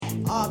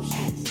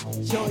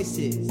options,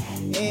 choices,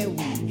 and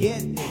we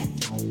get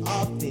them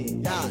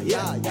often.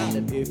 Yeah.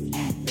 And if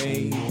you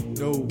ain't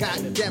no,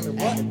 God damn it,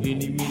 what?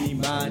 Any, mini,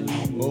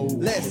 miny, mo.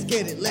 Let's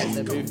get it, let's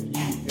go. If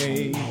you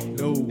ain't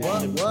no,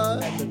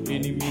 what?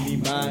 Any, mini,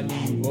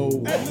 miny, mo.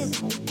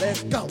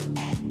 Let's go.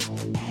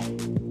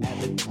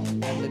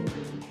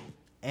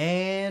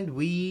 And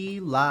we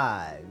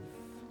live.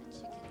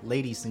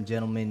 Ladies and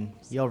gentlemen,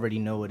 you already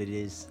know what it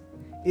is.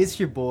 It's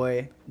your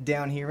boy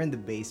down here in the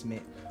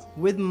basement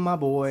with my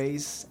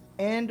boys,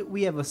 and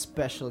we have a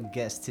special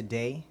guest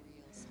today.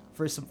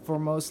 First and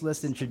foremost,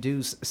 let's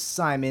introduce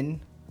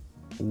Simon.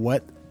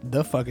 What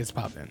the fuck is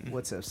poppin'?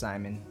 What's up,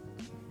 Simon?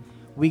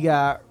 We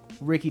got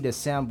Ricky, the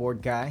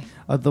soundboard guy,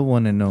 The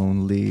one and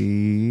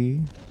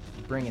only.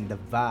 bringing the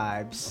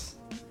vibes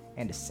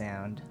and the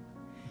sound.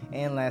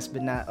 And last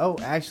but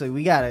not, actually,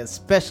 we got a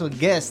special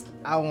guest.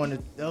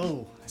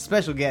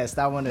 Special guest.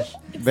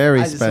 Very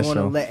I just want to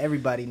special. let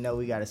everybody know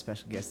we got a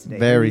special guest today.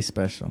 Very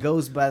special.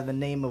 Goes by the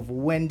name of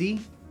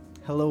Wendy.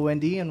 Hello,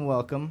 Wendy, and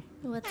welcome.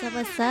 What's up,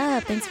 what's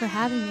up? Thanks for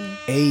having me.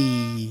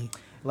 Hey.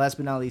 Last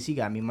but not least, you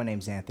got me. My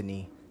name's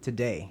Anthony.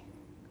 Today,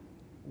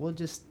 we'll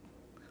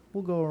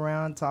go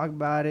around, talk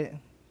about it.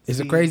 It's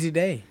a See- crazy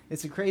day.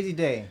 It's a crazy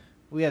day.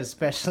 We have a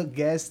special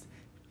guest.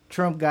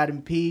 Trump got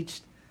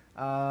impeached.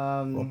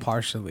 Well,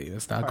 partially.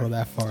 Let's not go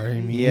that far. I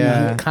mean,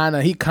 Yeah.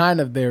 he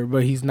kind of there,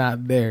 but he's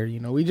not there.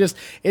 You know, it's just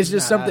he's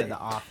not something. out of the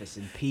office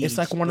impeached. It's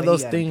like one of but he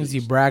those got things you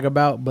impeached. brag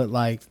about, but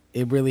like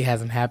it really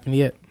hasn't happened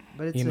yet.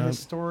 But it's you a know?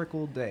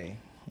 historical day.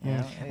 You know?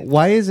 It's-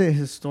 Why is it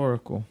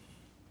historical?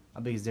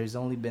 Because there's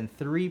only been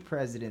 3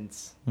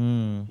 presidents.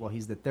 Mm. Well,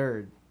 he's the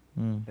third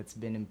Mm. that's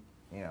been,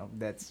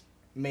 that's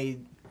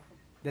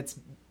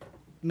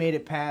made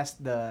it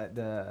past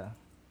the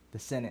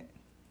Senate.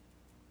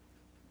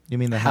 You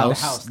mean the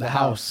House. House? The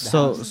House.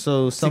 So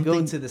to something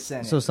go to the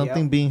Senate. So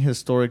something Yep. being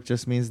historic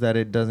just means that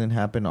it doesn't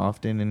happen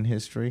often in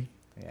history.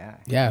 Yeah.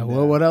 Yeah. And,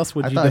 Well, what else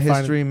would I you thought define?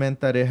 history meant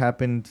that it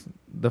happened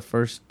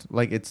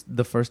it's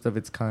the first of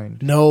its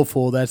kind. No,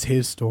 fool. That's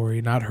his story,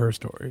 not her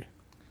story.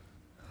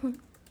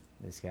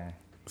 This guy.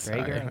 Sorry.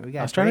 Drager. We got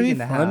I was trying to Drake be in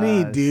the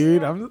funny, house.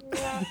 dude. I'm.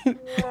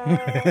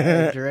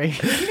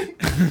 Drake.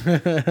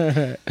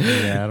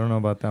 Yeah, I don't know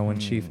about that one,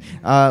 Chief.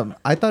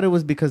 I thought it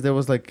was because there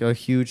was like a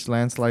huge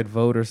landslide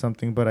vote or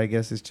something, but I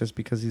guess it's just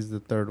because he's the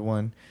third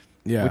one.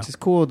 Yeah. Which is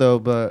cool though,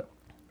 but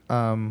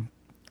I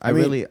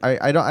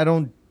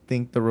don't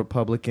think the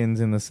Republicans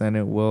in the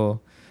Senate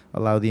will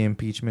allow the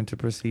impeachment to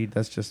proceed.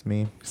 That's just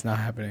me. It's not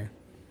happening.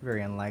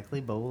 Very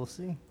unlikely, but we'll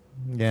see.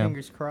 Yeah.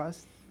 Fingers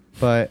crossed.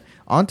 But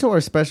on to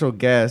our special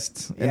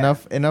guest. Yeah.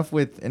 Enough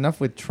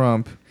with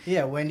Trump.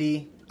 Yeah,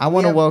 Wendy. I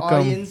wanna we have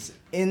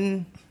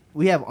welcome-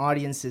 We have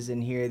audiences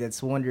in here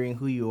that's wondering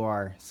who you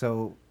are.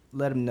 So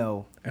let them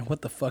know. And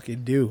what the fuck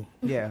it do?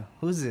 Yeah,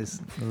 who's this?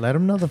 Let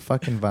them know the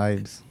fucking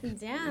vibes. This is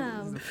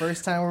Damn. the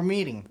first time we're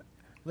meeting. That's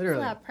a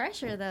Literally. lot of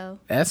pressure, though.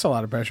 That's a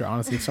lot of pressure,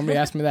 honestly. If somebody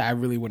asked me that, I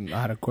really wouldn't know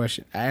how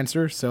to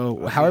answer.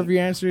 So, however you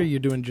answer, you're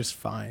doing just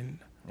fine.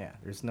 Yeah,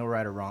 there's no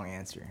right or wrong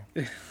answer.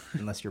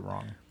 Unless you're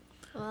wrong.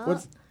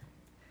 Well,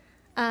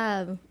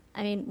 I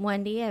mean,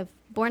 Wendy, I've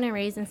born and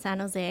raised in San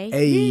Jose.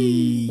 Hey,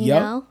 You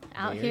yup. know,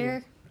 out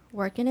here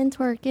working and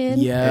twerking.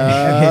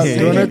 Yeah,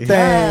 doing her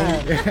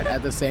thing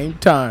at the same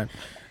time.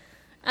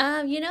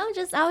 You know,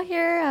 just out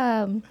here.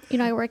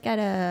 I work at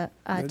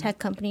a tech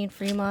company in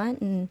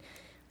Fremont, and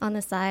on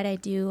the side, I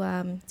do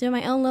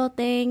my own little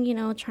thing. You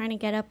know, trying to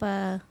get up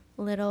a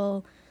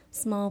little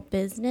small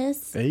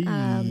business.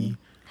 Hey.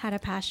 Had a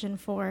passion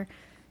for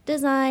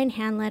design,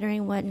 hand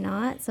lettering,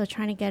 whatnot. So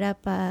trying to get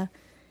up, up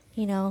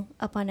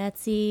on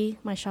Etsy.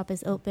 My shop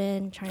is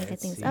open. Trying to get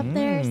things up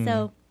there.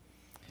 So,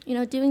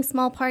 doing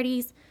small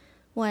parties,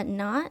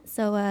 whatnot.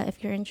 So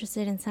if you're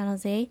interested in San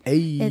Jose,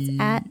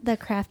 it's at the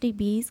Crafty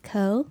Bees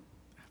Co.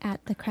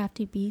 At the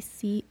Crafty Bees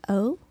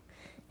Co.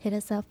 Hit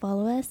us up,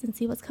 follow us, and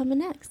see what's coming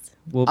next.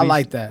 I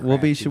like that. We'll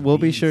be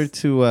Crafty sure bees.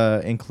 to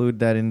include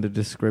that in the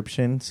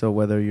description. So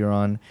whether you're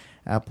on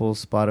Apple,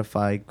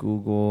 Spotify,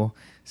 Google,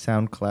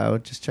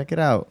 SoundCloud, just check it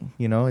out.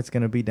 It's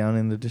gonna be down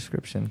in the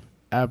description.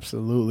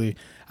 Absolutely.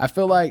 I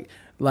feel like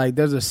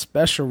there's a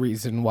special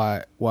reason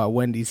why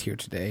Wendy's here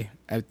today.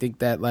 I think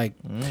that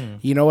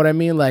you know what I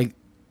mean? Like,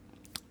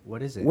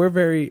 What is it?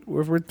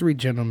 we're 3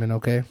 gentlemen,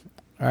 okay?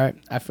 All right.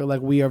 I feel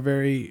like we are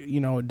very,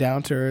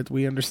 down to earth.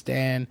 We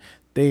understand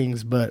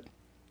things, but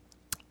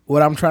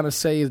what I'm trying to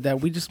say is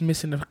that we just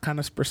missing a kind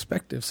of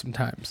perspective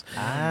sometimes.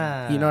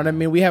 You know what I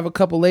mean? We have a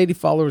couple lady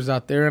followers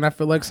out there, and I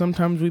feel like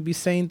sometimes we be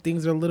saying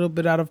things a little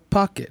bit out of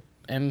pocket.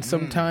 And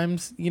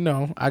sometimes,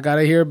 I got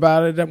to hear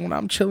about it when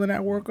I'm chilling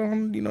at work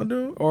on,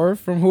 or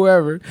from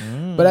whoever.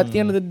 But at the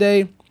end of the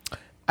day,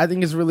 I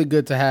think it's really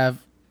good to have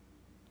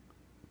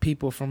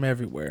people from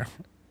everywhere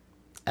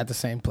at the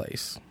same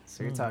place.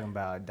 So you're talking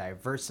about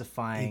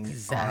diversifying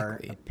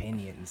Exactly. our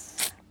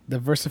opinions.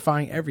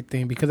 Diversifying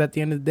everything, because at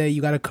the end of the day,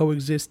 you got to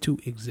coexist to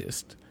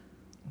exist.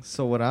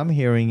 So what I'm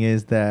hearing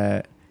is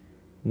that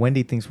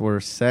Wendy thinks we're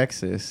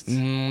sexist.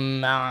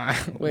 Nah.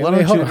 Wait,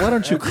 Why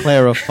don't you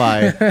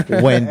clarify,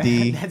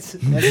 Wendy? That's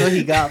what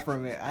he got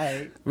from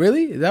it.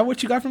 Really? Is that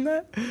what you got from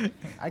that?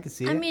 I can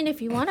see it. I mean,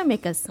 if you want to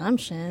make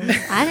assumptions,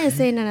 I didn't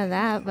say none of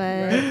that,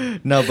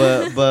 but No,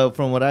 but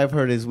from what I've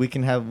heard is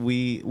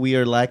we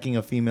are lacking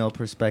a female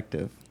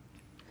perspective.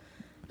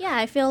 yeah,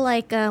 I feel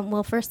like,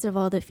 well, first of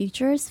all, the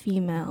future is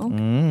female.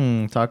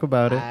 Talk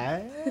about it.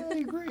 I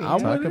agree.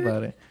 Talk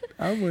about it.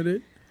 I'm with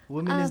it.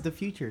 Women is the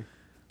future.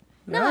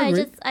 No, I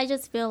agree. I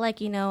just feel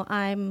like,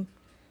 I'm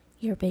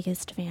your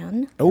biggest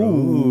fan.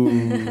 Ooh.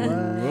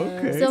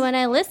 Okay. So when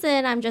I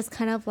listen, I'm just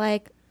kind of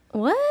like,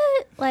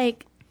 what?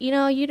 Like,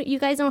 you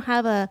guys don't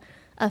have a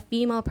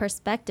female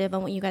perspective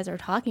on what you guys are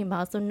talking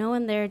about. So no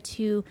one there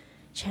to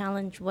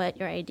challenge what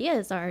your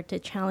ideas are, to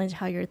challenge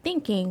how you're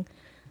thinking,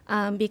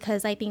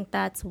 because I think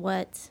that's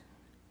what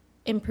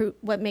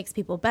makes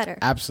people better.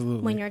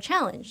 Absolutely. When you're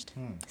challenged.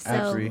 So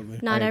Absolutely.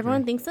 not I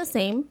everyone agree. thinks the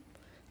same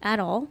at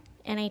all.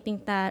 And I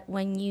think that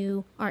when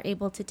you are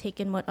able to take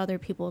in what other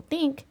people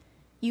think,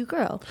 you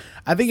grow.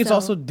 I think it's So-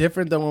 also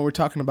different than when we're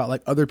talking about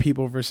like other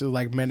people versus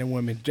like men and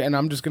women. And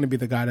I'm just going to be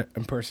the guy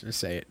in person to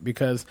say it,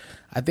 because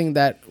I think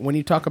that when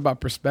you talk about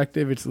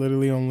perspective, it's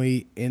literally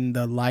only in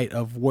the light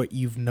of what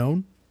you've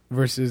known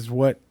versus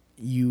what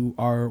you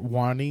are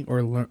wanting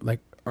or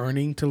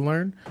earning to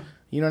learn.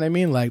 You know what I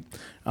mean? Like,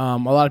 a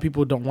lot of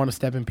people don't want to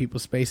step in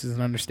people's spaces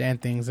and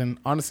understand things. And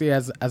honestly,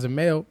 as a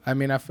male, I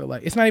mean, I feel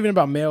like it's not even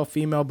about male,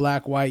 female,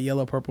 black, white,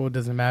 yellow, purple. It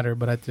doesn't matter.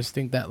 But I just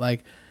think that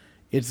like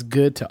it's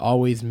good to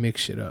always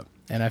mix shit up.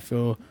 And I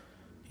feel,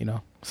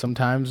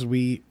 sometimes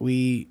we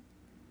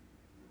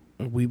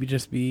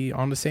just be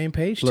on the same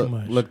page too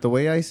much. Look, the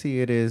way I see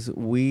it is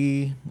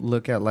we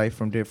look at life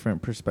from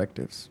different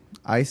perspectives.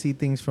 I see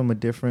things from a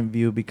different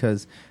view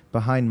because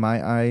behind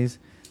my eyes,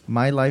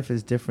 my life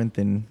is different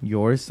than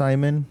yours,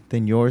 Simon,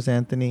 than yours,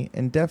 Anthony,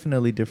 and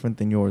definitely different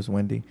than yours,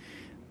 Wendy.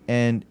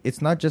 And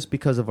it's not just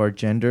because of our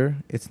gender.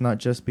 It's not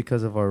just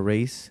because of our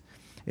race.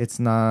 It's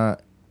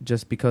not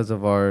just because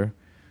of our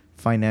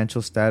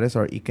financial status,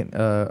 our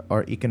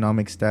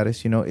economic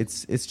status.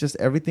 It's just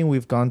everything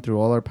we've gone through,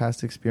 all our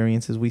past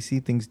experiences. We see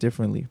things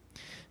differently.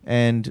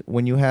 And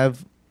when you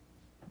have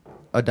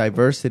a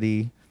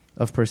diversity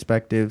of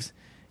perspectives,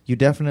 you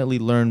definitely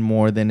learn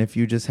more than if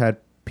you just had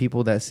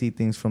people that see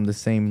things from the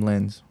same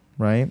lens,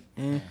 right?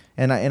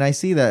 And I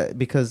see that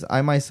because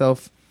I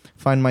myself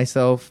find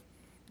myself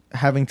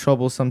having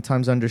trouble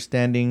sometimes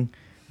understanding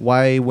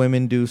why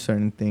women do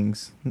certain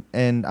things.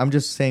 And I'm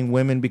just saying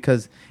women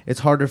because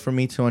it's harder for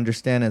me to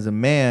understand as a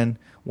man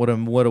what a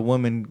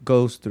woman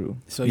goes through.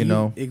 So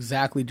you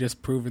exactly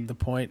just proven the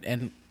point.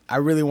 And I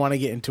really want to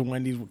get into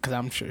Wendy's because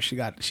I'm sure she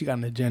got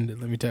an agenda,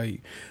 let me tell you.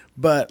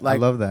 But like, I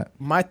love that.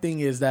 My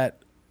thing is that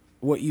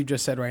what you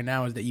just said right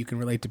now is that you can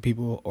relate to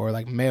people or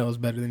like males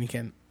better than you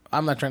can.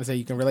 I'm not trying to say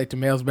you can relate to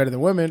males better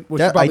than women,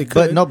 which you probably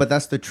could. But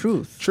that's the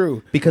truth.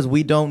 True. Because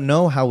we don't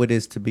know how it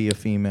is to be a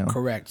female.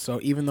 Correct. So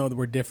even though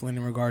we're different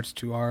in regards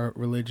to our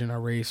religion,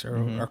 our race, or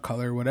our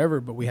color, or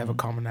whatever, but we have a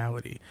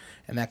commonality.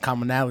 And that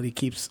commonality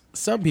keeps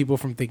some people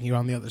from thinking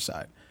on the other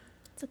side.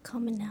 It's a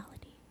commonality.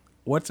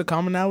 What's a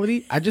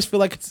commonality? I just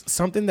feel like it's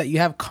something that you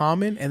have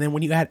common, and then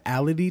when you add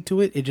ality to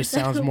it, it just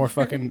sounds more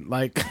fucking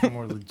like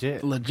More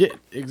legit. legit.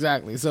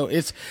 Exactly. So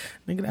it's,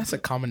 nigga, that's a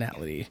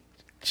commonality.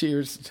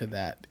 Cheers to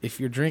that. If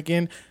you're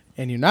drinking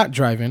and you're not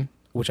driving,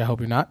 which I hope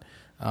you're not,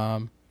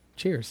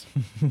 cheers.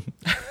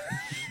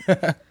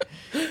 I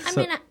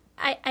mean,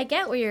 I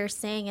get what you're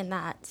saying in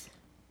that,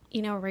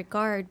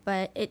 regard,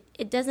 but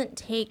it doesn't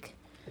take,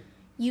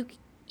 you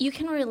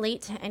can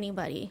relate to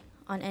anybody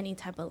on any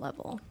type of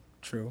level.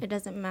 True. It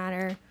doesn't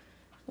matter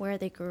where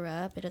they grew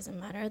up. It doesn't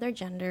matter their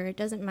gender. It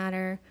doesn't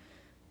matter,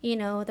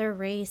 their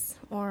race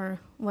or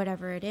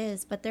whatever it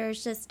is. But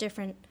there's just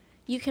different,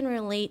 you can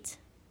relate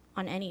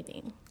on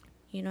anything.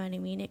 You know what I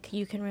mean?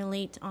 You can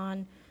relate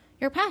on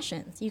your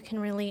passions. You can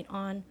relate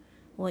on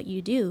what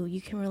you do.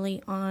 You can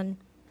relate on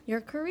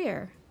your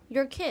career,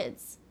 your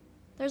kids.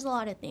 There's a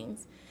lot of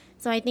things.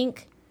 So I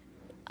think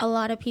a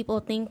lot of people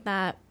think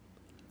that,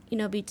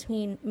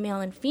 between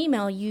male and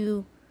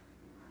female,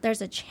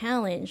 there's a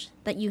challenge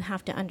that you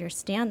have to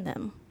understand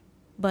them.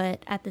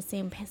 But at the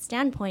same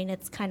standpoint,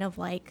 it's kind of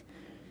like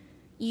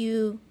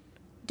you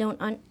don't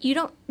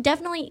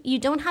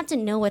have to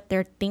know what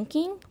they're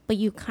thinking, but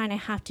you kind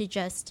of have to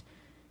just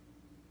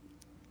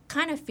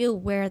kind of feel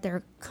where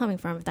they're coming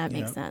from, if that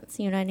makes sense.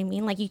 You know what I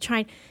mean? Like you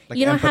don't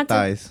empathize.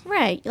 have to,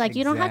 right? Like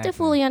you don't have to Exactly.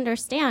 fully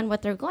understand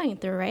what they're going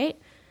through, right?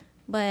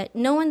 But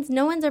no one's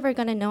ever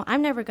gonna know.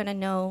 I'm never gonna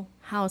know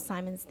how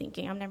Simon's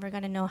thinking. I'm never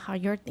gonna know how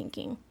you're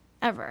thinking,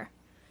 ever.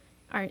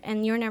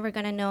 And you're never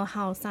gonna know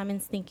how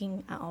Simon's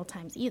thinking at all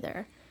times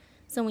either.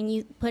 So when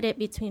you put it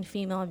between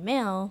female and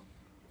male,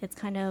 it's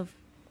kind of,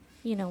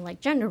 like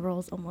gender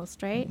roles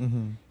almost, right?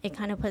 Mm-hmm. It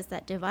kind of puts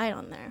that divide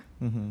on there.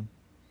 Mm-hmm.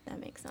 That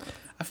makes sense.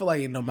 I feel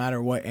like no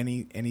matter what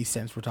any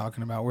sense we're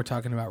talking about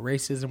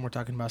racism, we're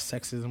talking about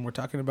sexism, we're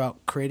talking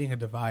about creating a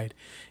divide.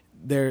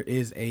 There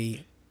is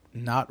a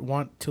not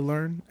want to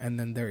learn, and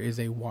then there is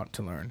a want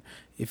to learn.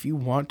 If you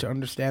want to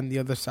understand the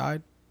other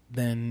side,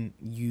 then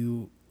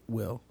you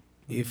will.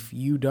 If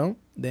you don't,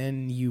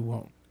 then you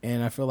won't.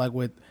 And I feel like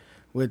with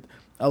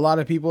a lot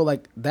of people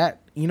like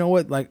that, you know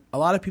what? Like a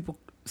lot of people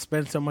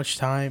spend so much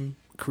time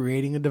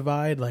creating a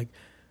divide. Like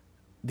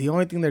the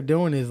only thing they're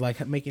doing is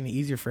like making it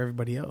easier for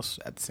everybody else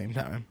at the same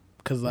time.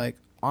 Because like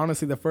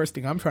honestly, the first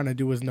thing I'm trying to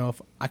do is know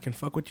if I can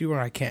fuck with you or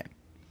I can't.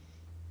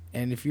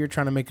 And if you're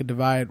trying to make a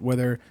divide,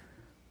 whether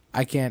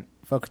I can't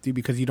fuck with you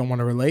because you don't want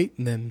to relate,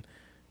 then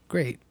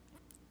great.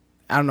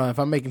 I don't know if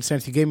I'm making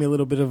sense. You gave me a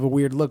little bit of a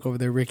weird look over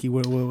there, Ricky.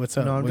 What's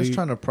up? No, I'm just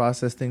trying to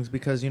process things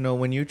because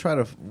when you try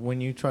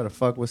to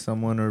fuck with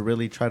someone or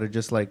really try to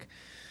just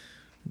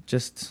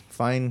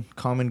find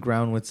common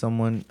ground with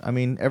someone. I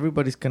mean,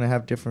 everybody's gonna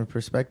have different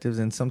perspectives,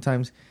 and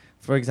sometimes,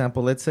 for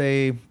example, let's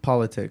say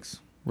politics,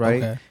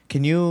 right? Okay.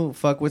 Can you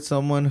fuck with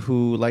someone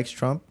who likes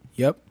Trump?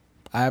 Yep,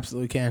 I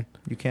absolutely can.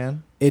 You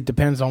can. It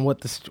depends on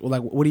what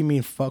what do you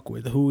mean fuck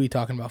with? Who are we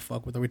talking about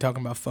fuck with? Are we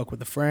talking about fuck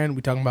with a friend? Are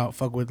we talking about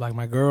fuck with like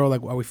my girl?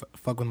 Like are we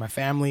fuck with my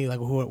family? Like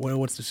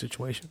what's the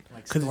situation?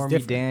 Like 'Cause it's Stormy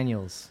different.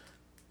 Daniels.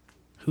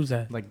 Who's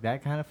that? Like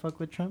that kind of fuck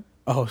with Trump?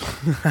 Oh,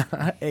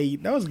 hey,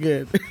 that was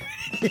good.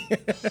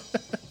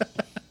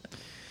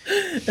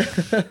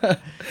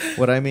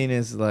 What I mean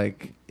is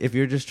like if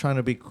you're just trying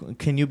to be,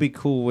 can you be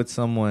cool with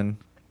someone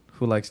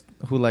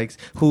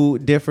who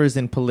differs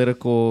in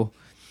political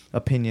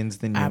opinions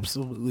than you?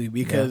 Absolutely,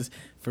 because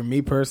for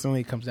me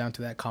personally, it comes down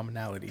to that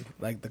commonality.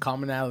 Like the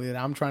commonality that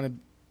I'm trying to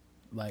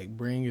like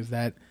bring is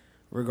that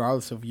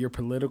regardless of your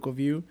political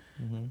view,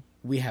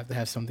 we have to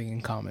have something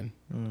in common.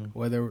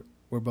 Whether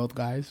we're both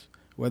guys,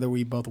 whether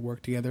we both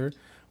work together,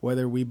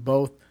 whether we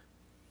both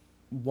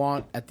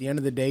want at the end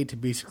of the day to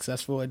be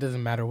successful, it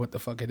doesn't matter what the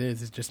fuck it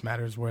is. It just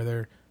matters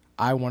whether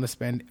I want to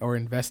spend or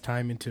invest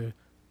time into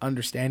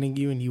understanding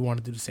you and you want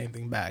to do the same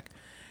thing back.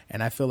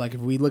 And I feel like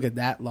if we look at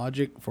that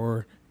logic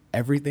for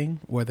everything,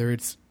 whether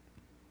it's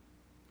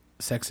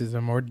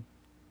sexism or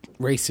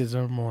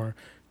racism or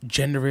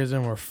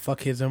genderism or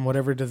fuckism,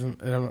 whatever, it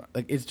doesn't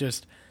like, it's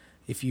just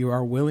if you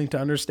are willing to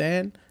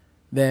understand,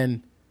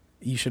 then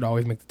you should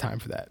always make the time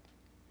for that.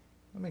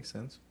 That makes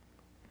sense.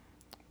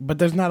 But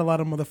there's not a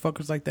lot of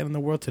motherfuckers like that in the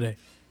world today.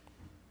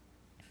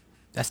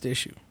 That's the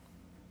issue.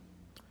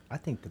 I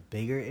think the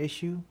bigger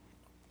issue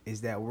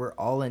is that we're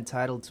all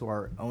entitled to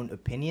our own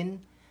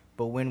opinion,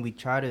 but when we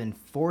try to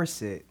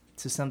enforce it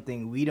to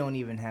something we don't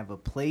even have a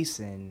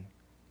place in,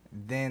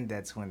 then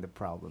that's when the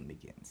problem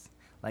begins.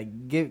 Like,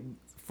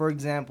 for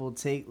example,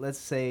 let's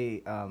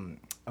say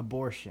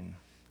abortion,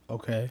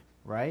 Okay.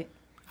 right?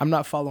 I'm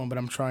not following, but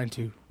I'm trying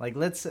to.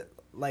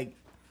 Like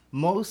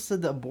most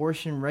of the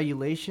abortion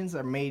regulations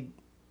are made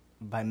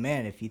by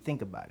men, if you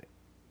think about it.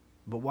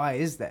 But why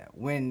is that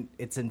when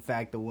it's in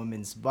fact a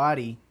woman's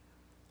body?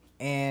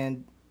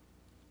 And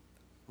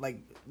like,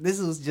 this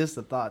was just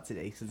a thought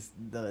today, since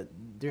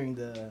during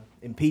the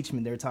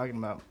impeachment they were talking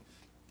about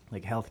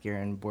like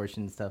healthcare and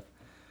abortion and stuff.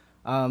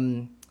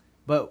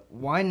 But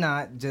why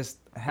not just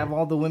have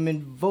all the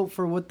women vote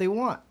for what they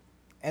want,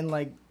 and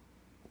like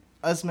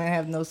us men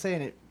have no say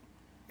in it?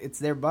 It's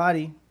their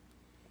body,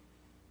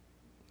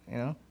 you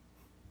know.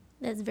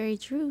 That's very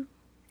true.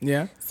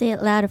 Yeah. Say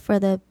it louder for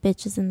the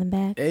bitches in the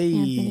back.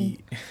 Hey.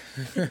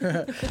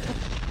 Anthony.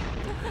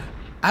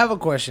 I have a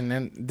question,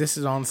 and this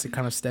is honestly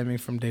kind of stemming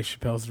from Dave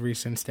Chappelle's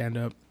recent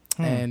stand-up.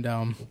 And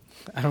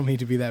I don't mean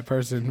to be that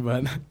person,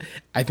 but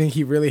I think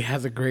he really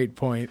has a great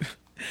point.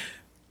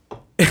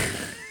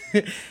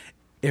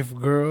 If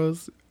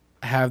girls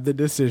have the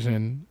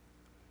decision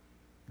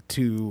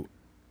to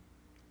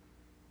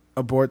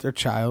abort their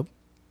child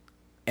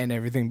and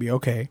everything be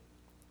okay,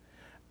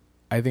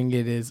 I think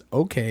it is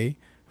okay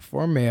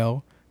for a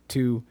male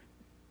to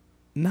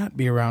not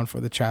be around for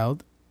the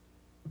child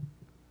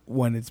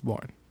when it's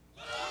born.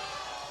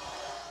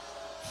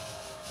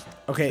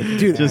 Okay,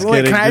 dude. Just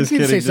wait, kidding, can I just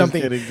actually say kidding,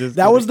 something? just kidding, just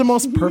That kidding. was the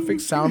most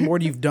perfect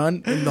soundboard you've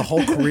done in the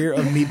whole career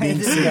of me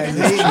being sick.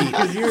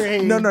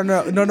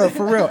 No,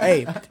 for real.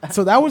 Hey,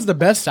 so that was the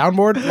best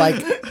soundboard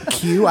like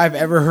cue I've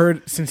ever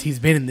heard since he's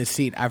been in this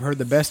seat. I've heard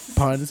the best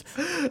puns.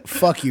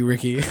 Fuck you,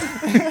 Ricky.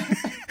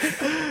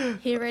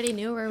 He already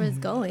knew where it was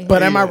going.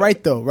 But am I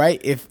right though?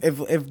 Right? If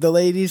the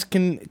ladies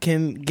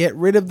can get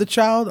rid of the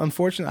child,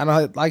 unfortunately, I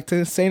don't like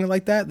to say it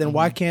like that. Then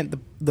why can't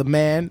the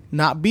man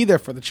not be there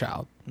for the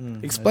child?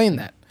 Explain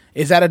that.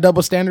 Is that a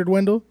double standard,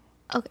 Wendell?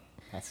 Okay.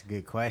 That's a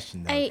good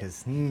question, though, I-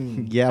 because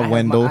Yeah,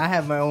 Wendell. I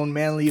have my own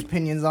manly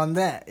opinions on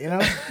that. You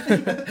know,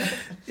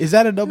 Is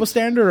that a double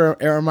standard,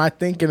 or am I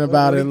thinking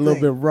about What do it a you little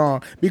think? bit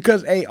wrong?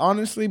 Because, hey,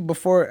 honestly,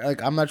 before,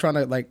 like, I'm not trying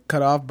to like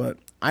cut off, but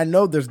I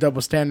know there's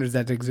double standards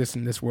that exist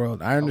in this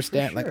world. I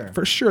understand, sure. like,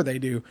 for sure they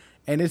do,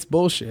 and it's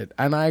bullshit,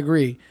 and I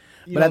agree.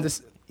 you But at don't,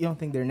 this, you don't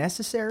think they're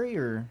necessary,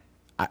 or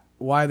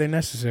why are they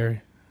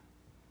necessary?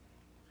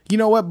 You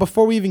know what?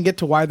 Before we even get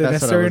to why they're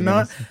That's what I necessary or was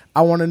gonna not,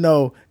 I want to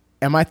know: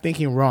 am I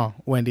thinking wrong,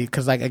 Wendy?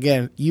 Because, like,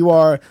 again, you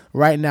are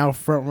right now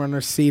front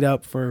runner seat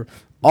up for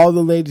all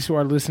the ladies who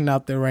are listening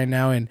out there right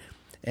now, and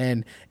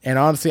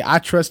honestly, I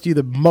trust you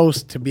the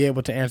most to be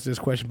able to answer this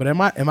question. But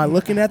am I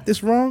looking at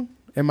this wrong?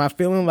 Am I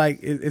feeling like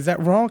is that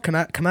wrong? Can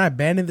I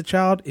abandon the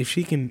child if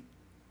she can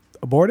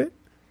abort it?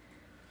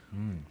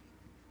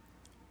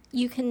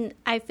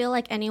 I feel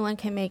like anyone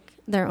can make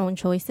their own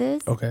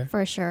choices. Okay.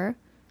 For sure.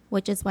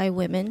 Which is why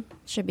women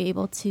should be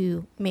able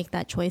to make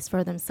that choice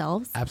for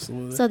themselves.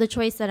 Absolutely. So the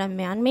choice that a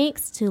man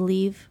makes to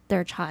leave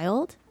their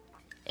child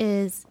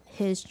is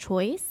his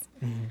choice.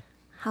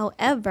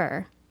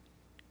 However,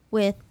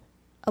 with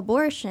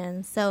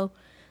abortion, so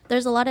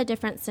there's a lot of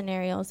different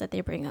scenarios that they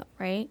bring up,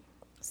 right?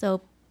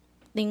 So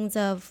things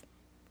of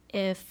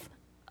if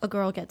a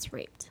girl gets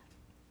raped,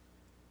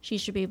 she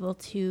should be able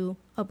to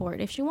abort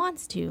if she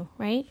wants to,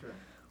 right? Sure.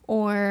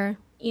 Or,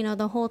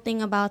 the whole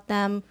thing about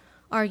them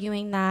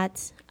arguing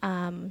that,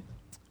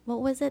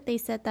 what was it? They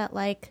said that,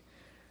 like,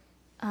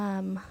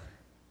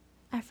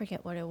 I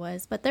forget what it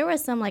was, but there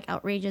was some, like,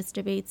 outrageous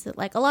debates that,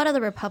 like, a lot of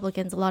the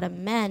Republicans, a lot of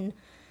men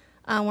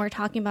were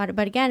talking about it.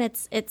 But again,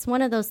 it's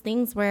one of those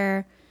things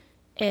where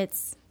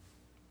it's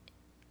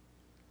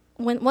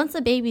once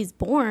a baby's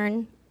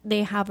born,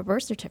 they have a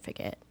birth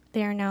certificate.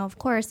 They are now, of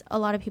course, a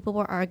lot of people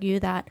will argue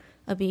that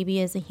a baby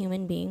is a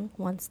human being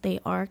once they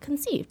are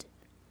conceived,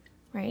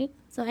 right?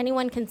 So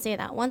anyone can say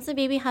that. Once a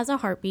baby has a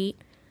heartbeat,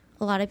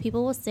 a lot of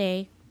people will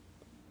say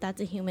that's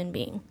a human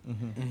being.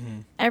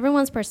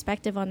 Everyone's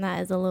perspective on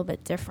that is a little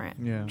bit different.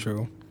 Yeah.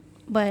 True.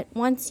 But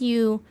once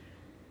because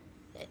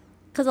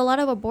a lot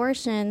of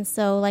abortions,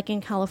 so like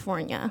in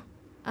California,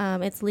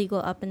 it's legal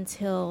up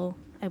until,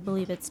 I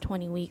believe it's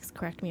 20 weeks.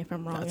 Correct me if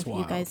I'm wrong, That's if you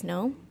wild. guys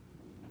know.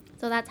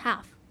 So that's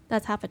half.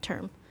 That's half a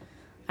term.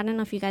 I don't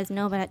know if you guys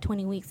know, but at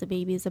 20 weeks, a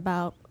baby is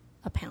about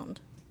a pound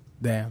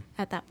Damn.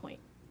 at that point.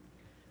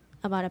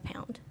 About a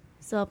pound.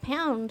 So a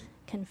pound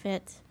can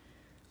fit,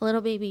 a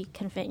little baby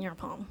can fit in your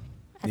palm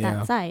at Yeah.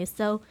 that size.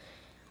 So,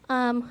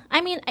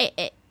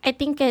 I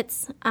think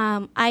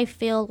I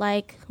feel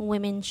like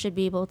women should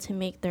be able to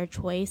make their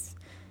choice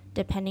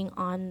depending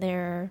on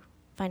their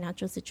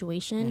financial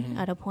situation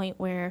at a point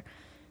where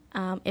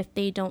if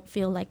they don't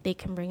feel like they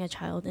can bring a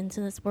child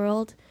into this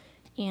world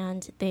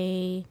and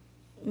they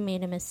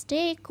made a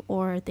mistake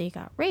or they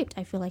got raped,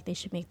 I feel like they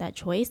should make that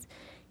choice.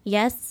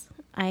 Yes,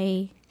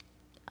 a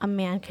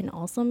man can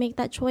also make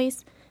that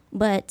choice,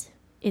 but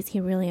is he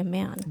really a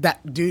man?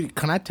 That dude,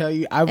 can I tell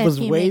you? I If was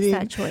he waiting. makes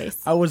that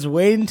choice. I was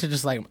waiting to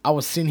just like I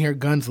was sitting here,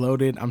 guns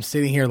loaded. I'm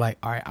sitting here like,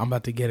 all right, I'm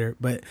about to get her.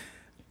 But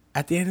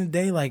at the end of the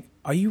day, like,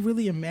 are you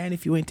really a man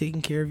if you ain't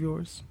taking care of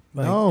yours?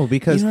 Like, No,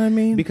 because you know what I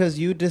mean? because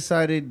you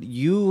decided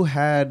you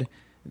had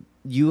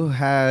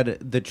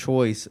the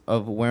choice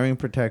of wearing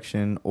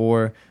protection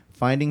or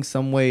finding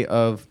some way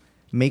of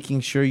making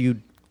sure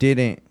you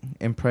didn't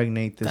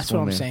impregnate this that's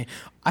woman. what I'm saying.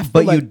 I feel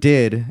But like, you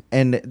did,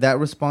 and that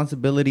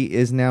responsibility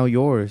is now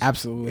yours.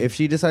 Absolutely. If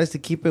she decides to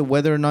keep it,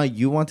 whether or not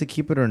you want to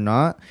keep it or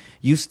not,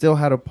 you still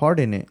had a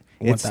part in it.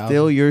 It's 1,000.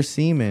 still your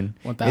semen.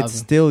 1,000. It's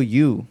still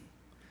you.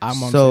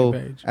 I'm on So the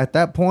same page. at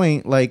that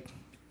point, like,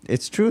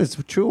 it's true.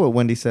 It's true what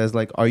Wendy says.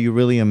 Like, are you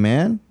really a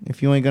man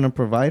if you ain't gonna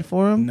provide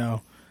for him?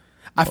 No.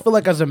 I feel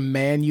like as a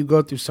man, you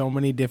go through so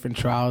many different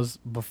trials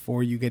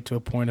before you get to a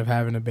point of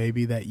having a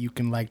baby that you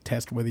can like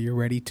test whether you're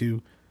ready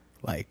to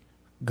like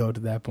go to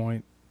that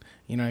point.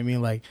 You know what I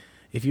mean? Like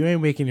if you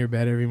ain't making your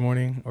bed every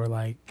morning or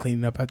like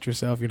cleaning up after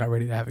yourself, you're not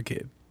ready to have a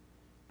kid.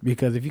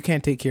 Because if you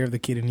can't take care of the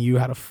kid in you,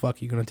 how the fuck are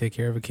you going to take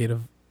care of a kid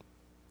of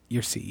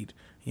your seed?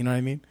 You know what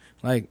I mean?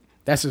 Like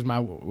that's just my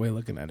way of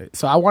looking at it.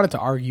 So I wanted to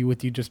argue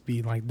with you, just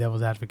being like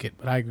devil's advocate,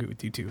 but I agree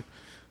with you too.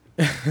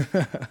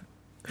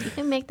 You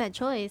can make that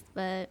choice,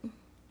 but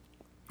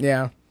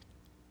Yeah.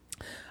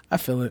 I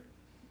feel it.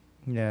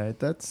 Yeah,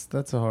 that's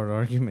a hard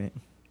argument.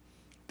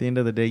 At the end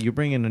of the day, you're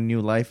bringing a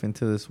new life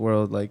into this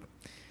world. Like,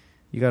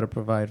 you got to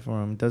provide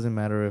for him. It doesn't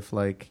matter if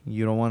like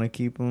you don't want to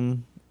keep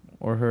him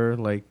or her.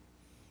 Like,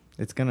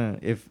 it's gonna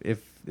if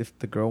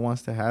the girl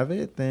wants to have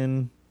it,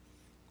 then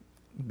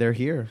they're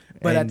here.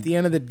 But And- at the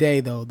end of the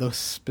day, though, the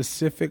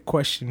specific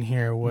question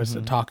here was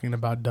talking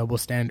about double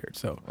standards.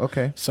 So,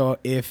 okay, so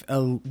if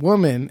a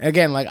woman,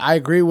 again, like I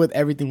agree with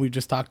everything we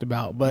just talked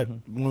about, but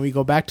when we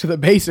go back to the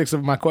basics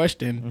of my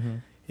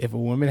question, if a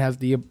woman has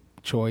the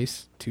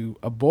choice to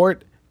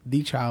abort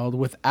the child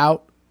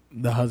without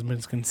the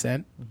husband's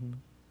consent,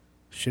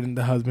 shouldn't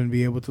the husband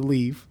be able to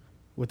leave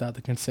without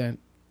the consent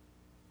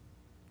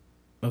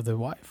of the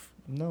wife?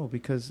 no,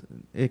 because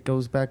it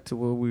goes back to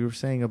what we were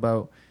saying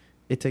about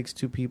it takes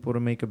two people to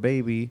make a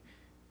baby.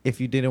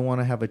 If you didn't want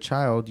to have a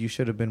child, you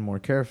should have been more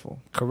careful.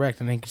 Correct.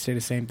 And then you can say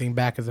the same thing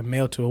back as a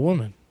male to a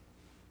woman.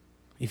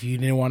 If you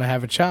didn't want to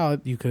have a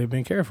child, you could have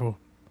been careful,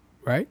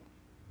 right?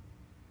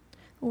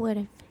 what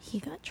if he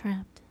got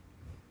trapped?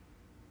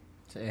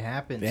 It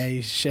happens.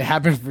 Yeah, shit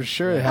happens for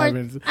sure. It Or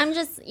happens. I'm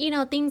just,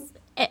 things,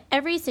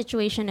 every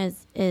situation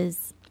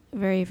is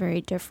very, very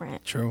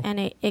different. True. And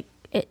it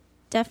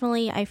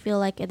definitely, I feel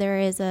like there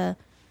is a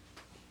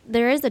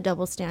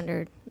double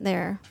standard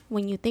there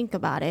when you think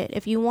about it.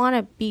 If you want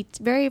to be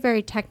very,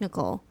 very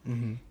technical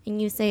and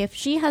you say if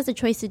she has a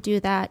choice to do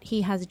that,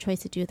 he has a choice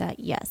to do that,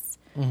 yes.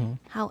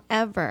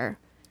 However,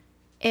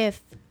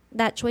 if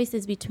that choice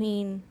is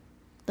between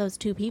those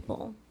two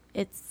people,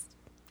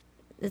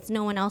 it's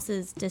no one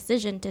else's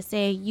decision to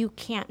say you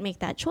can't make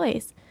that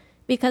choice.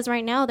 Because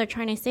right now they're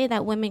trying to say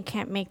that women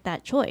can't make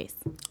that choice.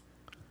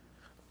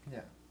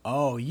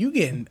 Oh, you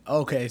getting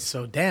okay?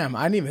 So damn,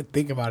 I didn't even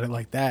think about it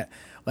like that.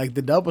 Like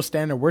the double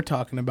standard we're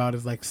talking about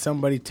is like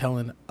somebody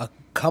telling a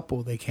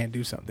couple they can't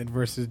do something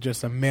versus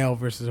just a male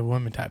versus a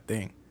woman type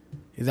thing.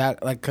 Is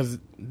that like, because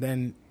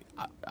then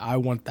I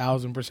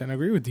 1000%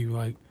 agree with you.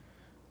 Like,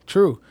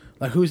 true.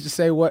 Like, who's to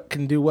say what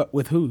can do what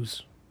with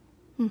whose?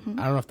 I don't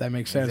know if that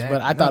makes sense, Exactly.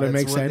 but I thought it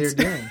that's makes what sense.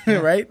 they're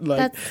doing. Right?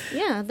 Like,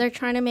 They're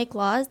trying to make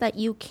laws that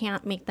you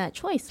can't make that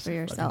choice for fucking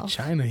yourself.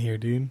 China here,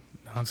 dude.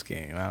 No, I'm just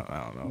kidding. I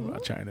don't know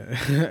about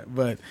China,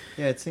 but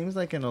Yeah, it seems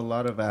like in a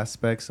lot of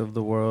aspects of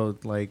the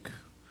world, like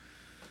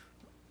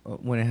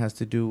when it has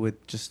to do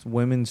with just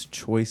women's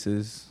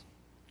choices,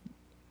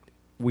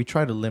 we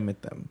try to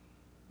limit them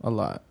a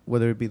lot.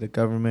 Whether it be the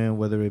government,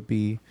 whether it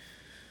be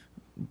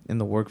in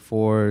the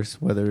workforce,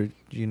 whether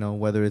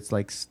it's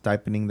like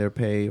stipending their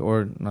pay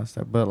or not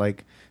but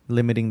like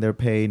limiting their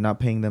pay, not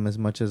paying them as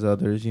much as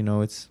others.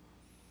 This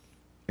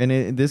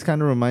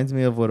kind of reminds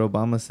me of what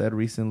Obama said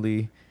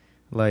recently.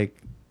 Like,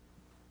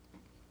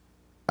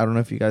 I don't know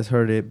if you guys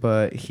heard it,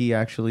 but he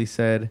actually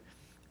said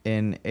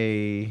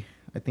I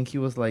think he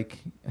was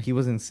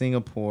in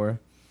Singapore,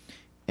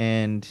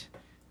 and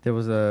he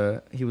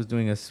was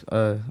doing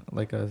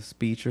a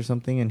speech or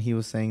something, and he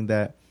was saying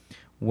that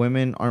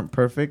women aren't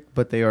perfect,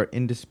 but they are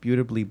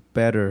indisputably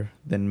better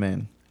than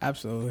men.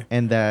 absolutely.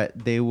 And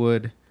that they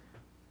would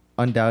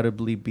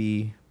undoubtedly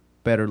be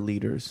better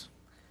leaders.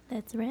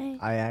 That's right.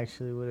 I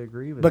actually would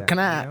agree with But that. can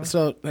I? you know?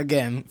 So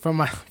again, for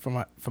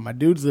my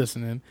dudes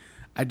listening,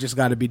 I just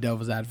got to be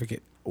devil's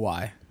advocate.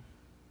 Why?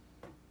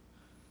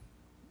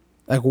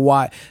 Like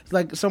why?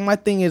 Like so, my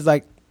thing is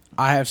like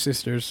I have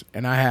sisters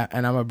and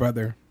I'm a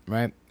brother,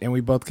 right? And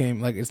we both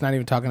came like it's not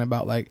even talking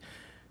about like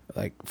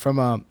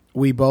from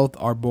we both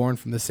are born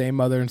from the same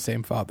mother and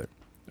same father,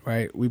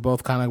 right? We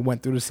both kind of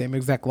went through the same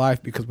exact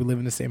life because we live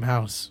in the same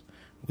house.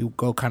 We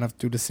go kind of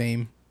through the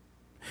same.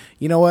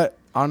 You know what?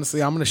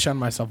 Honestly, I'm going to shun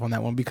myself on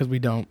that one because we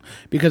don't.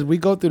 Because we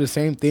go through the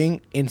same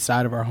thing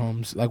inside of our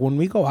homes. Like when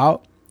we go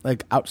out,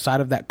 like outside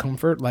of that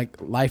comfort, like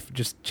life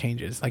just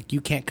changes. Like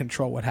you can't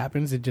control what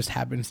happens. It just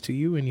happens to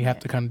you and you have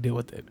to kind of deal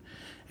with it.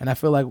 And I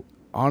feel like,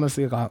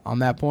 honestly, on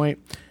that point,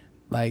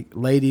 like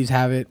ladies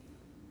have it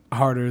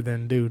harder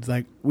than dudes.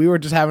 Like we were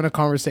just having a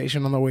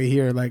conversation on the way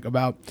here, like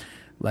about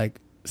like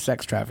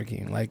sex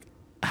trafficking, like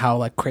how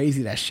like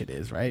crazy that shit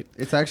is, right?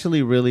 It's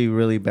actually really,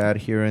 really bad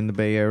here in the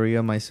Bay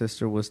Area. My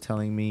sister was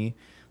telling me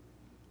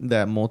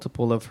that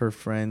multiple of her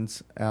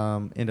friends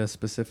in a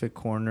specific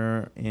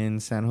corner in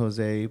San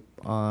Jose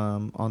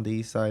on the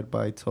east side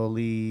by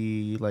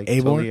Tully, like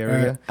Aborn, Tully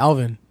area.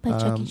 Alvin. By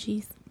Chuck E.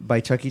 Cheese. By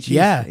Chuck E. Cheese.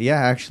 Yeah. Yeah,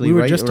 actually. We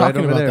were right, just right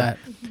talking over about there.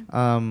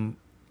 that.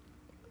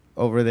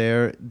 Over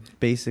there,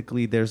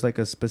 basically, there's like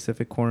a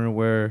specific corner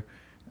where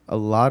a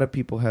lot of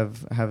people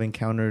have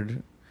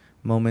encountered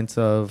moments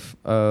of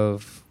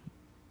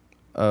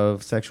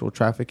sexual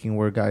trafficking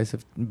where guys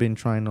have been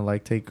trying to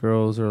like take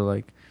girls or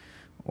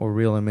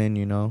reel them in,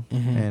 Mhm.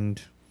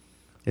 and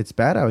it's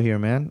bad out here,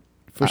 man.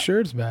 For sure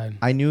it's bad.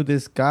 I knew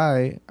this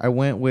guy. I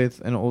went with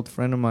an old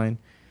friend of mine.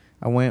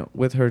 I went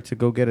with her to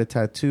go get a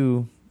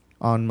tattoo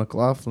on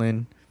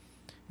McLaughlin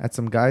at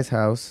some guy's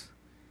house.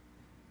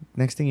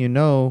 Next thing you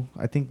know,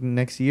 I think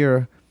next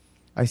year,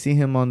 I see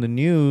him on the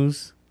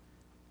news,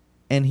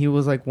 and he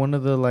was like one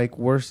of the like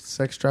worst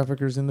sex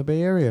traffickers in the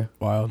Bay Area.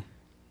 Wild.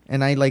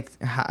 And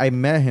I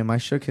met him. I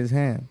shook his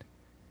hand.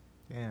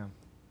 Damn,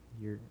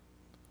 you're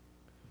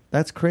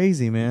That's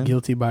crazy, man.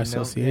 Guilty by you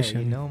association.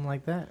 know, you know him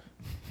like that.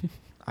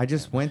 I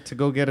just went to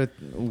go get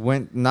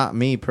not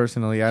me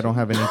personally. I don't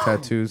have any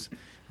tattoos.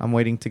 I'm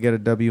waiting to get a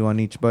W on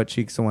each butt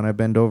cheek, so when I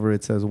bend over,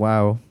 it says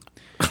 "wow."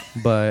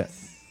 But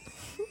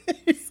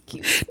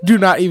Do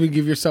not even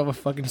give yourself a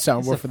fucking It's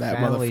soundboard a for that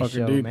family motherfucker,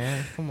 show, dude.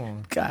 man. Come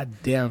on. God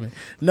damn it.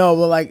 No,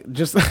 but like,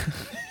 just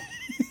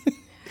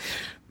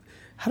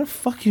how the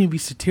fuck can you be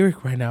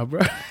satiric right now,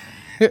 bro?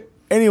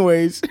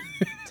 Anyways,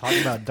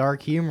 Talking about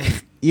dark humor.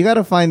 you got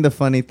to find the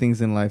funny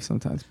things in life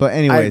sometimes. But I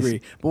anyways,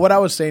 agree. But what I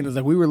was saying is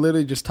like we were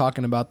literally just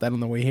talking about that on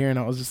the way here, and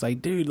I was just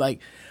like, dude, like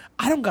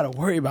I don't gotta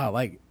worry about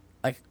like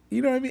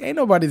you know what I mean? Ain't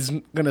nobody's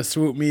gonna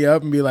swoop me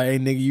up and be like, hey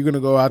nigga, you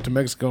gonna go out to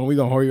Mexico and we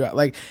gonna whore you out.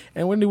 Like,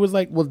 and Wendy was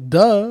like, well,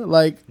 duh,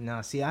 like.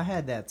 No, see, I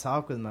had that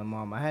talk with my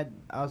mom. I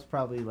was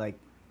probably like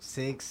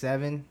 6,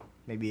 7,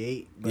 maybe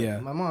 8. But Yeah.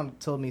 my mom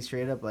told me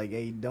straight up, like,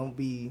 hey, don't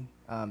be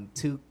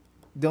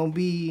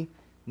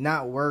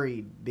not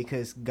worried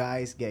because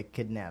guys get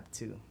kidnapped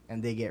too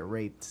and they get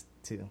raped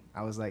too.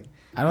 I was like,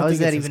 I don't how does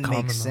think that it's as even common,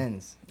 make though.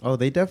 sense? oh,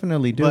 they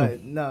definitely do.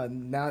 But no,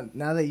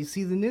 now that you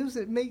see the news,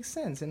 it makes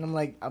sense, and I'm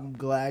like, I'm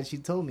glad she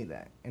told me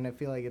that, and I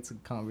feel like it's a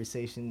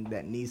conversation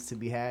that needs to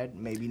be had.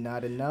 Maybe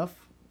not enough.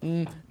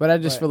 But I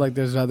just But- feel like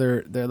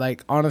they're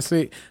like,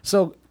 honestly.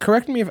 So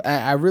correct me if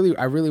I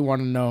really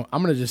want to know.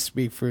 I'm going to just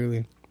speak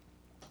freely.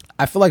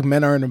 I feel like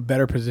men are in a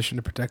better position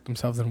to protect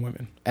themselves than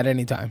women at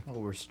any time.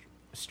 Well, we're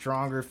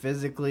stronger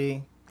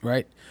physically.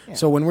 Right. Yeah.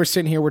 So when we're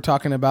sitting here, we're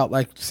talking about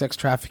like sex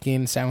trafficking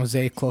in San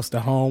Jose, close to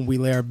home. We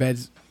lay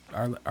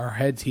our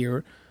heads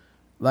here.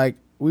 Like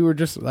we were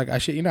just like, I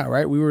shit you not,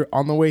 right? We were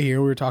on the way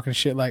here. We were talking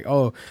shit like,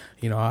 oh,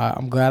 you know,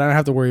 I'm glad I don't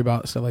have to worry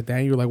about stuff like that.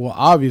 And you were like, well,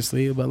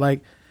 obviously, but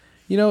like,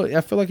 you know,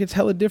 I feel like it's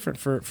hella different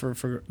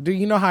for. Do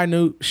you know how I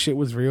knew shit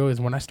was real? Is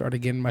when I started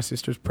getting my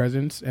sister's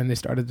presents and they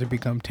started to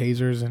become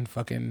tasers and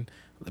fucking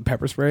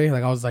pepper spray.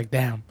 Like, I was like,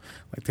 damn.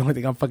 Like, the only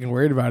thing I'm fucking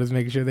worried about is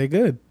making sure they're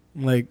good.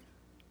 Like,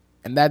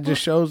 and that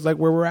just shows like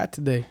where we're at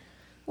today.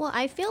 Well,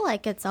 I feel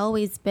like it's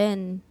always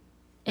been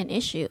an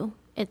issue.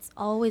 It's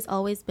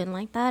always been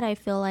like that. I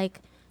feel like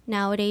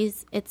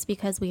nowadays it's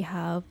because we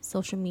have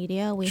social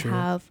media, we True.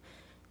 have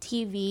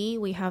TV,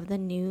 we have the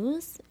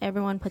news.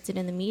 Everyone puts it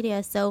in the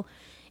media, so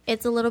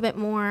it's a little bit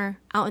more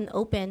out in the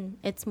open.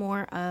 It's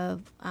more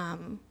of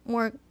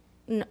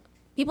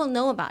people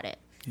know about it.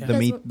 Yeah.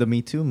 The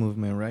Me Too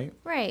movement, right?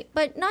 Right,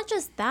 but not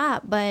just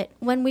that. But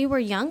when we were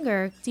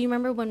younger, do you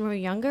remember when we were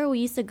younger? We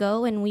used to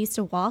go and we used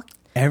to walk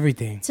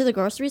Everything. to the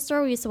grocery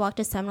store. We used to walk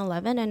to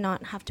 7-Eleven and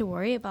not have to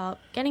worry about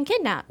getting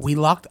kidnapped. We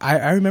locked.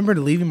 I remember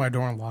leaving my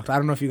door unlocked. I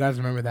don't know if you guys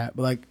remember that,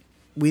 but like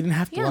we didn't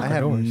have to Yeah. lock I our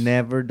have doors.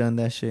 never done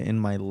that shit in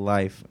my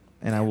life,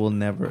 and I will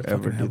never I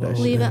ever fucking do have that a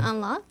shit. Leave it Yeah.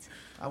 unlocked.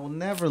 I will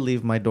never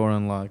leave my door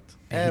unlocked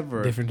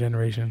ever. Different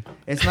generation.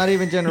 It's not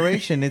even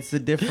generation. It's a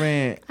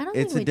different. I don't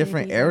It's think a we do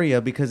different either.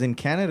 area because in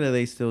Canada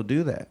they still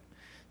do that.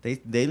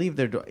 They leave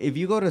their door. If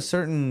you go to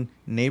certain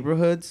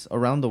neighborhoods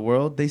around the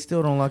world, they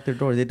still don't lock their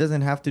doors. It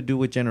doesn't have to do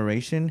with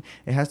generation.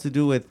 It has to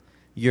do with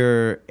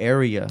your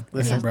area.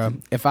 Listen, Yeah. bro.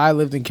 If I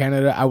lived in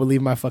Canada, I would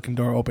leave my fucking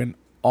door open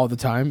all the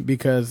time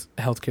because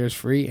healthcare is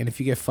free, and if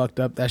you get fucked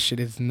up, that shit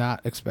is not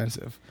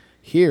expensive.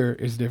 Here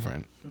is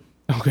different.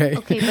 Okay.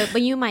 Okay,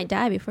 but you might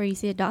die before you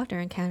see a doctor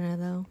in Canada,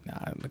 though.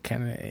 Nah,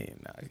 Canada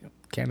ain't. Nah,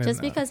 Canada.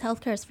 Just nah. because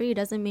healthcare is free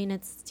doesn't mean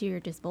it's to your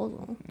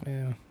disposal.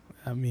 Yeah.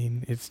 I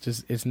mean,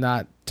 it's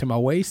not to my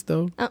waist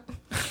though. Oh.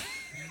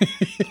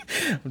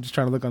 I'm just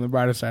trying to look on the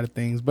brighter side of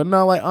things, but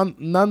no, like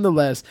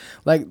nonetheless,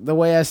 like the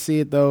way I see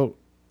it though,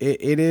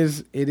 it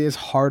is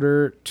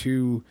harder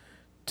to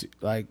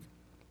like,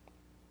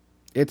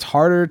 it's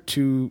harder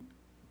to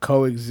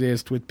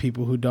coexist with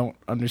people who don't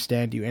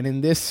understand you, and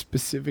in this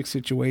specific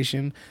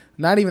situation,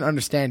 not even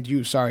understand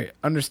you. Sorry,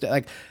 understand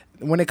like.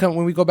 When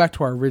we go back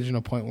to our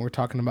original point when we're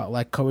talking about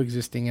like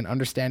coexisting and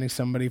understanding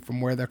somebody from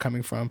where they're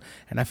coming from,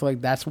 and I feel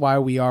like that's why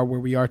we are where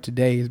we are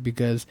today is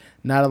because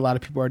not a lot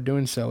of people are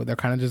doing so. They're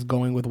kind of just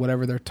going with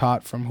whatever they're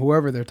taught from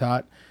whoever they're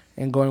taught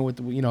and going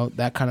with, you know,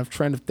 that kind of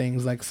trend of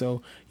things. Like,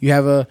 so you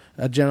have a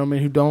gentleman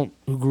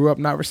who grew up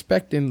not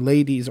respecting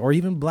ladies or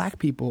even black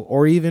people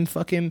or even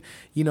fucking,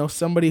 you know,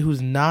 somebody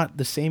who's not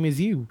the same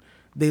as you.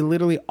 They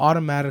literally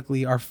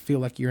automatically feel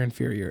like you're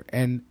inferior,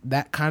 and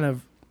that kind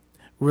of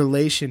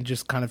relation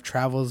just kind of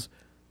travels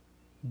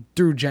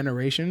through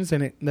generations,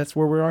 and that's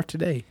where we are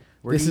today.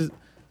 Where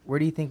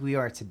do you think we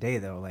are today,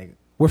 though? Like,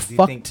 We're do you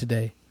fucked think-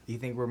 today. Do you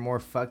think we're more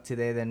fucked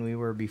today than we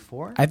were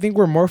before? I think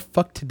we're more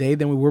fucked today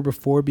than we were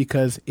before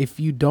because if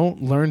you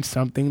don't learn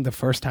something the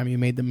first time you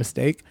made the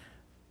mistake,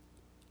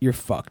 you're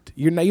fucked.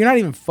 You're not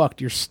even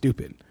fucked. You're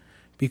stupid,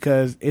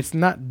 because it's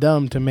not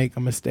dumb to make a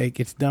mistake.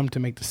 It's dumb to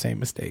make the same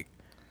mistake.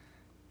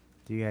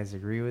 Do you guys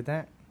agree with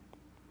that?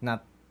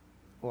 Not,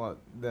 well,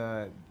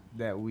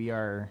 that we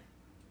are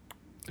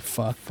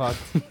Fuck. fucked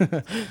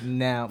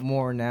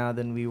more now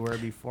than we were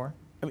before.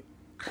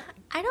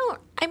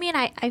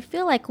 I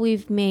feel like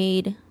we've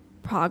made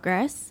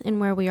progress in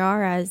where we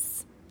are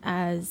as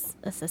a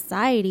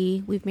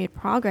society. We've made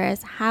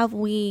progress. Have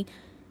we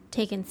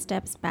taken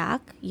steps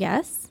back?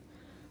 Yes.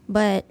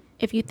 But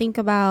if you think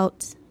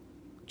about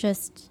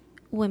just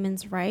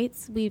women's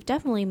rights, we've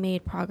definitely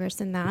made progress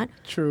in that.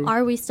 True.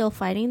 Are we still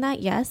fighting that?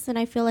 Yes. And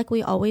I feel like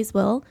we always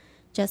will,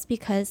 just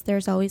because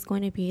there's always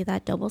going to be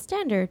that double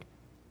standard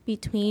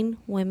between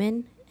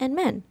women and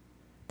men.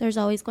 There's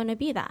always going to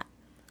be that.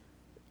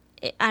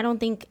 I don't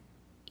think,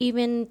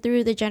 even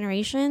through the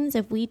generations,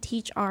 if we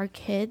teach our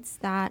kids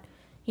that,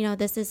 you know,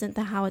 this isn't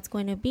how it's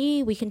going to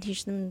be, we can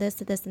teach them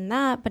this, and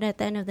that, but at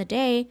the end of the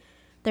day,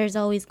 there's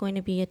always going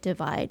to be a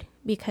divide,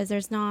 because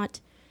there's not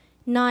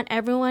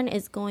everyone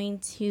is going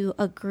to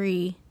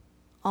agree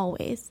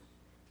always,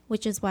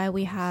 which is why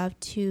we have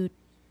two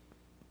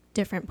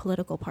different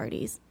political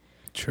parties.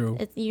 True.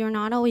 You're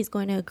not always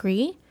going to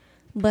agree,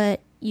 but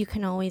you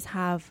can always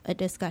have a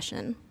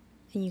discussion,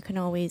 and you can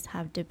always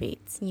have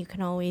debates, and you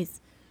can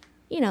always,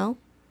 you know,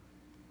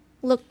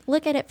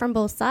 look at it from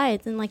both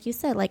sides, and like you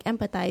said, like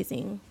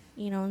empathizing,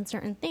 you know, in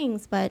certain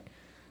things. But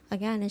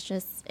again, it's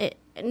just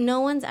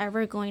no one's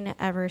ever going to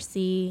ever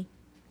see.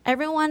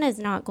 Everyone is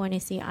not going to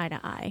see eye to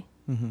eye.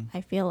 Mm-hmm.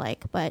 I feel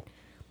like, but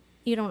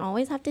you don't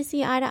always have to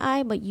see eye to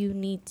eye, but you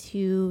need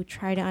to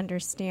try to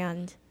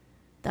understand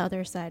the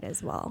other side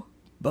as well.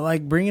 But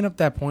like bringing up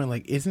that point,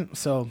 like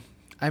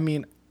I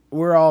mean,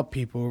 we're all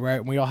people,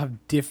 right? We all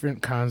have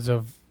different kinds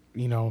of,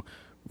 you know,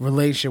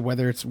 relationship,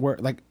 whether it's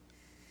work, like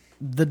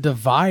the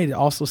divide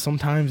also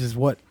sometimes is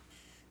what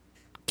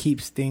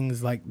keeps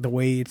things like the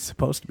way it's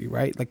supposed to be,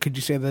 right? Like, could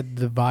you say that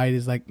the divide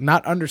is like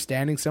not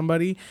understanding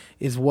somebody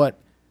is what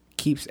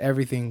keeps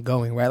everything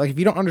going, right? Like if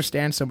you don't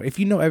understand somebody, if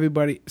you know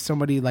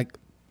somebody like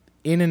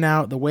in and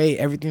out, the way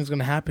everything's going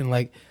to happen,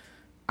 like,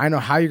 I know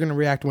how you're gonna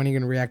react, when you're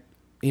gonna react,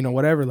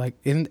 whatever. Like,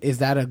 is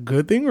that a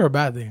good thing or a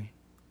bad thing?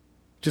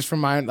 Just from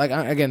my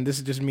again, this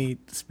is just me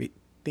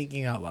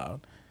thinking out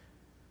loud.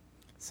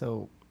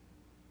 So,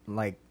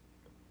 like,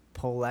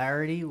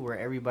 polarity where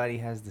everybody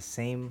has the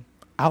same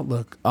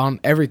Outlook on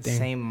everything.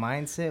 same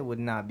mindset would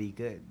not be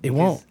good. It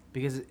won't.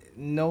 Because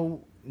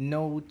no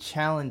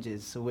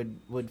challenges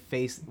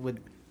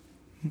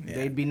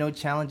there'd be no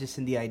challenges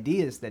in the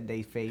ideas that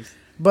they face.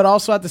 But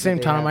also at the same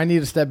they time, have. I need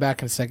to step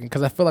back in a second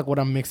because I feel like what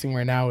I'm mixing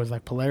right now is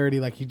like polarity,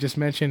 like you just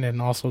mentioned,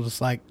 and also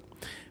just like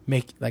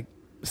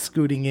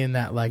scooting in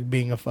that like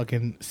being a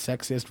fucking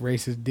sexist,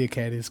 racist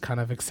dickhead is kind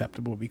of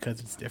acceptable because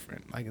it's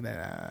different. Like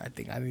I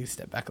think I need to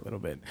step back a little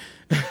bit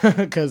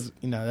because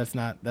that's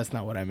not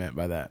what I meant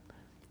by that.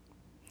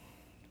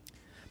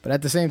 But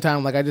at the same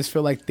time, like I just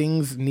feel like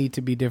things need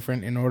to be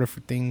different in order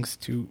for things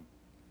to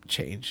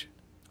change.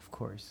 Of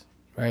course.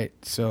 Right?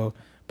 So,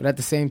 but at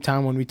the same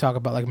time, when we talk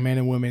about like men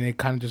and women, it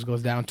kind of just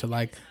goes down to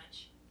like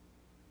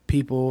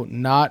people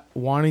not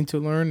wanting to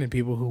learn and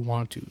people who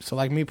want to. So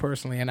like me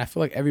personally, and I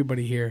feel like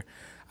everybody here,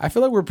 I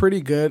feel like we're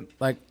pretty good.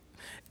 Like,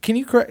 can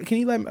you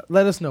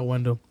let us know,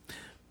 Wendell?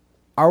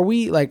 Are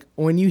we like,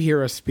 when you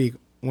hear us speak,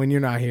 when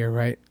you're not here,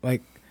 right?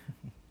 Like,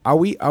 are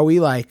we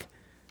like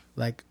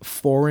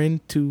foreign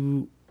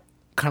to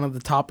kind of the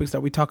topics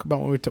that we talk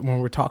about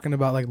when we're talking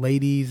about like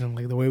ladies and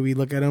like the way we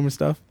look at them and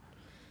stuff?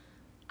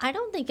 I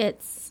don't think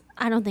it's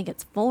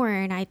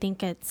foreign. I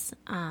think it's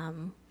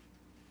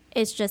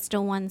just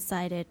a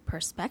one-sided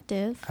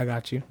perspective. I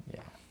got you. Yeah.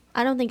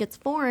 I don't think it's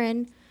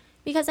foreign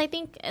because I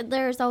think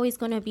there's always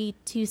going to be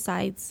two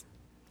sides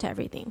to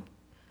everything.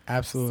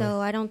 Absolutely.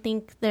 So I don't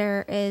think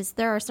there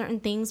are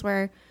certain things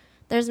where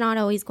there's not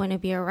always going to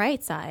be a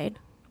right side,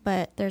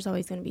 but there's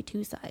always going to be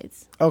two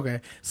sides.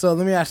 Okay, so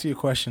let me ask you a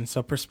question.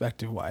 So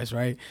perspective-wise,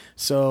 right?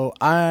 So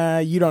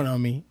you don't know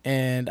me,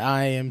 and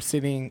I am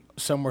sitting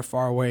somewhere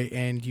far away,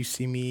 and you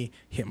see me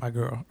hit my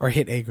girl or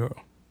hit a girl.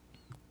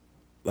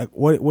 Like,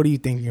 what are you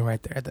thinking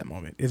right there at that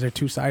moment? Is there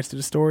two sides to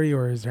the story,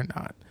 or is there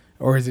not?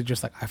 Or is it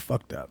just like, I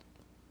fucked up?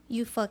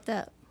 You fucked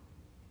up.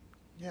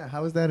 Yeah,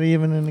 how is that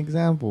even an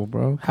example,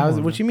 bro? How is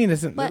it? What you mean?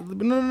 Isn't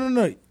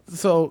no.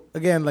 So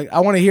again, like I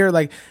want to hear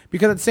like,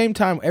 because at the same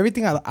time,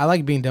 everything I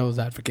like being devil's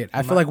advocate.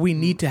 I feel like we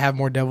need to have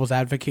more devil's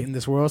advocate in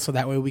this world, so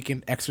that way we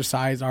can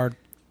exercise our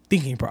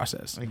thinking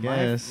process. I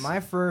guess. My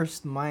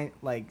first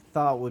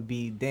thought would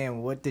be,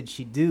 damn, what did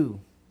she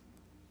do?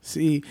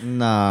 See,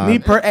 Nah.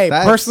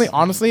 Personally,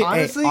 honestly,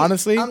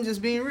 I'm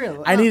just being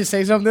real. I need to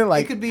say something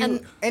like it could be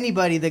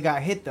anybody that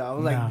got hit though. I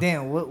was like,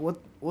 damn,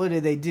 what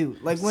did they do?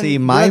 Like when See,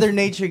 Brother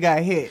Nature got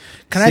hit.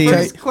 Can I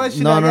tell you?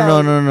 Question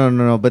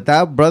No. But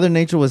that Brother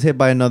Nature was hit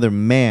by another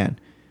man.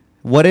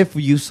 What if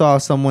you saw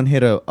someone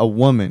hit a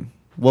woman?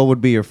 What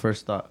would be your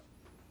first thought?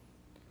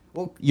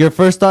 Well, your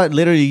first thought,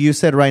 literally, you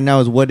said right now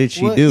is, what did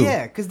she do?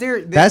 Yeah, because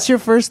that's your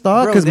first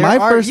thought.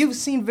 Because you've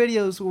seen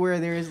videos where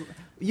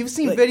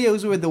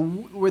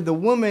the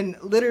woman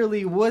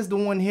literally was the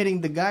one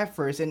hitting the guy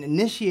first and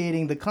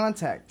initiating the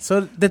contact.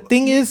 So the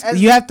thing is,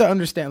 you have to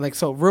understand. Like,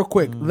 so real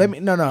quick,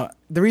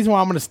 the reason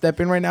why I'm gonna step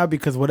in right now,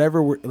 because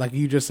whatever like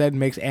you just said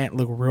makes Ant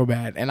look real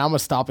bad, and I'm gonna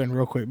stop in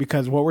real quick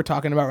because what we're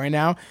talking about right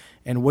now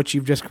and what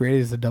you've just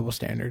created is a double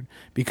standard,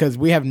 because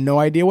we have no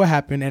idea what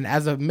happened, and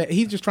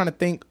he's just trying to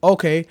think,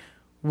 okay,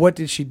 what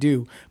did she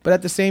do? But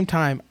at the same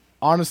time,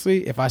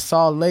 honestly, if I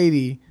saw a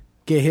lady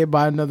get hit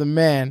by another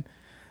man,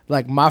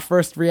 like, my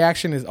first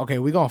reaction is, okay,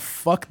 we're going to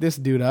fuck this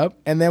dude up,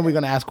 and then we're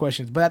going to ask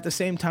questions. But at the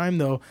same time,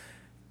 though,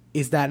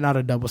 is that not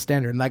a double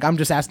standard? Like, I'm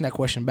just asking that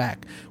question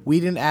back.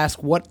 We didn't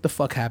ask what the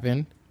fuck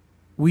happened.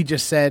 We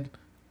just said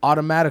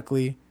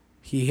automatically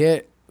he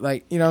hit,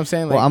 like, you know what I'm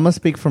saying? Like, well, I'm going to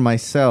speak for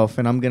myself,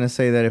 and I'm going to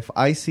say that if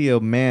I see a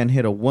man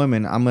hit a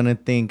woman, I'm going to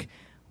think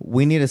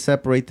we need to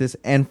separate this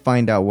and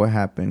find out what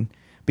happened.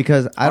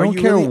 Because I don't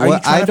care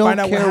what I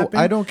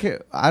don't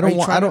care. I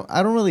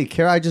don't really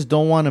care. I just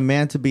don't want a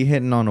man to be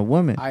hitting on a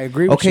woman. I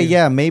agree with you. Okay,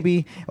 yeah,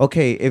 maybe.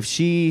 Okay, if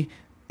she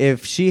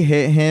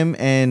hit him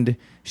and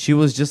she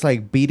was just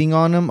like beating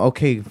on him,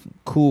 okay,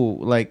 cool.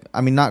 Like,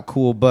 I mean, not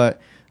cool, but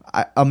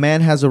a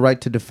man has a right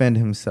to defend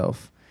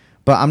himself.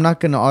 But I'm not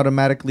going to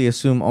automatically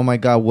assume, oh my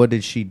God, what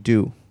did she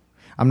do?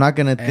 I'm not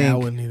going to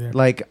think,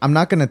 like, I'm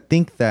not going to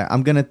think that.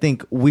 I'm going to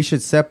think we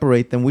should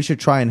separate them. We should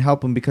try and help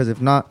them, because if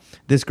not,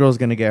 this girl's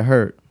going to get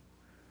hurt.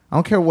 I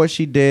don't care what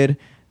she did.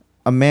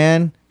 A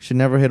man should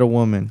never hit a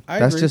woman.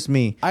 That's just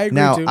me. I agree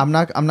now, too. I'm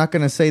not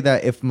going to say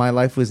that if my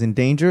life was in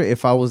danger,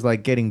 if I was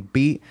like getting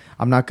beat,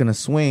 I'm not going to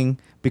swing,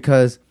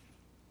 because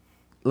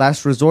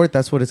last resort,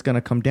 that's what it's going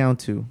to come down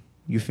to.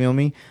 You feel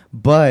me?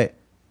 But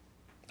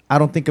I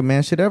don't think a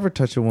man should ever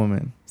touch a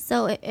woman.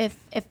 So if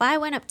I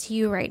went up to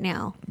you right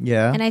now,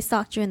 yeah, and I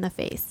socked you in the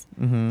face,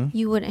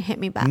 you wouldn't hit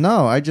me back.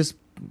 No, I just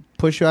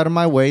push you out of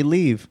my way,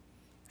 leave.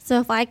 So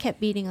if I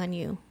kept beating on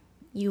you,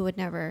 you would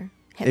never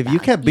hit If back. you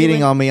kept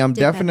beating on me, I'm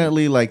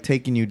definitely like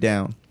taking you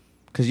down,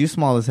 because you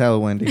small as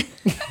hell, Wendy.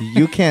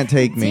 You can't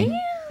take me.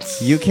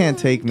 You can't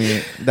take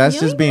me. That's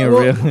Really? just being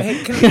Well, real.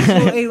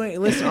 hey, wait,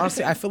 listen.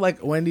 Honestly, I feel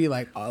like Wendy,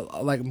 like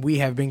we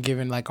have been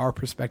given like our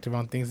perspective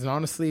on things, and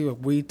honestly,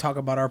 we talk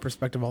about our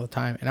perspective all the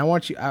time. And I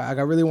want you, I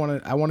really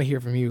want to hear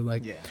from you.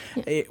 Like,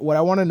 what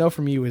I want to know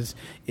from you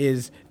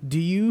is, do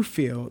you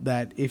feel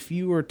that if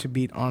you were to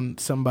beat on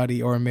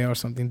somebody or a male or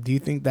something, do you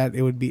think that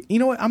it would be? You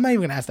know what? I'm not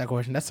even gonna ask that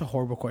question. That's a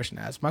horrible question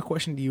to ask. My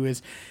question to you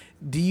is,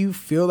 do you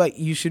feel like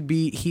you should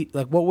be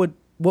like what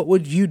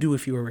would you do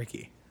if you were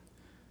Ricky?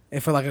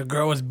 If like a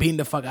girl was beating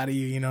the fuck out of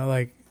you, you know,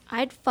 like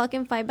I'd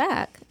fucking fight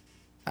back.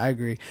 I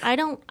agree. I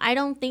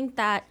don't think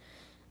that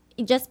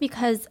just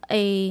because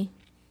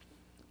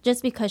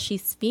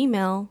she's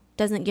female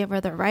doesn't give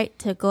her the right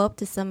to go up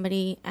to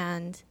somebody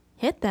and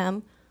hit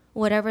them,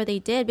 whatever they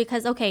did.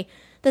 Because okay,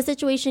 the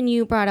situation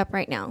you brought up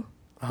right now.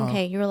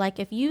 Okay, you were like,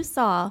 if you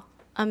saw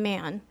a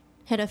man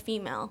hit a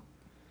female,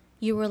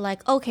 you were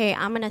like, okay,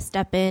 I'm gonna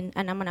step in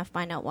and I'm gonna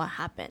find out what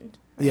happened.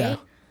 Right? Yeah.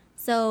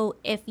 So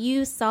if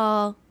you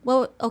saw,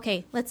 well,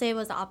 okay, let's say it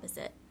was the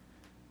opposite.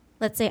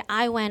 Let's say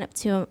I went up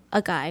to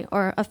a guy,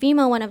 or a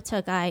female went up to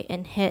a guy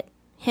and hit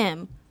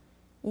him.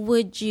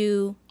 Would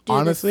you do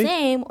Honestly? the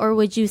same, or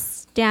would you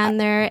stand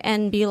there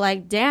and be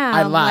like, damn?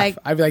 I'd laugh. Like,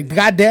 I'd be like,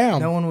 God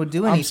damn. No one would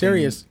do anything. I'm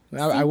serious.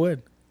 I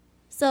would.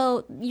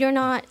 so you're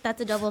not,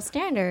 that's a double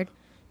standard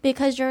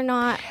because you're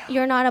not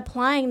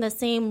applying the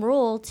same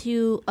rule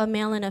to a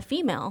male and a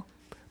female.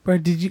 Bro,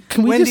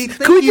 can we Wendy, just?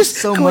 thank Can we you just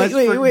so can much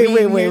we, for wait,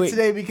 being here wait.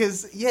 today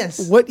because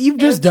yes, What you've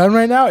just done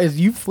right now is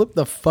you flipped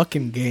the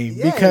fucking game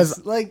Yes,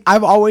 because like-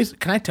 I've always.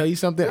 Can I tell you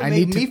something? it I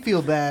made need me to.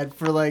 feel bad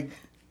for like,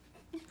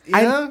 you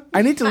know?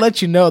 I need to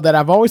let you know that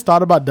I've always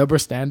thought about double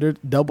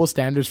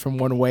standards from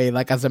one way,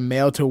 like as a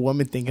male to a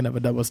woman thinking of a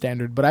double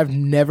standard. But I've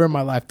never in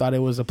my life thought it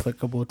was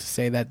applicable to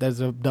say that there's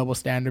a double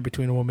standard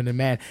between a woman and a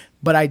man.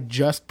 But I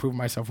just proved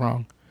myself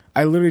wrong.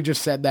 I literally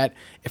just said that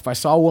if I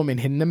saw a woman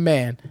hitting a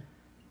man,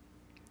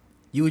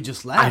 You would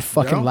just laugh. I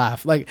fucking bro.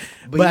 laugh. Like,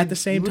 but at the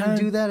same you time,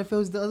 wouldn't do that if it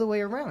was the other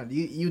way around.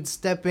 You'd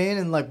step in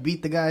and like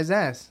beat the guy's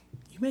ass,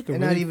 you make a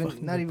and really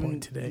not even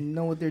point today.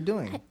 know what they're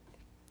doing.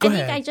 Go I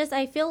ahead. think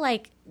I feel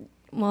like,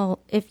 well,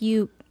 if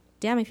you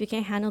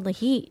can't handle the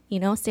heat,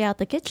 stay out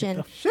the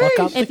kitchen. Fuck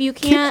out If the you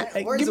can't,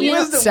 Hey, Where's give the me a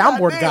wisdom,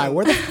 soundboard goddamn? guy.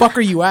 Where the fuck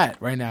are you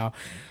at right now?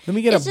 Let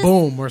me get It's a just-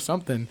 boom or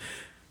something.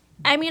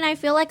 I mean, I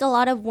feel like a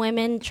lot of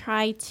women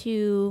try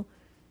to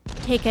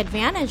take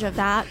advantage of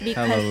that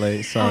Hella because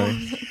late.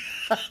 Sorry.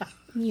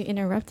 you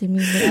interrupted me.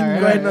 right,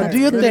 Go ahead, no, right. do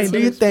your Good, thing. so Do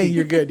to your thing. speak.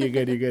 You're good. You're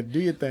good. You're good. Do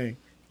your thing.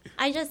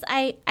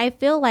 I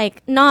feel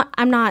like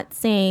I'm not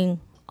saying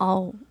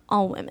all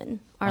women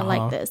are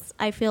like this.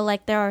 I feel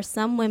like there are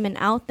some women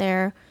out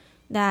there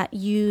that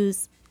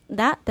use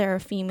that they're a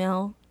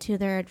female to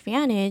their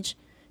advantage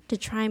to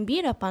try and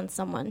beat up on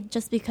someone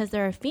just because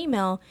they're a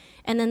female,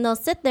 and then they'll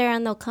sit there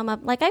and they'll come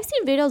up, like I've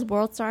seen videos,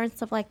 World Star and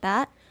stuff like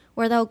that,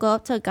 where they'll go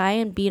up to a guy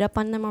and beat up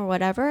on them or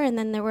whatever, and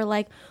then they were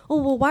like, oh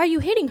well, why are you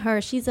hitting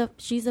her? She's a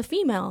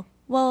female.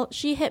 Well,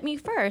 she hit me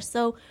first.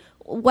 So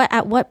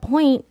at what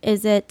point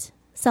is it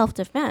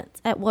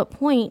self-defense? At what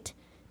point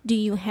do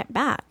you hit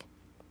back?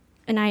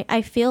 And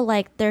I feel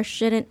like there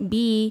shouldn't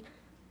be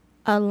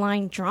a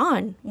line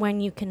drawn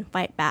when you can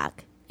fight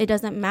back. It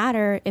doesn't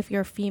matter if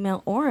you're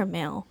female or a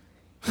male.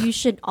 You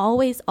should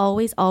always,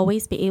 always,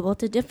 always be able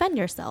to defend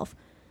yourself.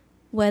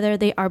 Whether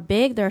they are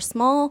big, they're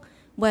small,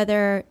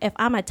 whether if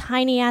I'm a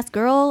tiny ass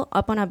girl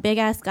up on a big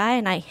ass guy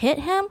and I hit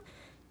him,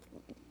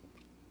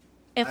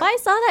 if I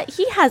saw that,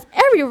 he has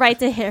every right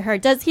to hit her.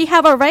 Does he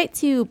have a right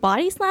to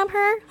body slam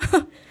her?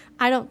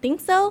 I don't think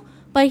so,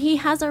 but he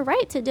has a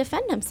right to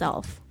defend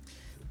himself.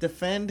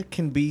 Defend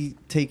can be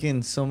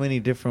taken so many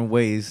different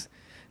ways.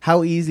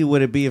 How easy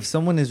would it be if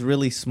someone is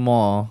really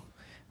small,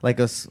 like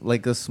a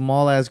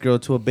small ass girl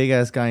to a big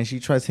ass guy, and she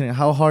tries hitting?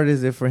 How hard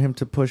is it for him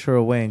to push her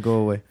away and go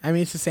away? I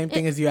mean, it's the same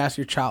thing as you ask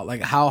your child.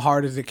 Like, how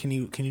hard is it? Can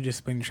you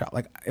discipline your child?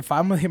 Like, if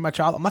I'm gonna hit my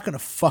child, I'm not gonna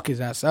fuck his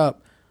ass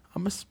up.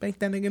 I'm gonna spank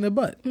that nigga in the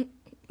butt.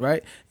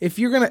 Right? If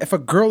a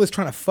girl is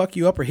trying to fuck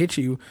you up or hit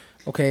you,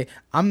 okay,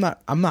 I'm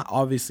not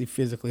obviously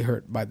physically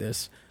hurt by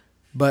this,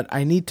 but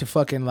I need to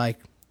fucking like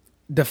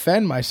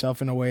defend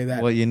myself in a way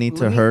that Well, you need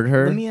to hurt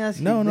her. Let me ask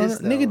you no, this,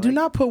 though, nigga, do like,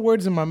 not put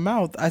words in my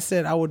mouth. I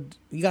said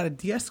you gotta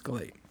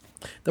de-escalate.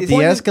 The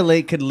point is-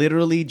 De-escalate could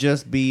literally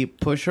just be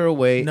push her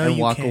away No, and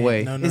you walk can't.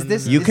 away. No, no, Is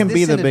this no, You no. is can this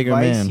be the an bigger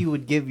advice man. you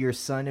would give your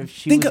son if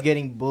she Think was of-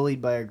 getting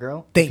bullied by a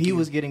girl? Thank if he you.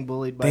 was getting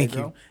bullied by Thank a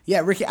girl? you.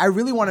 Yeah, Ricky, I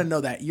really want to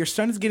know that. Your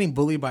son is getting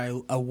bullied by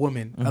a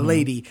woman, a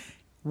lady.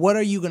 What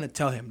are you going to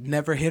tell him?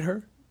 Never hit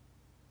her?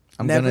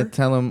 I'm Never? gonna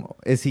tell him.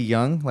 Is he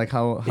young? Like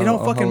how? It don't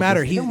how fucking old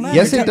matter. is He's, don't matter.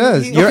 Yes, it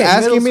does. He- You're okay,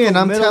 asking me, middle and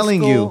I'm school, telling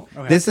middle you.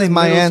 school. This Okay. is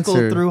my Middle school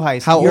answer. through high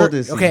How school. old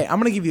is he? Okay, I'm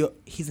gonna give you.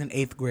 He's in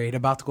 8th grade,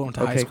 about to go into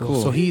high Okay, school.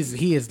 cool. So he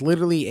is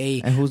literally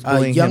a And who's a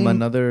bullying young, him?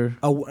 Another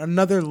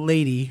another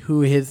lady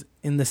who is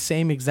in the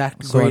same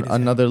exact so grade. as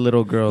him. another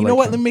little girl. You know like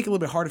what? him. Let me make it a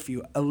little bit harder for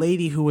you. A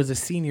lady who was a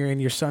senior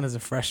and your son is a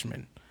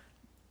freshman.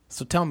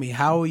 So tell me,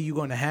 how are you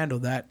going to handle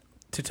that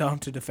to tell him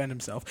to defend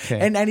himself. Okay.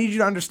 And I need you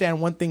to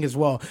understand one thing as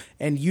well,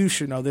 and you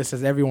should know this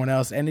as everyone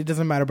else, and it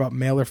doesn't matter about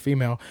male or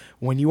female.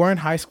 When you are in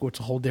high school, it's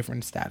a whole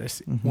different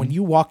status. When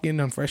you walk in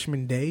on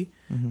freshman day,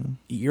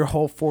 your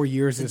whole 4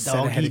 years is set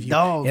ahead of you.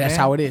 Dog, Yeah, that's man.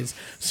 how it is.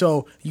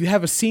 So you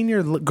have a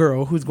senior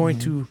girl who's going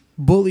to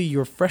bully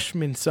your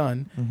freshman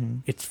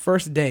son. It's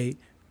first day.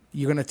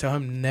 You're going to tell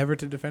him never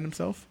to defend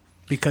himself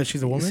because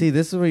she's a woman? See,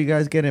 this is where you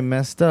guys getting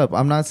messed up.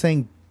 I'm not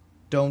saying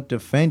don't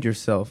defend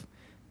yourself.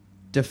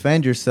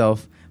 Defend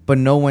yourself, but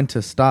know when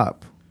to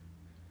stop.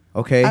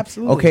 Okay?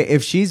 Absolutely. Okay,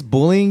 if she's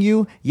bullying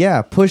you,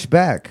 yeah, push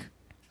back.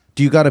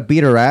 Do you got to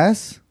beat her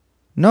ass?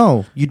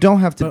 No, you don't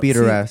have to But beat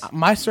her see, ass.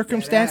 My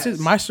circumstances,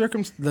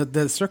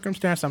 the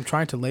circumstance I'm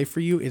trying to lay for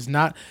you is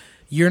not,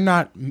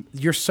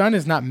 your son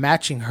is not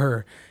matching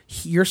her.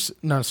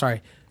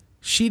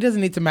 She doesn't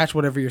need to match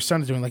whatever your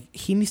son is doing. Like,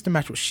 he needs to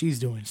match what she's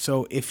doing.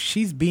 So if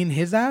she's beating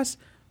his ass,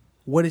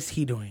 what is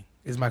he doing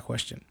is my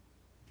question.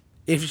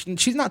 If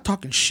she's not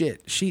talking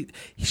shit, she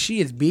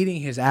is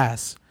beating his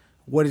ass,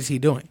 what is he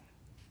doing?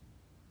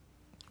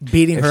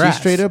 Beating If her she's ass.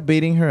 straight up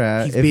beating her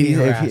ass, He's beating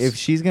her ass. if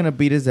she's going to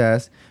beat his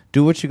ass,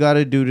 do what you got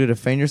to do to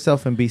defend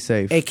yourself and be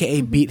safe.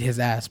 AKA beat his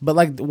ass. But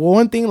like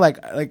one thing like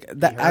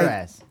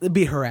that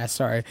beat her ass,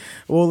 sorry.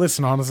 Well,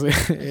 listen, honestly.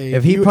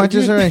 If he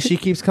punches her and she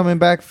keeps coming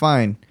back,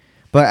 fine.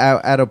 But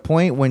at a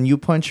point when you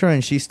punch her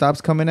and she stops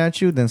coming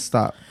at you, then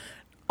stop.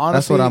 Honestly,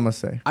 That's what I'm going to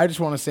say. I just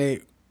want to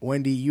say,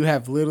 Wendy, you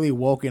have literally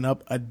woken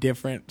up a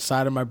different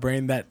side of my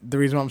brain. That the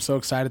reason why I'm so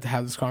excited to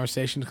have this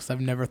conversation is because I've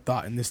never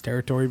thought in this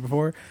territory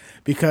before.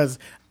 Because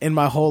in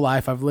my whole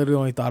life, I've literally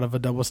only thought of a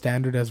double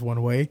standard as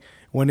one way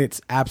when it's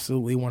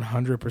absolutely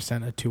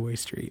 100% a two-way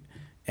street.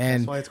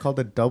 And That's why it's called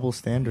a double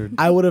standard.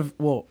 I would have,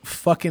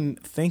 fucking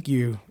thank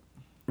you,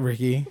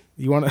 Ricky.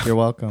 You want to? You're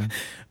welcome.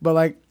 But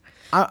like,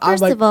 I'm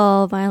First like, of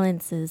all,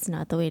 violence is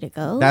not the way to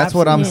go. That's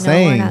what I'm You know,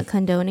 saying. We're not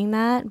condoning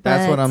that. But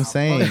That's what I'm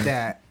saying. Fuck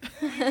that.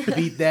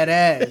 Beat that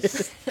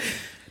ass.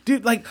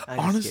 dude, like, I'm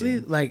just honestly,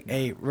 kidding. like,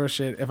 hey, real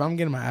shit, if I'm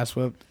getting my ass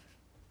whipped,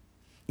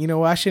 you know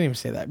what? I shouldn't even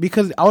say that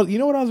because you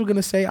know what I was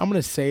gonna say. I'm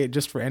gonna say it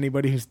just for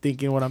anybody who's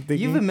thinking what I'm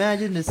thinking. You've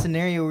imagined a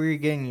scenario where you're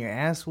getting your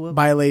ass whooped?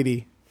 By a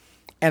lady,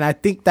 and I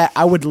think that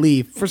I would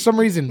leave for some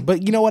reason.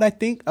 But you know what I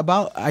think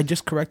about? I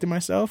just corrected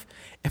myself.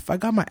 If I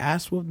got my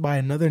ass whooped by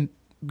another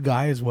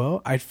guy as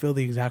well, I'd feel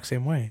the exact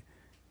same way.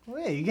 Well,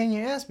 yeah, you're getting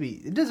your ass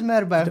beat. It doesn't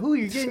matter by who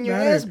you're getting your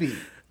matter. ass beat.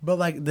 But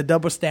like the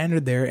double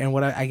standard there, and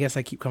what I guess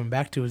I keep coming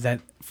back to is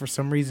that for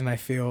some reason I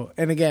feel,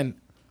 and again,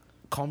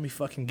 call me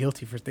fucking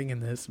guilty for thinking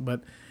this,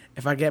 but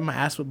if I get my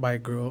ass whipped by a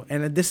girl,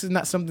 and this is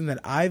not something that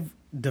I've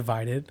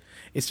divided,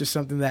 it's just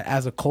something that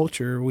as a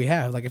culture we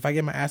have. Like if I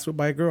get my ass whipped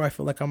by a girl, I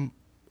feel like I'm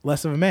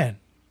less of a man.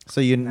 So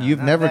you've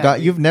not never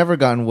that. you've never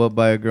gotten whooped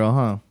by a girl,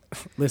 huh?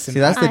 Listen, See,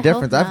 that's I the hope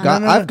difference.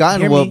 not. I've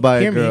gotten whooped by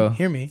a girl.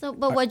 Hear me. So,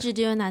 but what'd you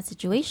do in that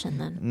situation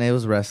then? And it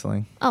was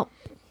wrestling. Oh,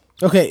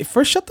 Okay,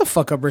 first shut the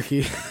fuck up,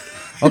 Ricky.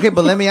 Okay,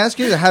 but let me ask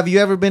you: have you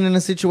ever been in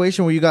a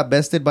situation where you got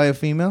bested by a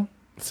female?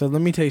 So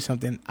let me tell you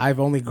something. I've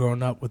only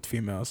grown up with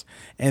females,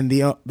 and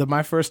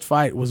my first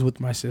fight was with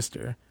my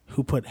sister,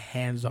 who put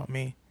hands on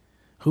me.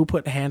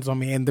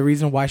 And the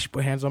reason why she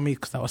put hands on me is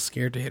because I was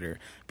scared to hit her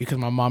because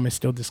my mom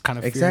instilled this kind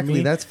of fear in Exactly.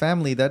 me. That's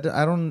family. That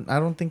I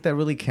don't think that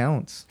really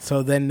counts.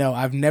 So then, no,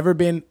 I've never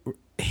been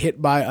hit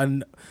by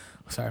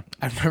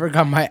I've never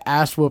got my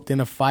ass whooped in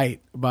a fight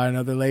by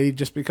another lady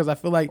just because I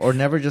feel like. Or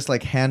never just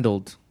like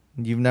handled.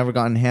 You've never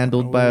gotten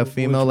handled by a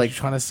female, What like you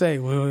trying to say?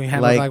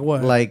 Like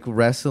what? like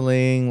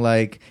wrestling.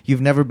 Like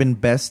you've never been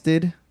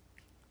bested.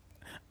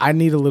 I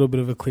need a little bit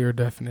of a clearer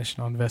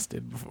definition on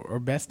vested before, or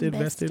vested,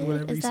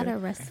 whatever Is you that say. a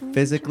wrestling?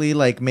 Physically,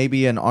 like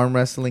maybe an arm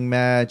wrestling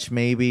match,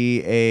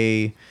 maybe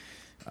a Dude,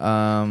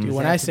 Does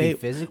when it I have to be say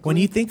physically? when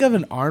you think of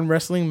an arm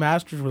wrestling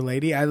match with a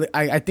lady,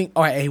 I think,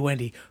 all right, hey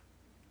Wendy,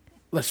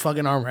 let's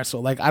fucking arm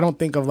wrestle. Like I don't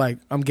think of like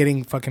I'm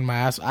getting fucking my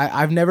ass.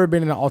 I've never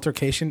been in an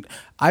altercation.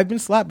 I've been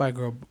slapped by a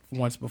girl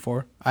once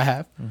before. I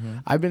have.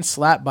 I've been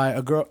slapped by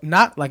a girl,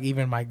 not like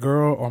even my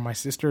girl or my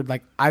sister.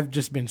 Like I've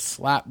just been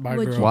slapped by a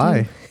What'd girl. you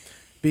why?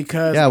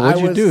 Because Yeah,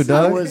 what'd you do,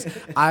 dog?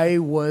 I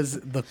was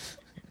the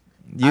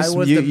You I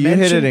was you the hit it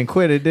mention- and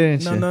quit it,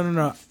 didn't you?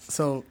 no.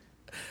 So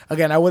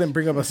again, I wouldn't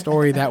bring up a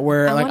story that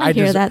where I like want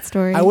to hear that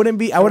story. I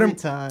wouldn't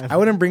time. I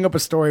wouldn't bring up a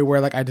story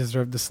where like I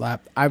deserved the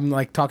slap. I'm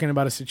like talking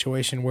about a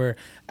situation where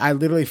I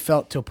literally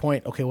felt to a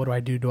point, okay, what do I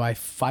do? Do I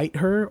fight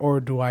her or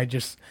do I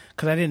just,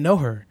 because I didn't know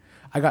her.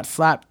 I got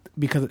slapped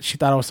because she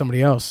thought I was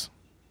somebody else.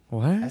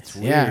 What? That's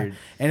weird. Yeah.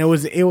 And it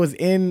was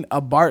in a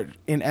BART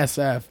in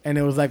SF, and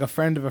it was like a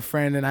friend of a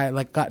friend, and I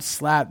like got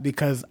slapped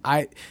because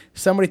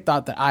somebody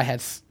thought that I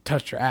had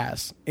touched her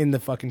ass in the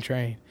fucking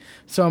train.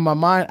 So in my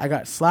mind, I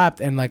got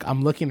slapped, and like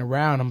I'm looking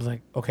around, I'm like,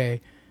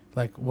 okay,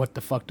 like what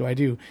the fuck do I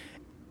do?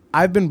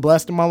 I've been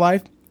blessed in my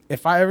life.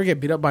 If I ever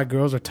get beat up by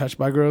girls or touched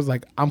by girls,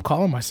 like I'm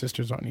calling my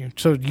sisters on you.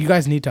 So you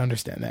guys need to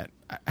understand that.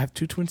 I have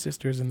 2 twin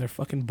sisters, and they're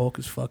fucking bulk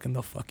as fuck, and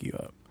they'll fuck you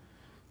up.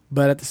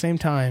 But at the same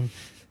time,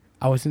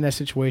 I was in that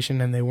situation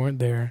and they weren't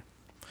there.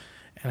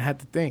 And I had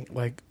to think,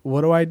 like,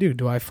 what do I do?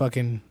 Do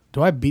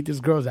I beat this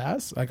girl's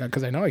ass? Like,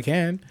 because I know I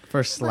can.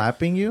 For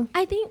slapping you?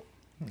 I think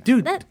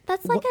dude.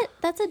 That's like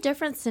that's a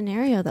different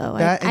scenario though.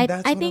 That- and I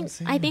that's what I'm think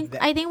saying.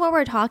 I think what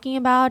we're talking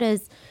about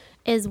is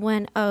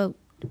when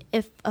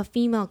if a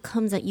female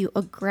comes at you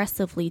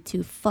aggressively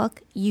to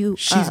fuck you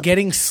She's up.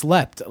 getting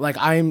slept. Like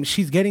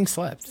she's getting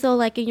slept. So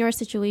like in your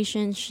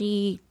situation,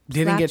 she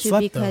Didn't slapped get you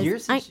slept, though.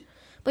 because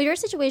but your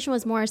situation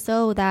was more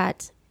so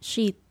that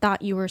she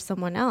thought you were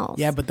someone else.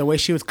 Yeah, but the way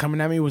she was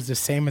coming at me was the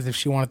same as if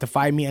she wanted to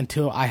fight me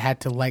until I had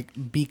to like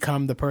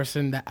become the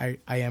person that I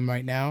am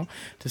right now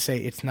to say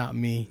it's not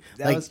me.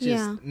 That Like was just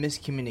Yeah.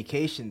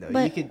 miscommunication, though.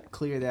 But- you could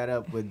clear that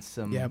up with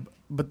some. yeah,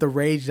 but the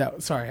rage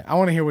that sorry, I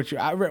want to hear what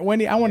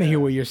Wendy, I want to hear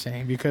what you're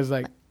saying because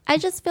like I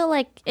just feel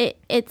like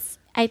it's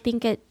I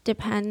think it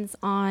depends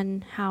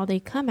on how they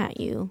come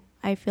at you.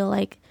 I feel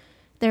like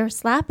they're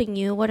slapping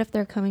you. What if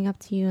they're coming up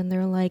to you and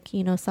they're like,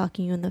 you know,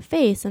 socking you in the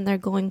face and they're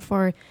going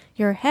for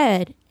your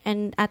head?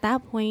 And at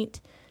that point,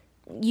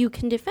 you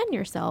can defend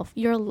yourself.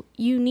 You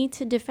need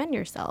to defend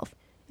yourself.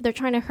 If they're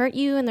trying to hurt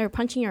you and they're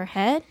punching your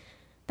head,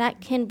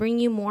 that can bring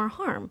you more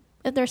harm.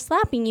 If they're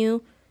slapping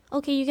you,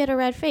 okay, you get a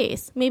red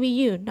face. Maybe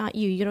you, not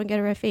you. You don't get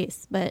a red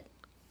face, but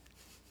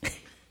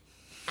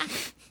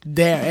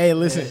damn, hey,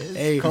 listen,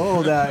 hey.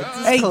 Cold out.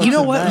 Hey, you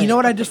know what? You know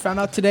what I just found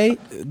out today?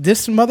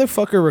 This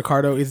motherfucker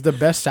Ricardo is the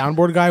best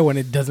soundboard guy when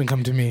it doesn't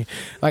come to me.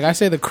 Like I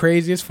say the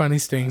craziest,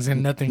 funniest things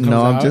and nothing comes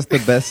No, out. I'm just the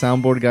best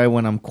soundboard guy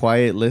when I'm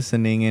quiet,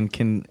 listening, and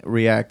can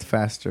react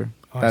faster.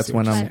 Oh, I That's see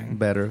when what I'm you're saying.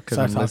 better because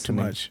so I I'm talk listening.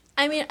 too much.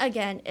 I mean,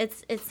 again,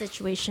 it's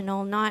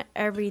situational. Not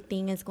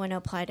everything is going to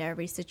apply to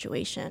every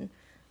situation.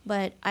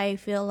 But I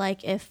feel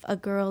like if a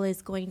girl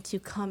is going to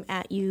come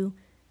at you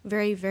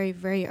very, very,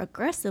 very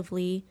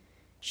aggressively,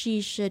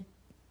 she should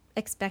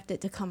expect it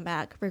to come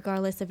back,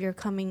 regardless if you're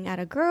coming at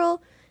a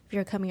girl, if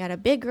you're coming at a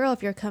big girl,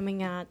 if you're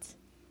coming at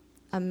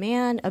a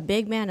man, a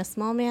big man, a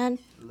small man,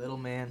 Little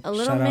man. a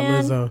little Shout man.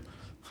 out Lizzo.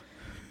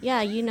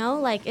 Yeah, you know,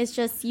 like it's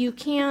just you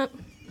can't.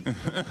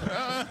 Because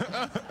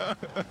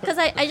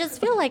I just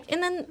feel like,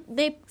 and then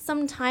they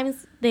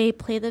sometimes they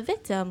play the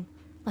victim,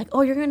 like,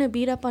 oh, you're gonna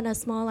beat up on a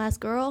small ass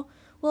girl.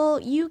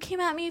 Well, you came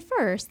at me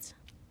first.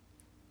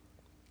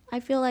 I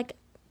feel like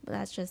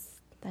that's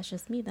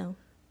just me though.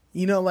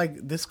 You know,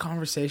 like this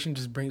conversation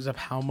just brings up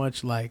how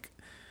much like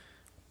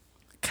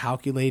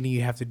calculating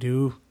you have to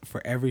do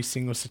for every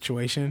single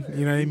situation.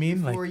 You know what I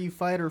mean? Before Like you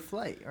fight or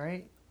flight,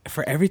 right?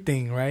 for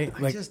everything, right? I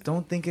Like just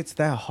don't think it's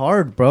that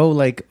hard, bro.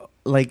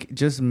 Like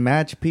just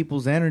match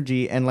people's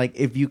energy, and like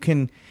if you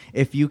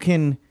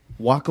can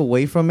walk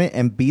away from it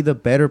and be the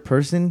better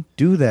person,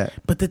 do that.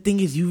 but the thing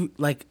is, you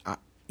like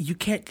you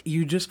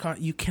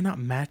cannot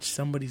match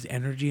somebody's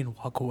energy and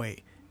walk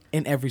away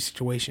in every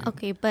situation.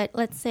 Okay, but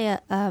let's say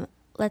a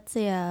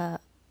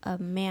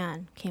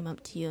man came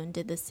up to you and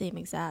did the same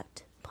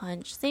exact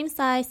punch, same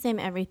size, same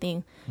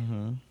everything.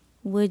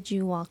 Would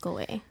you walk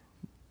away?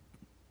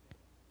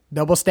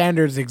 Double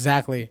standards,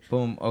 exactly.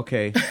 Boom.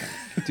 Okay.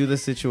 Do the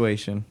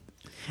situation.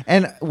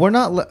 And we're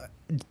not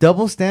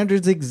double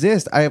standards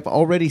exist. I have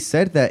already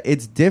said that.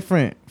 It's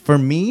different. For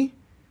me,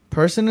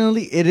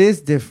 personally, it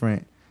is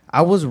different.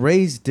 I was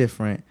raised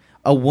different.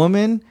 A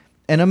woman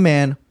and a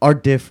man are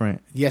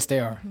different. Yes, they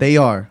are. They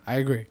are. I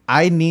agree.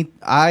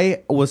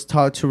 I was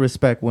taught to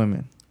respect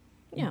women.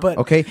 Yeah. But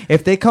Okay?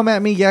 If they come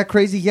at me, yeah,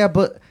 crazy, yeah,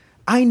 but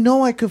I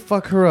know I could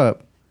fuck her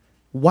up.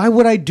 Why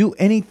would I do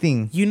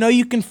anything? you know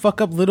you can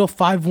fuck up little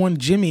 5'1"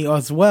 Jimmy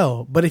as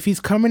well. But if he's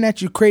coming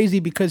at you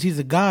crazy because he's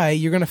a guy,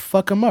 you're gonna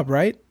fuck him up,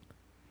 right?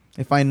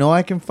 If I know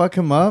I can fuck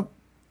him up,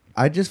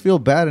 I just feel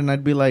bad, and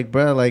I'd be like,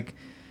 bruh, like,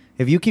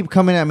 if you keep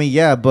coming at me,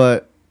 yeah,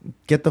 but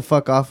get the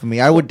fuck off of me.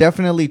 I would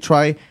definitely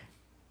try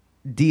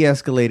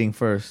de-escalating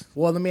first.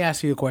 Well, let me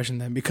ask you a question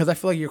then, because I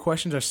feel like your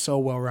questions are so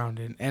well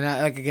rounded, and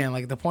I, like again,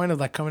 like the point of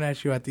like coming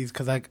at you at these,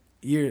 because like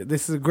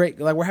this is a great,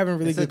 like we're having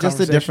really It's good just a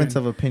conversation. difference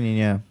of opinion,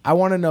 yeah. I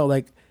want to know,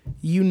 like,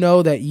 you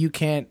know that you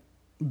can't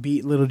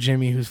beat little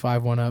Jimmy who's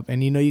 5'1" up,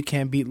 and you know you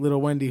can't beat little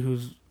Wendy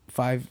who's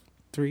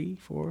 5'3",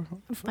 4,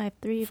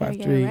 5'3",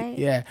 5'3", right?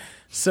 yeah.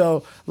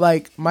 So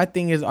like my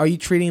thing is, are you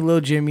treating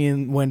little Jimmy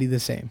and Wendy the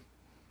same?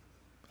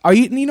 Are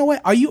you know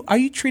what? Are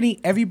you treating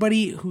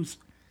everybody who's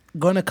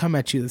gonna come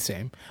at you the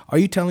same? Are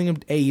you telling them,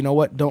 hey, you know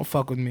what? Don't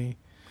fuck with me.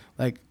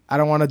 Like, I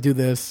don't want to do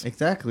this.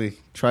 Exactly.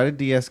 Try to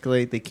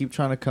de-escalate. They keep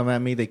trying to come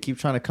at me. They keep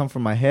trying to come for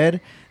my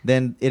head.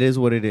 Then it is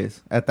what it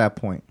is at that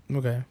point.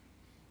 Okay.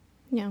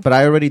 Yeah. But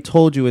I already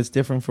told you it's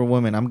different for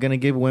women. I'm going to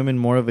give women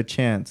more of a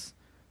chance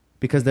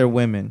because they're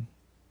women.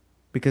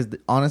 Because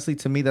honestly,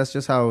 to me, that's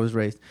just how I was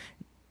raised.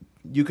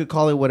 You could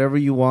call it whatever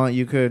you want.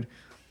 You could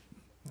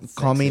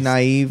call me Sexist.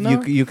 naive.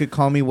 No. You could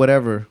call me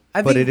whatever.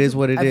 But think- it is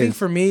what it I is. think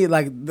for me,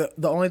 like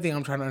the only thing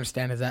I'm trying to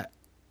understand is that,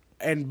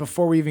 and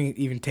before we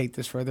even take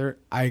this further,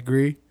 I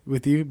agree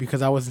with you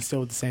because I wasn't still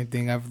with the same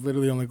thing. I've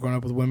literally only grown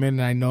up with women,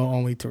 and I know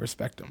only to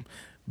respect them.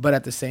 But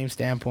at the same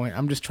standpoint,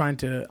 I'm just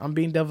I'm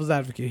being devil's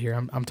advocate here.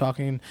 I'm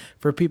talking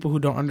for people who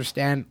don't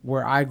understand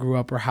where I grew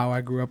up or how I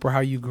grew up or how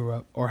you grew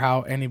up or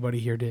how anybody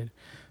here did.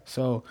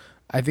 So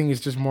I think it's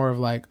just more of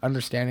like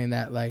understanding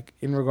that, like,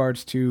 in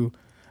regards to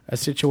a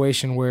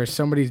situation where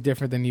somebody's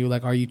different than you,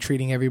 like, are you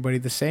treating everybody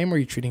the same or are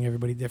you treating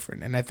everybody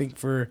different? And I think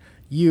for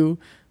you,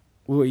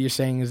 what you're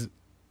saying is,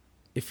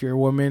 if you're a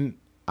woman,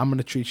 I'm going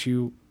to treat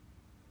you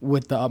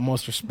with the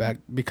utmost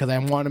respect because I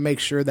want to make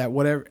sure that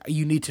whatever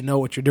you need to know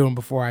what you're doing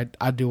before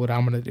I do what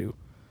I'm going to do.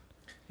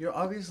 You're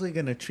obviously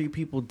going to treat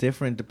people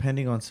different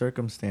depending on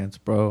circumstance,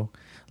 bro.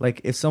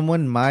 Like, if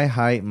someone my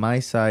height, my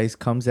size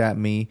comes at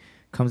me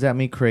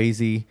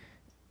crazy,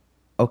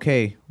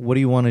 okay, what do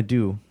you want to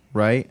do,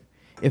 right?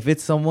 If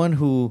it's someone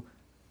who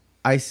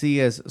I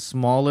see as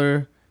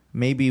smaller,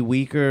 maybe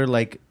weaker,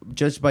 like,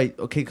 judged by,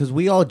 okay, because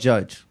we all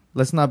judge.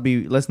 Let's not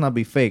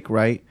be fake,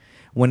 right?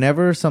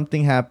 Whenever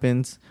something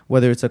happens,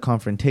 whether it's a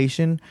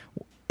confrontation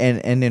and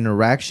an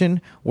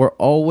interaction, we're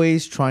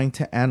always trying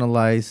to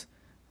analyze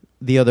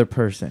the other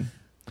person.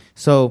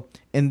 So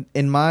in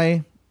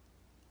my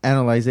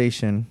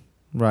analyzation,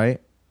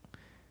 right,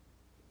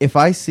 if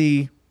I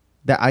see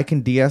that I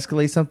can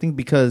de-escalate something,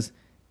 because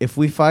if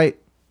we fight,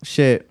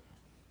 shit,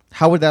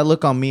 how would that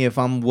look on me if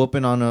I'm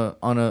whooping on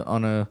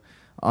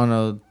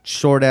a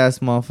short ass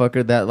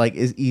motherfucker that, like,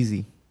 is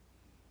easy,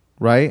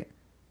 right?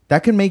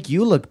 That can make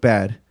you look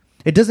bad.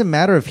 It doesn't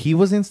matter if he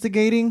was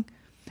instigating.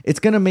 It's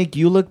going to make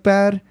you look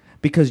bad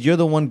because you're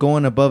the one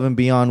going above and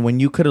beyond when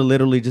you could have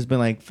literally just been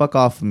like, fuck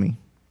off of me.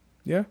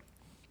 Yeah.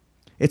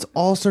 It's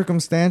all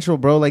circumstantial,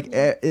 bro. Like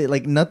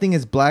nothing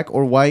is black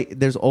or white.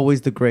 There's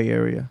always the gray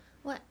area.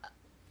 What?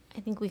 I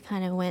think we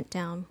kind of went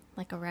down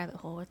like a rabbit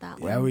hole with that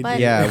Yeah, one. we But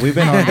did. Yeah, we've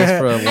been on this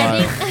for a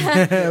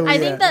while.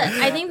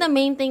 I think the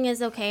main thing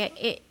is,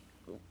 okay,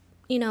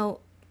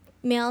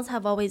 males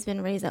have always been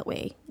raised that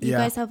way. You Yeah.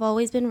 guys have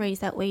always been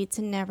raised that way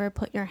to never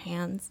put your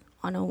hands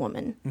on a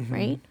woman,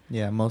 right?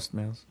 Yeah, most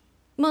males.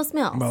 Most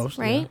males, Most,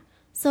 right? yeah.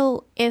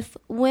 So if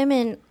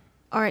women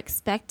are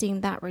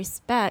expecting that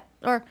respect,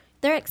 or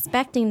they're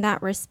expecting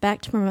that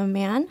respect from a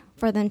man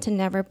for them to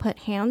never put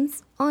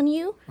hands on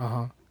you,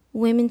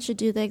 women should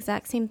do the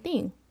exact same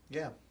thing.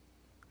 Yeah.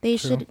 They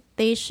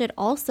should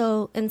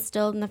also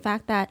instill in the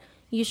fact that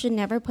you should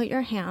never put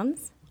your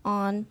hands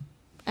on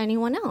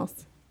anyone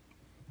else.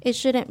 It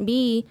shouldn't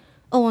be,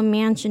 oh, a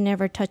man should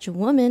never touch a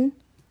woman.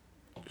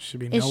 Should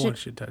be It no one should-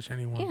 should touch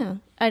anyone.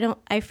 Yeah.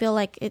 I feel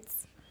like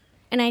it's,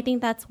 and I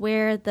think that's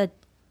where the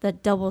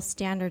double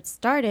standard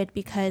started,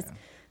 because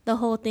the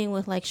whole thing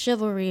with like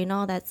chivalry and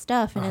all that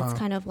stuff, and it's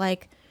kind of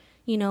like,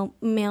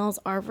 males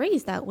are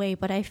raised that way,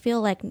 but I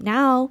feel like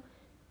now,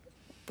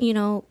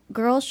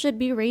 girls should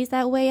be raised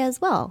that way as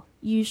well.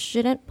 You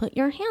shouldn't put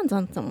your hands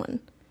on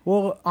someone.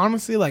 Well,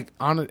 honestly,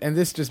 and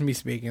this is just me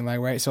speaking, like,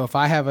 right? So if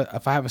I have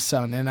a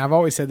son, and I've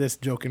always said this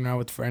joking around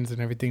with friends and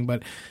everything,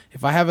 but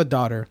if I have a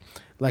daughter,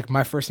 like,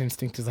 my first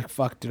instinct is like,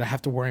 fuck, dude, I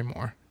have to worry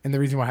more. And the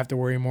reason why I have to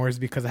worry more is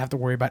because I have to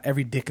worry about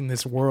every dick in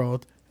this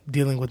world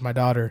dealing with my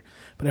daughter.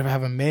 But if I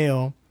have a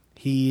male,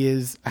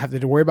 I have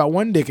to worry about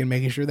one dick and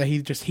making sure that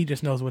he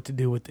just knows what to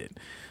do with it.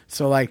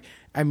 So, like,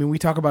 I mean, we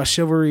talk about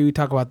chivalry, we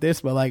talk about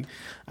this, but, like,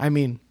 I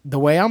mean, the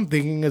way I'm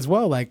thinking as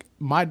well, like,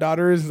 my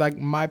daughter is like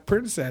my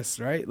princess,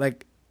 right?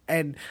 Like,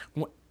 and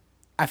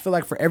I feel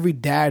like for every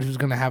dad who's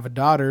going to have a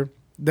daughter,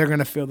 they're going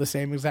to feel the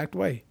same exact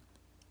way.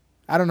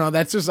 I don't know.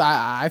 That's just,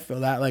 I feel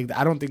that. Like,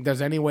 I don't think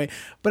there's any way.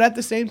 But at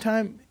the same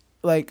time,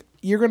 like,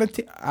 you're going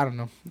to, I don't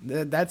know.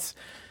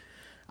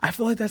 I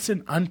feel like that's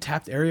an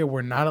untapped area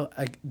where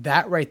like,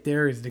 that right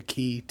there is the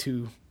key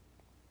to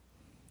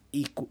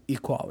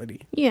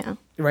equality. Yeah.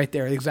 Right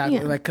there, exactly.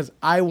 Yeah. Like, because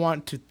I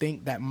want to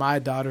think that my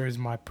daughter is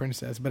my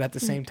princess. But at the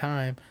same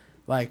time,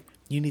 like,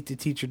 you need to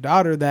teach your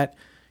daughter that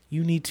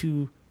you need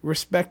to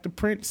respect the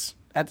prince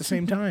at the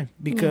same time,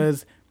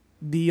 because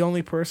the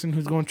only person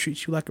who's going to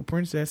treat you like a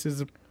princess is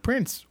a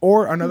prince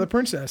or another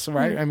princess,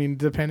 right? I mean,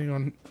 depending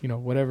on,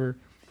 whatever.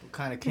 What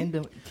kind of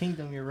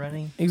kingdom you're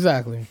running?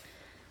 Exactly.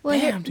 Well,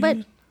 Damn, but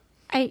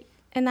dude.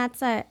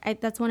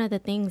 that's one of the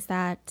things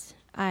that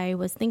I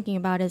was thinking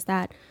about, is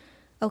that,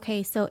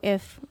 okay, so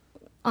if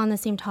on the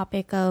same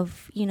topic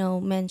of,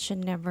 men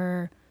should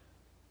never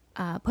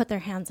put their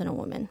hands on a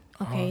woman,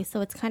 okay,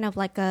 so it's kind of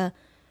like a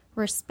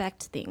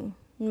respect thing.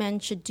 Men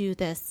should do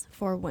this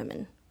for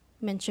women.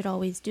 Men should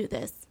always do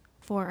this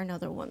for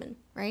another woman,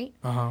 right?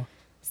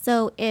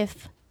 So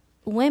if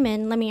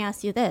women, let me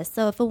ask you this.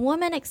 So if a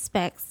woman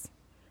expects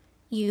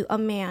a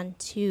man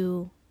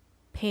to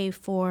pay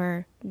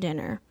for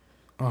dinner,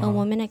 a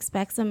woman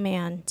expects a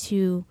man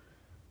to,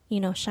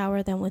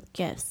 shower them with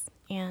gifts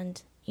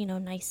and,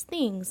 nice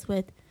things,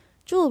 with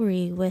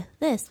jewelry, with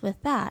this,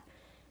 with that.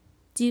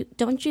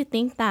 Don't you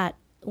think that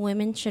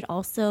women should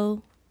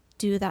also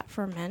do that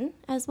for men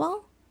as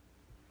well?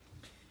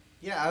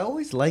 Yeah, I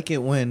always like it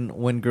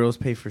when girls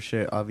pay for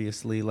shit.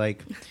 Obviously,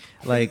 like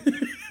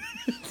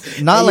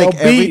not Hey, like yo,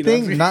 B,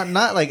 everything, that's-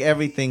 not like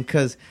everything.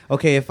 Because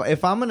okay,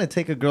 if I'm gonna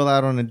take a girl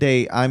out on a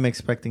date, I'm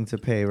expecting to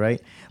pay,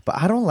 right?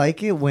 But I don't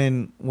like it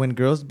when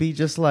girls be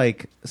just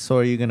like, so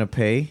are you gonna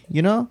pay?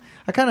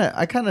 I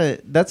kind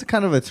of that's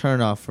kind of a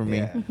turn off for me.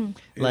 Yeah.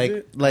 Is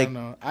it? I don't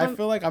know. I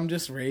feel like I'm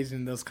just raised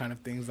in those kind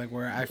of things, like,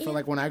 where I feel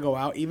like when I go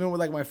out, even with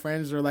like my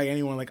friends or like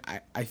anyone, like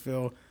I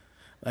feel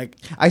Like,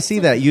 I see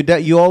that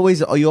you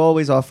always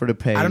offer to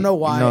pay. I don't know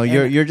why, No,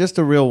 and- you're just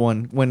a real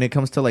one when it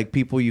comes to like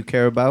people you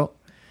care about.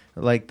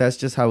 Like that's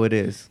just how it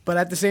is. but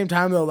at the same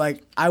time though,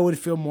 like I would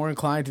feel more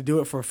inclined to do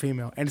it for a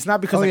female, and it's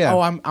not because Oh, like,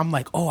 yeah. I'm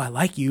like, oh, I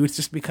like you. It's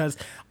just because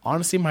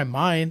honestly, in my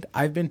mind,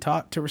 I've been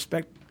taught to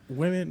respect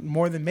women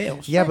more than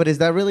males. Yeah, but is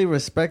that really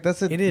respect?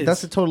 It is.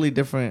 That's a totally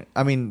different.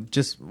 I mean,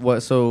 just what?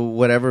 So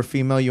whatever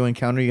female you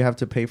encounter, you have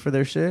to pay for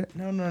their shit.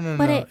 No.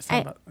 But It's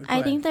not about- go I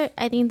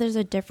ahead. think there's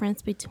a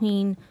difference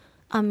between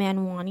a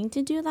man wanting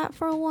to do that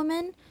for a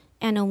woman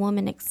and a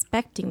woman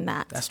expecting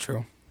that That's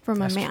true. from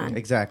that's a true. man.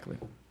 Exactly.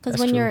 Because That's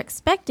when true. you're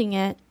expecting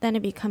it, then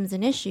it becomes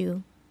an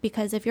issue.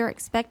 Because if you're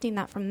expecting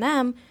that from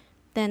them,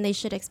 then they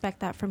should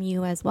expect that from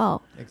you as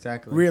well.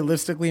 Exactly.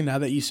 Realistically, now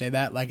that you say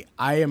that, like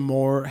I am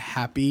more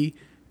happy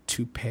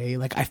to pay.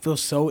 Like I feel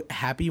so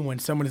happy when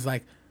someone is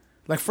like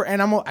for,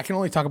 and I can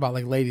only talk about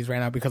like ladies right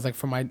now because like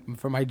for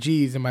my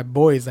G's and my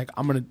boys, like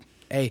I'm gonna,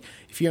 hey,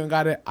 if you ain't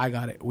got it, I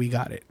got it, we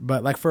got it.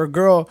 But like for a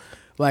girl,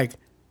 like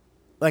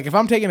if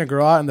I'm taking a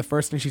girl out and the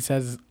first thing she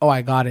says is, "Oh,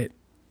 I got it,"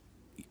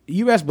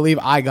 you best believe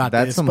I got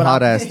That's this. some but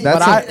hot I- ass. but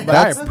That's I- some- but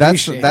I that's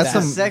appreciate that's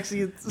that. some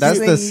Sexiest that's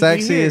thing the you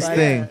can hear. sexiest Like,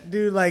 thing.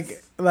 dude.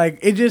 Like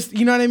it just,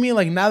 you know what I mean?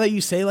 Like now that you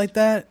say like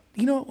that,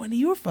 you know, Wendy,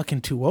 you were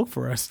fucking too woke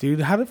for us, dude.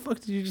 How the fuck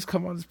did you just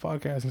come on this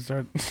podcast and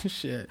start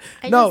shit?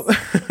 No,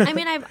 I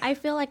mean, I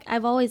feel like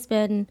I've always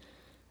been.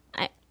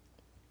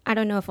 I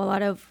don't know if a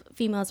lot of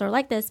females are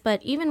like this,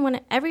 but even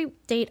when every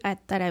date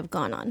that I've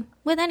gone on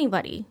with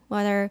anybody,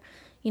 whether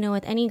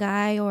with any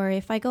guy or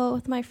if I go out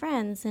with my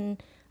friends,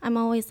 and I'm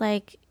always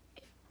like,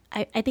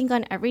 I think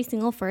on every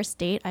single first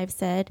date I've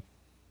said,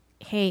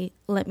 "Hey,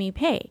 let me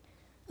pay."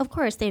 Of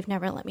course, they've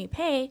never let me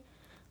pay,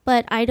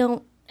 but I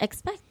don't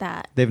expect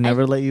that. They've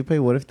never let you pay.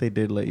 What if they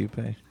did let you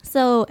pay?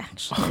 So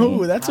actually,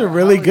 oh, that's a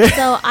really good.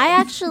 so I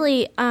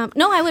actually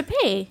no, I would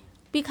pay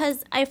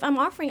because if I'm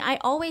offering,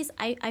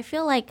 I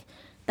feel like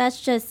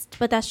that's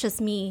just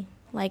me.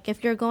 Like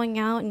if you're going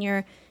out and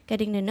you're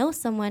getting to know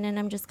someone, and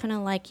I'm just kind of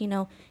like,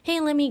 hey,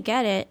 let me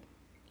get it.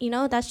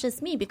 That's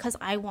just me because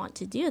I want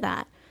to do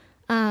that.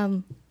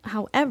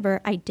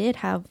 However, I did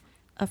have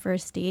a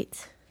first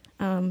date.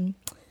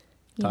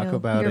 Talk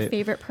about your it.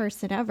 favorite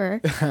person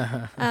ever.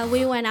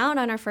 We went out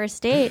on our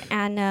first date,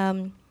 and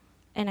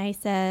I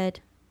said,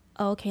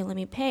 oh, okay, let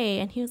me pay.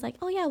 And he was like,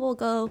 oh yeah, we'll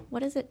go.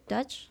 What is it,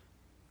 Dutch?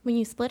 When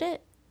you split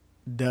it?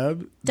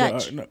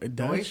 Dutch.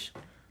 Deutsch?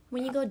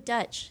 When you go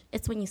Dutch,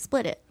 it's when you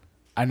split it.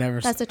 I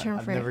never. That's a term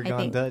I've for never it, I gone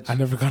think. Dutch. I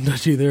never gone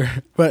Dutch either.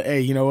 But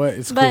hey, you know what?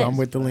 It's cool. But- I'm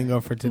with the lingo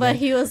for today. But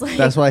he was like,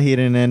 That's why he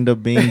didn't end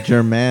up being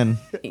German.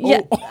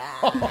 yeah.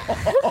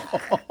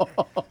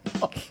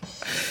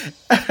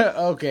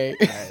 okay.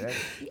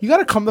 You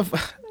gotta come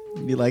the.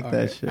 You like that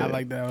Alright, shit? I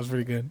like that. That was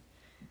pretty good.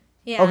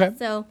 Yeah. Okay.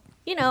 So,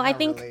 I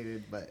think,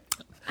 Related, but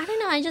I don't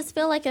know. I just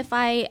feel like if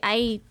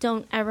I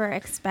don't ever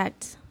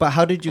expect, But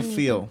how did you anything.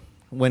 feel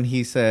when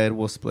he said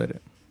we'll split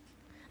it?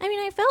 I mean,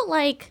 I felt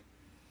like,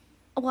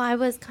 well, I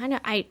was kind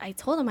of, I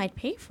told him I'd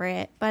pay for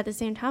it. But at the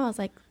same time, I was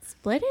like,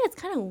 split it? It's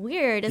kind of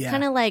weird. It's Yeah.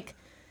 kind of like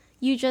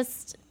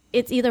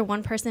it's either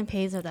one person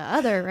pays or the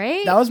other,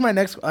 right? That was my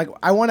next. Like,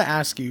 I want to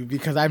ask you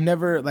because I've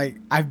never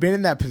I've been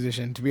in that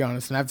position to be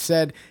honest, and I've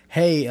said,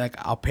 "Hey,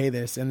 I'll pay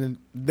this," and then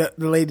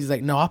the lady's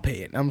like, "No, I'll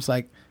pay it." And I'm just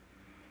like,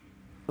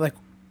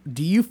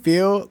 do you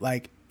feel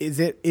like is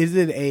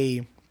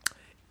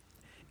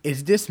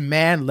this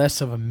man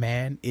less of a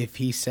man if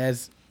he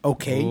says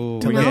okay Ooh,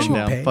 to we're let getting you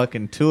down pay?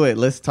 fucking to it.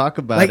 Let's talk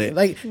about it.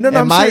 No,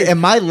 I'm serious.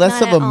 am I less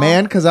Not of a at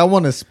man all. because I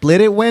want to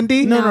split it,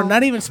 Wendy? No,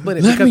 not even split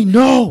it. Let me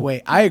know.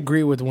 Wait, I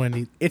agree with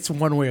Wendy. It's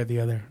one way or the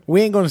other.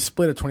 We ain't going to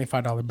split a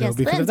 $25 bill Yeah,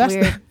 because if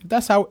splitting's weird.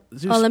 that's how.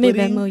 Dude, oh, let me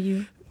splitting- Venmo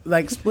you.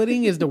 Like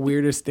splitting is the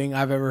weirdest thing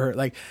I've ever heard.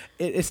 Like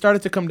it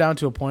started to come down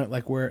to a point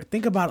like where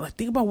think about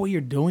what you're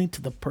doing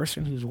to the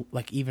person who's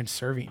like even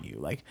serving you.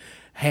 Like,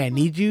 hey, I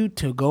need you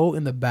to go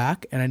in the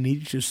back and I need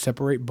you to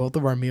separate both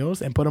of our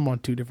meals and put them on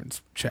 2 different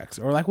checks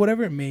or like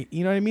whatever it may.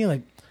 You know what I mean?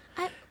 Like,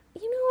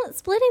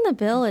 Splitting the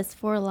bill is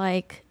for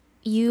like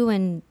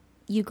you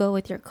go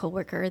with your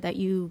coworker that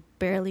you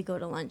barely go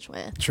to lunch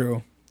with.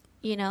 true.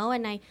 And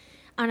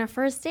on a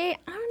first date,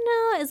 I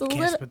don't know, it's a Can't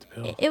little, split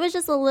the bill. it was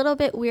just a little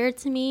bit weird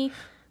to me.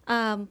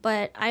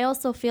 But I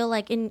also feel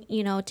like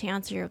to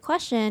answer your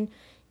question,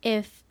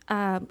 if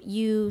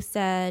you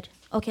said,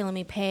 okay, let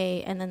me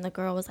pay, and then the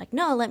girl was like,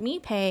 no, let me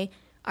pay,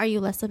 are you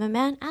less of a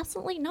man?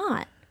 Absolutely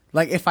not.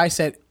 Like if I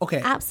said,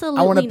 okay, I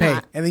Absolutely want to pay,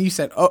 not. and then you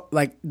said, oh,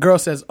 like girl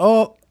says,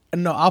 oh,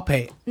 no, I'll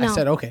pay. I No.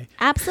 said, okay.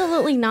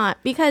 Absolutely not.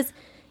 Because,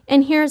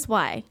 and here's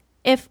why.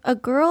 If a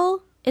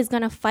girl is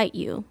going to fight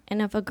you,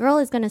 and if a girl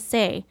is going to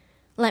say,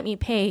 let me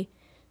pay,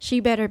 she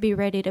better be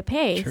ready to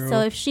pay. True. So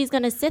if she's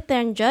going to sit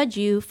there and judge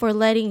you for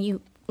letting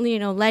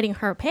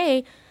her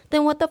pay,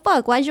 then what the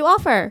fuck? Why'd you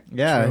offer?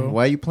 Yeah, True.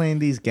 why are you playing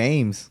these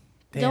games,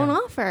 Don't Damn.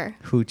 offer.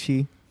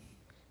 Hoochie?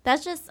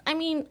 That's just, I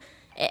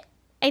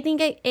think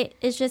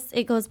it's just,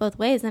 it goes both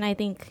ways. And I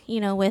think,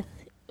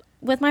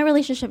 with my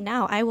relationship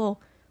now, I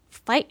will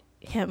fight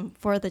him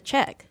for the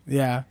check.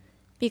 Yeah.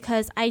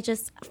 Because I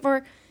just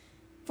for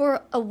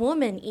a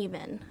woman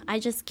even I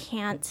just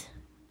can't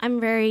I'm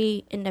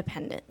very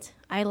independent.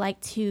 I like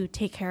to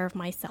take care of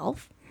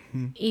myself.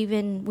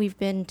 Even we've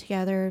been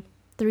together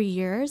 3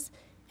 years,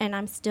 and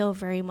I'm still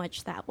very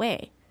much that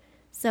way.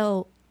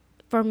 So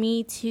for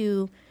me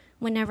to,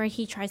 whenever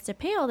he tries to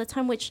pay all the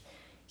time, which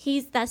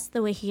that's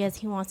the way he is.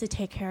 He wants to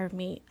take care of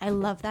me. I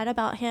love that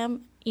about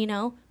him,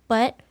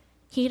 but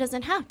he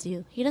doesn't have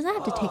to. He doesn't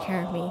have to take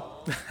care of me.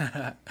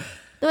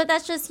 But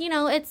that's just,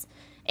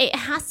 it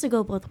has to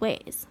go both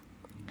ways.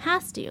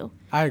 Has to.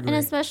 I agree. And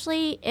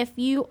especially if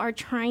you are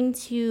trying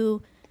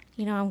to,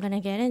 I'm going to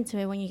get into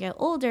it, when you get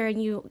older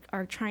and you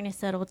are trying to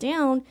settle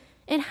down,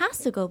 it has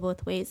to go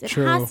both ways. It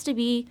True. has to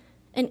be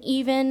an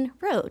even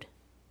road.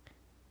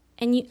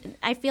 And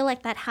I feel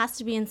like that has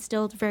to be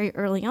instilled very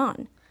early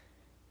on.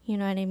 You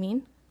know what I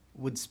mean?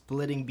 Would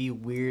splitting be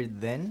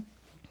weird then?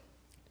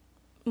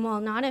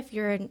 Well, not if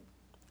you're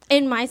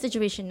in my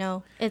situation.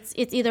 No, it's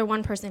either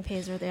one person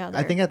pays or the other.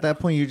 I think at that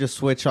point you just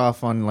switch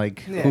off on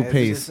like Yeah, who it's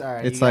pays. just, all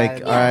right, It's you like,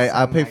 gotta all do right, I'll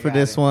something, pay I for got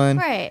this it. one.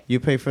 Right. You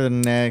pay for the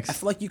next. I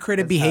feel like you create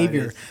a That's how it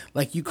behavior. is.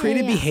 Like you create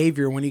a Yeah.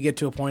 behavior when you get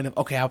to a point of,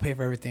 okay, I'll pay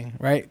for everything,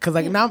 right? Because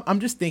like now I'm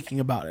just thinking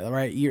about it,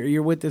 right?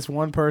 You're with this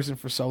one person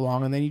for so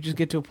long, and then you just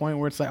get to a point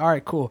where it's like, all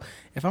right, cool.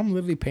 If I'm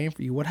literally paying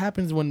for you, what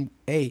happens when,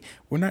 hey,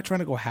 we're not trying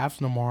to go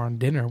halves no more on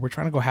dinner. We're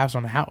trying to go halves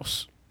on a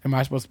house. Am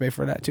I supposed to pay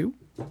for that too?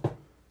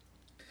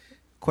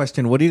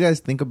 Question: what do you guys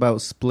think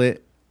about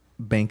split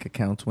bank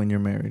accounts when you're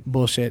married?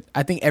 Bullshit.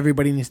 I think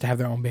everybody needs to have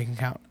their own bank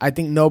account. I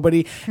think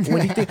nobody.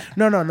 When you think,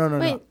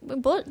 no.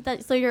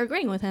 So you're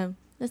agreeing with him?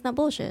 That's not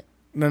bullshit.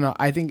 No.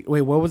 I think.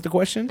 Wait, what was the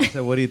question?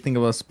 So what do you think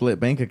about split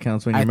bank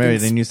accounts when I you're think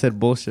married? And you said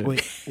bullshit.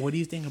 Wait, what do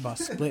you think about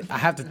split? I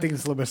have to think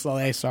this a little bit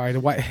slowly. Hey, sorry. The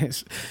white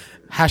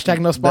hashtag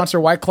no sponsor.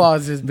 White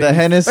Claws is The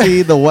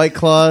Hennessy, the White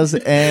Claws,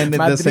 and the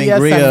Madria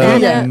sangria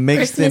Santa,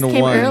 mixed Christmas in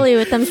came one. early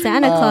with them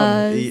Santa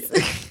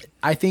Claus.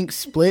 I think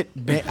split.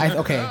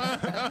 Okay.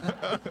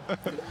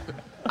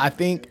 I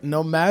think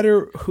no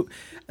matter who,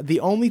 the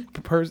only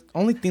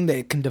thing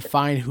that can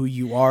define who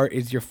you are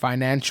is your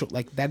financial.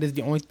 Like that is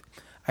the only.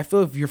 I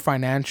feel if your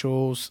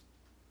financials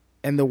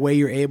and the way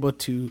you're able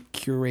to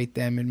curate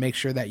them and make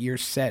sure that you're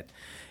set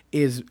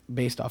is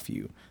based off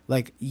you.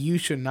 Like you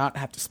should not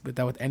have to split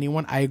that with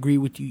anyone. I agree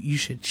with you. You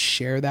should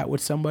share that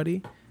with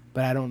somebody,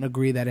 but I don't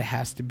agree that it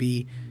has to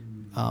be,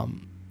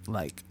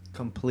 like.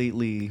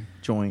 Completely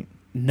joint.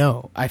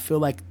 No, I feel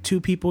like two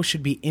people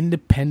should be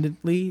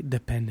independently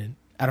dependent.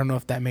 I don't know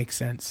if that makes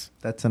sense,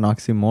 That's an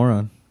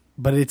oxymoron.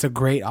 but it's a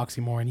great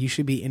oxymoron. You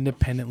should be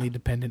independently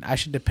dependent. I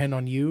should depend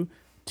on you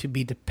to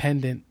be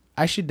dependent.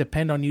 I should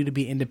depend on you to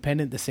be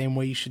independent the same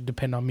way you should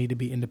depend on me to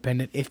be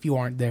independent if you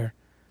aren't there.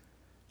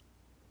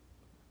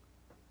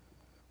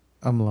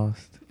 I'm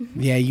lost.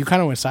 Yeah, you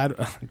kind of went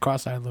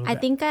cross-eyed a little I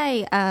bit. think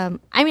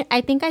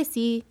I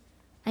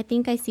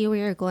see where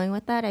you're going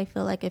with that. I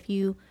feel like if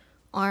you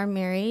are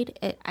married,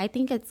 I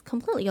think it's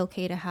completely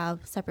okay to have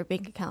separate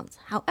bank accounts.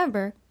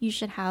 However, you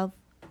should have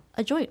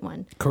a joint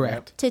one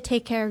Correct. to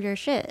take care of your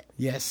shit.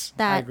 Yes, I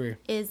That agree.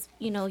 is,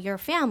 your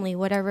family,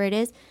 whatever it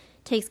is,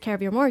 takes care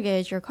of your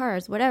mortgage, your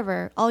cars,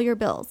 whatever, all your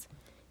bills.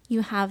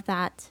 You have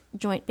that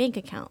joint bank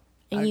account.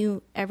 And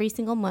you, every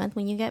single month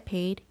when you get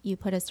paid, you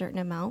put a certain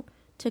amount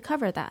to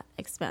cover that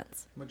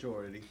expense.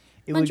 Majority.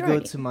 It would go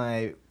Majority. to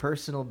my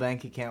personal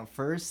bank account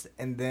first,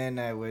 and then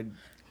I would.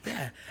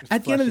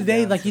 At the end of the flush it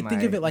day, down like to you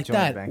think my of it like joint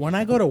that. bank When I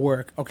account. go to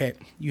work, okay,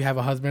 you have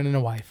a husband and a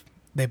wife.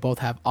 They both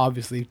have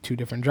obviously two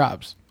different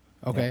jobs.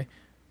 Okay.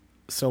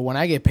 So when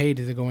I get paid,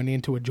 is it going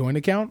into a joint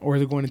account or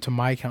is it going into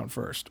my account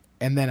first?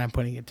 And then I'm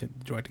putting it to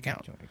the joint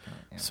account.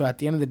 So at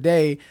the end of the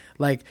day,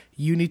 like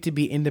you need to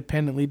be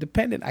independently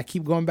dependent. I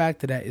keep going back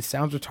to that. It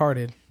sounds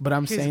retarded, but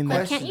I'm Here's saying the that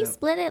But can't you though.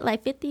 split it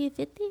like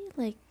 50-50?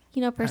 Like,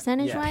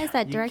 percentage-wise,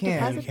 that You direct can.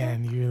 deposit? you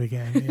can, you really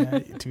can.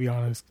 Yeah, to be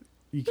honest,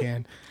 you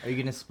can. Are you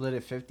gonna split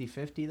it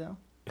 50-50 though?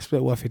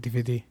 Split what,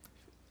 50-50?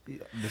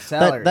 The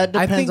salary. That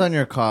I depends think- on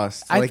your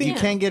costs. I Like think- you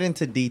can't get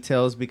into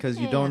details because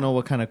you Yeah. don't know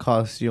what kind of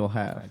costs you'll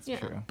have. That's Yeah.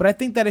 true. But I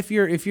think that if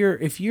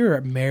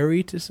you're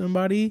married to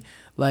somebody,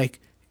 like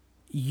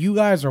you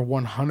guys are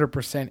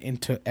 100%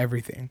 into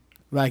everything.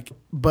 Like,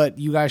 but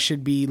you guys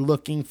should be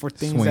looking for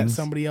things that Swings.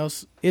 somebody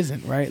else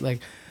isn't, right? Like,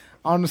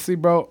 honestly,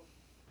 bro,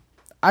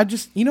 I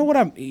just you know what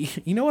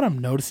I'm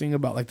noticing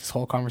about like this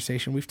whole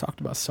conversation. We've talked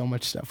about so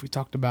much stuff. We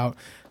talked about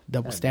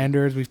double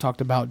standards. We've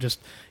talked about just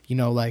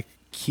like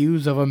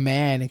cues of a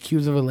man and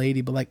cues of a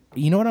lady. But like,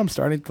 you know what I'm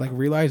starting to like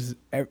realize?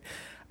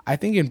 I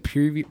think in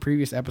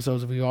previous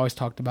episodes we've always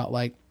talked about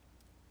like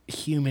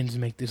humans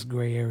make this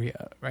gray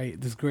area, right?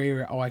 This gray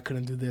area. Oh, I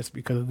couldn't do this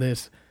because of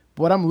this.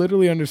 But what I'm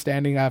literally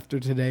understanding after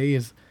today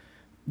is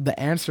the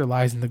answer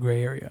lies in the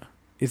gray area.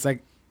 It's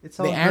like It's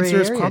the all gray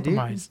answer is area,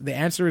 compromise. The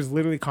answer is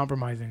literally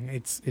compromising.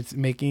 It's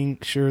making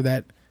sure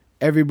that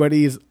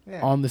everybody is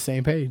Yeah. on the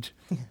same page.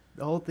 Dude.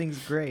 The whole thing's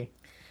gray.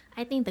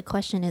 I think the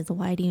question is,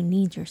 why do you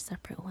need your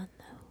separate one,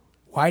 though?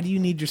 Why do you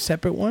need your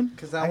separate one?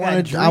 Because I I got want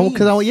to. dreams.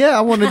 Because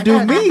I want to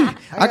do me.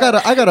 I got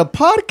a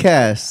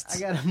podcast. I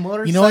got a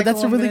motorcycle. You know what?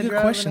 That's a I'm really gonna good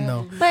drive question, when I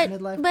though. have a But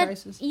midlife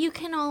crisis. you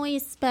can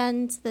always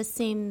spend the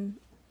same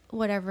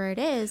whatever it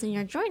is in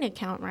your joint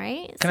account,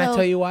 right? Can I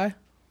tell you why?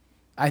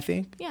 I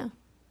think. Yeah.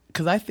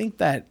 Because I think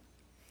that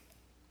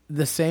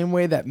the same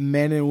way that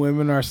men and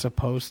women are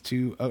supposed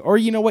to, or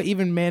you know what,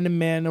 even man and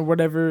man or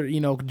whatever,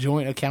 you know,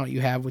 joint account you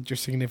have with your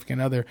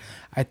significant other,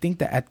 I think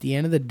that at the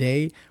end of the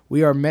day,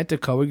 we are meant to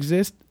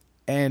coexist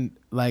and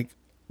like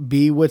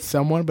be with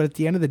someone. But at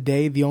the end of the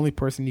day, the only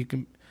person you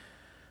can,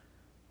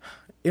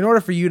 in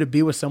order for you to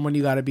be with someone,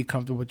 you got to be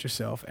comfortable with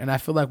yourself. And I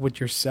feel like with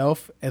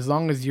yourself, as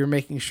long as you're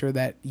making sure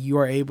that you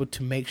are able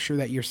to make sure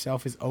that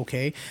yourself is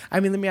okay.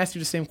 I mean, let me ask you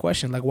the same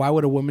question. Like, why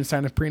would a woman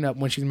sign a prenup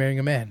when she's marrying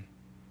a man?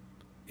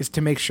 It's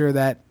to make sure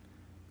that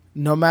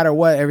no matter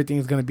what, everything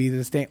is going to be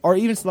the same. Or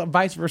even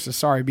vice versa,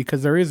 sorry,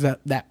 because there is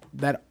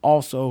that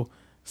also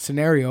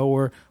scenario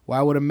where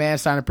why would a man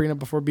sign a prenup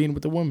before being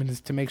with a woman? Is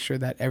to make sure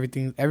that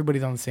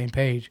everybody's on the same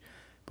page.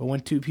 But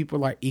when two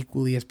people are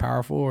equally as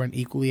powerful or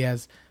equally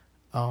as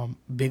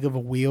big of a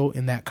wheel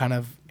in that kind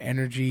of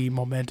energy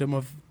momentum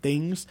of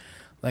things,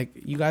 like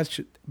you guys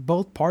should,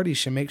 both parties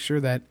should make sure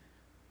that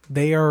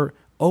they are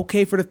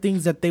okay for the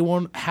things that they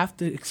won't have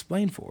to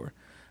explain for,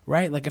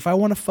 right? Like if I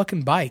want a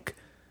fucking bike,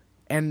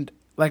 and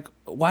like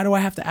why do I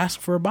have to ask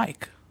for a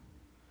bike?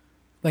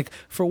 Like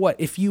for what?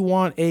 If you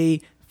want a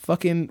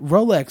fucking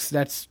Rolex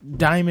that's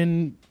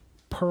diamond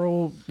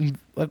pearl,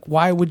 like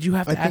why would you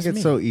have to ask me? I think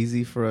it's so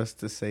easy for us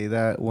to say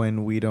that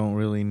when we don't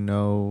really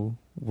know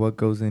what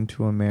goes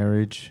into a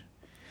marriage.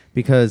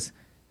 Because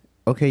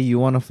okay, you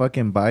want a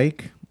fucking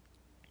bike,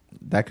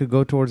 that could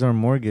go towards our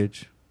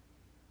mortgage,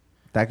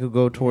 that could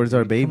go towards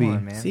our baby. Come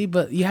on, man. See,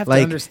 but you have like,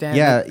 to understand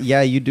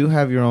yeah, you do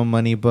have your own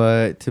money,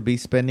 but to be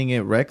spending it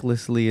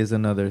recklessly is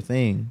another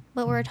thing.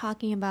 But we're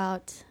talking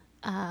about,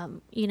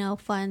 you know,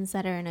 funds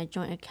that are in a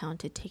joint account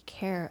to take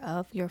care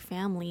of your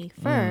family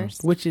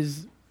first. which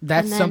is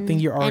that's and then something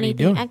you're already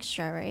anything doing.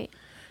 extra, right?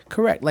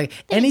 Correct. Like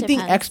It anything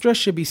depends. extra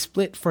should be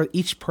split for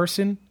each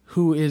person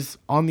who is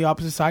on the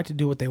opposite side to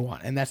do what they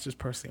want, and that's just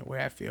personally the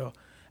way I feel.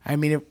 I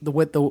mean,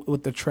 with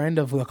the trend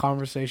of the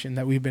conversation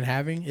that we've been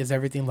having, is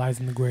everything lies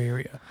in the gray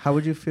area. How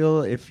would you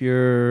feel if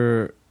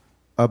you're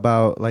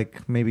about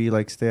like maybe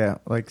like stay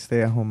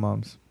at home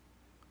moms?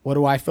 What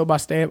do I feel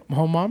about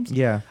stay-at-home moms?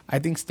 Yeah. I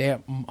think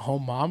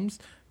stay-at-home moms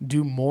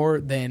do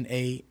more than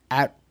a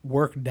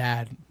at-work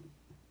dad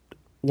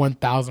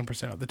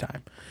 1,000% of the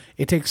time.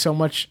 It takes so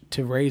much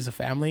to raise a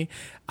family.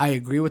 I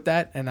agree with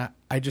that, and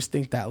I just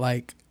think that,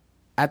 like,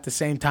 at the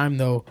same time,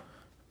 though,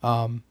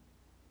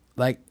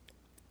 like,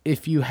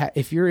 if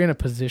you're in a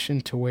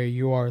position to where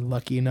you are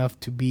lucky enough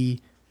to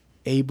be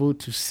able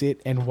to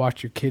sit and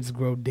watch your kids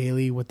grow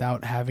daily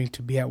without having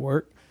to be at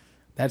work,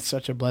 that's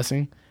such a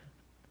blessing.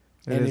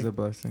 It is a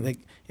blessing. Like,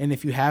 and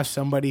if you have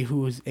somebody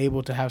who is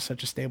able to have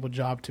such a stable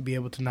job to be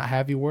able to not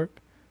have you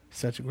work,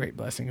 such a great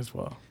blessing as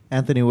well.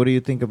 Anthony, what do you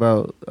think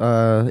about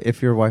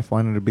if your wife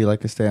wanted to be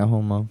like a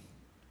stay-at-home mom?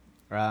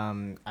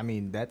 I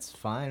mean, that's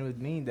fine with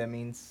me. That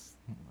means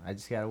I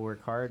just gotta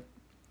work hard.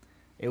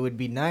 It would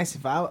be nice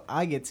if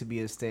I get to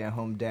be a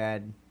stay-at-home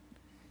dad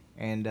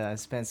and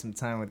spend some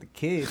time with the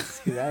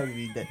kids, because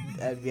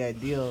that'd be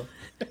ideal.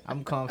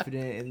 I'm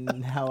confident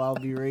in how I'll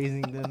be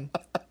raising them.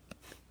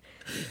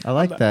 I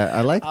like that. I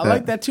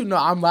like that too. No,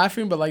 I'm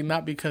laughing, but like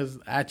not because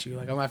at you.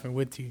 Like I'm laughing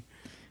with you.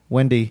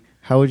 Wendy,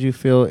 how would you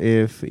feel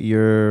if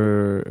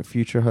your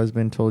future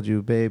husband told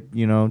you, babe,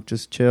 you know,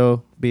 just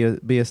chill, be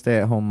a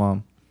stay-at-home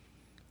mom?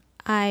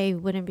 I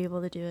wouldn't be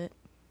able to do it.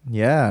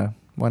 Yeah,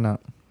 why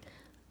not?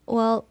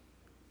 Well,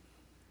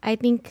 I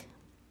think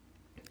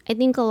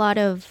a lot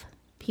of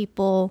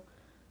people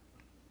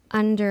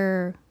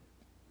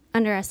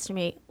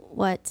underestimate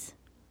what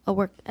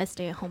a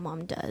stay-at-home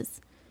mom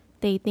does.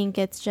 They think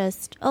it's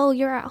just, oh,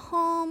 you're at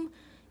home,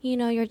 you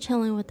know, you're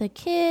chilling with the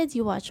kids,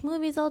 you watch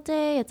movies all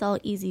day, it's all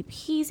easy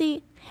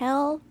peasy.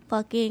 Hell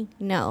fucking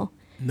no.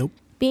 Nope.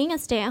 Being a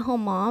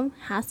stay-at-home mom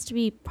has to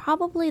be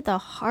probably the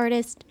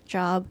hardest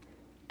job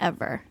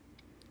ever.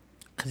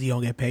 Because you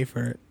don't get paid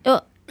for it.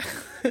 Oh,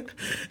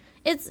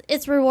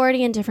 it's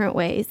rewarding in different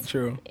ways.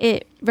 True.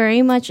 It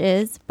very much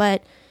is,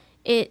 but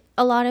a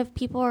lot of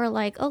people are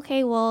like,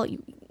 okay, well,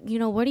 you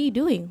know, what are you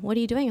doing? What are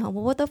you doing at home?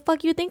 Well, what the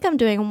fuck you think I'm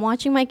doing? I'm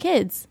watching my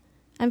kids.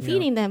 I'm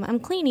feeding them. I'm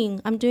cleaning.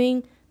 I'm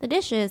doing the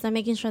dishes. I'm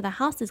making sure the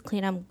house is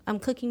clean. I'm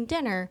cooking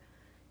dinner.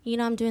 You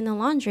know, I'm doing the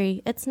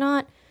laundry. It's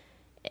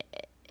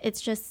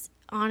just,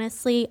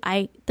 honestly,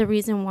 the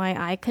reason why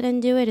I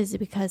couldn't do it is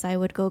because I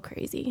would go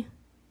crazy.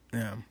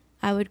 Yeah.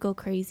 I would go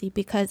crazy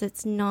because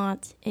it's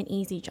not an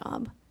easy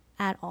job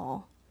at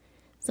all.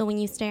 So when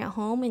you stay at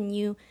home and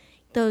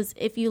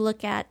if you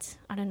look at,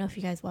 I don't know if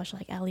you guys watch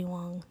like Ali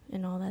Wong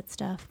and all that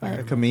stuff, but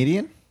A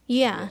comedian?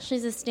 yeah,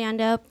 she's a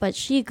stand-up, but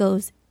she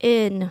goes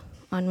in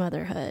on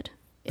motherhood.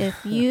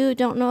 If you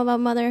don't know about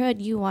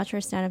motherhood, you watch her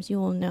stand-ups, you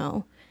will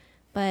know.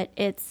 But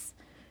it's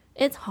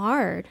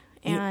hard.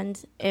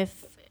 And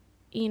if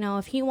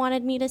he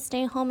wanted me to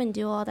stay home and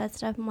do all that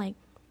stuff, I'm like,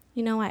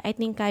 you know, I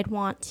think I'd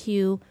want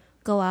to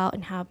go out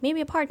and have maybe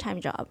a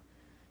part-time job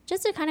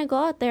just to kind of go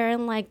out there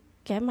and like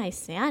get my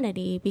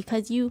sanity,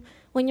 because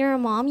when you're a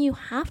mom, you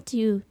have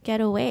to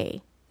get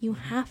away. You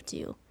have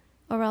to,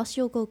 or else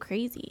you'll go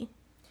crazy.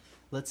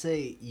 let's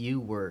say you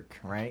work,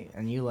 right?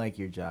 And you like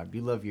your job.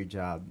 You love your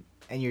job.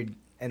 And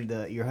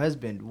your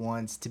husband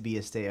wants to be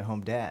a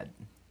stay-at-home dad.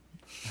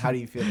 How do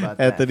you feel about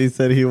that? Anthony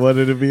said he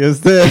wanted to be a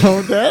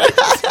stay-at-home dad.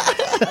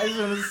 I just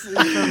want to see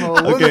from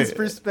a woman's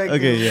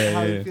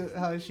perspective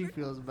how she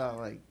feels about,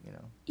 like, you know.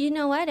 You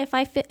know what? If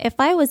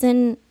I was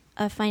in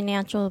a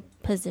financial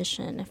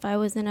position, if I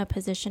was in a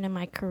position in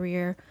my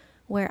career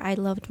where I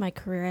loved my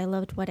career, I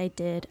loved what I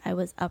did, I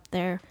was up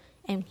there,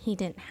 and he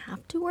didn't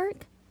have to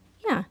work,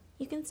 yeah,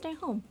 you can stay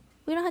home.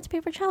 We don't have to pay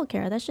for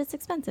childcare. That's just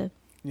expensive.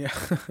 Yeah.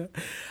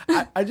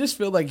 I just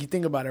feel like you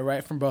think about it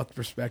right from both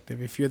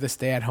perspectives. If you're the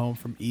stay-at-home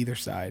from either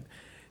side,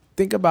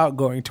 think about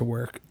going to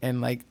work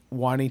and like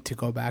wanting to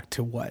go back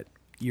to what?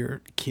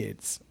 Your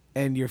kids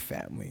and your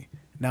family.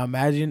 Now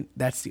imagine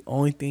that's the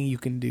only thing you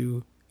can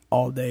do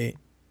all day.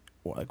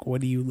 Like,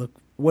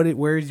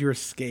 where's your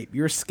escape?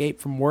 Your escape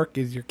from work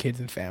is your kids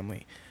and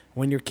family.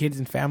 When your kids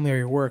and family are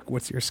your work,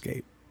 what's your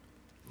escape?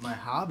 My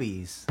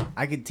hobbies.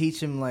 I could teach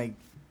them, like,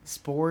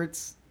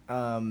 sports,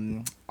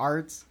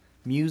 arts,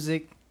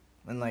 music,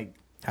 and, like,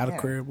 How to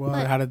crib, well,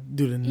 But how to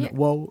do the,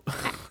 whoa.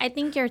 I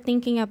think you're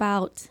thinking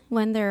about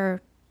when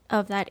they're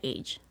of that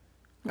age.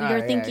 Ah, You're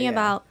yeah, thinking yeah.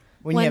 about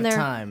When you have they're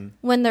time.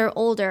 when they're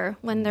older,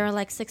 when they're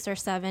like 6 or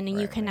 7, and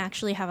you Right, can right.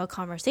 actually have a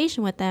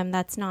conversation with them.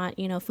 That's not,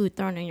 food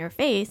thrown in your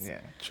face. Yeah.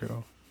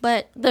 True.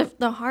 But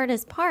the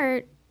hardest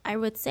part, I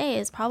would say,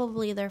 is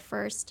probably their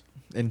first.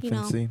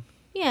 Infancy.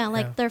 Yeah,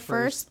 like Yeah. their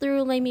first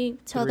through maybe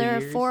till 3 they're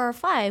years. 4 or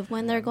 5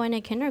 when they're going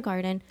to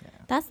kindergarten.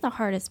 That's the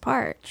hardest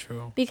part.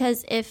 True.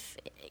 Because if,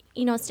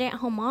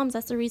 stay-at-home moms,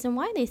 that's the reason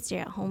why they stay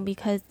at home,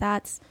 because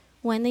that's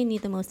when they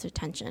need the most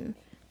attention.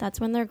 That's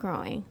when they're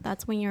growing.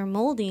 That's when you're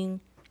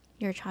molding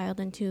your child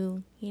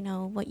into,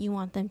 what you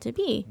want them to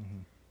be.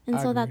 And I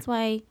so agree. that's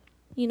why,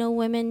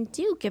 women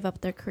do give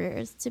up their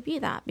careers to be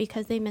that,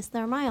 because they miss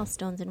their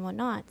milestones and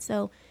whatnot.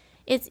 So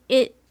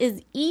it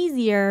is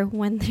easier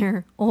when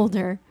they're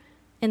older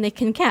and they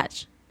can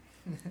catch.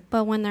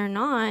 But when they're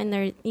not, and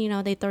they're,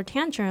 they throw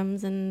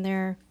tantrums and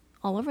they're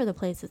all over the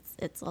place,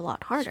 it's a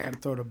lot harder. Gotta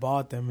throw the ball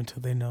at them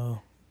until they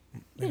know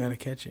they gotta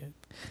catch it.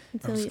 I'm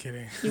Until just you,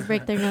 kidding. you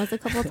break their nose a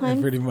couple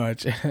times. Pretty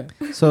much.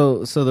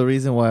 So the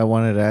reason why I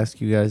wanted to ask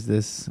you guys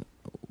this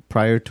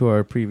prior to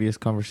our previous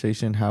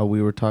conversation, how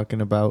we were talking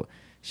about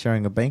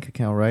sharing a bank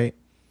account, right?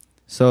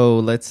 So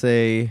let's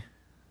say,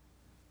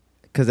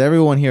 because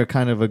everyone here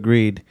kind of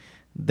agreed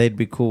they'd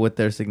be cool with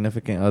their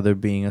significant other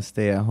being a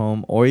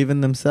stay-at-home, or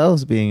even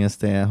themselves being a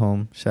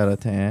stay-at-home. Shout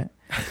out to Aunt.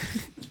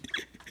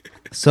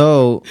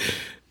 So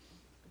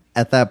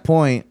at that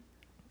point,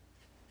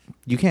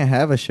 you can't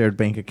have a shared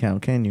bank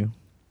account, can you?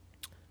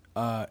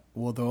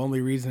 Well, the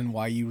only reason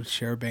why you would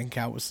share a bank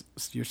account with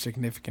your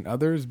significant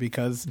other is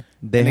because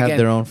They and have again-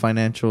 their own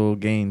financial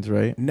gains,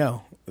 right?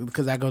 no,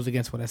 because that goes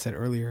against what I said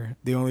earlier.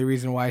 The only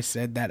reason why I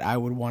said that I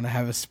would want to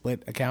have a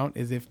split account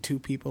is if two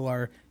people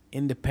are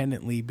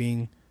independently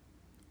being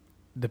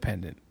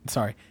dependent.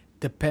 Sorry,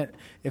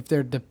 if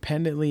they're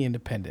dependently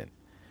independent.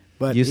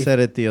 But You if- said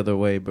it the other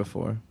way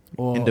before.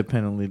 well,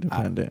 Independently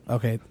dependent.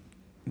 Okay.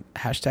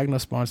 Hashtag no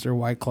sponsor,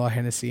 White Claw,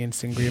 Hennessy, and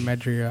Sangria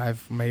Madria. I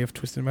may have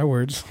twisted my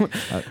words.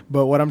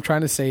 But what I'm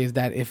trying to say is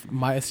that if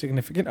my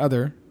significant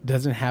other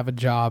doesn't have a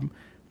job,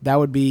 that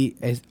would be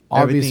an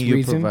obvious Everything you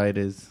reason provide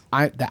is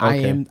I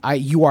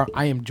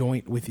am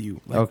joint with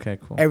you. Like, okay.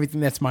 Cool.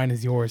 everything that's mine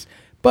is yours.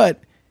 But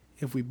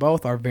if we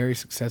both are very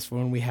successful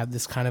and we have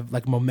this kind of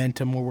like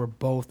momentum where we're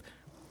both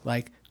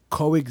like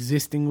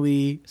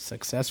coexistingly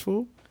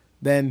successful,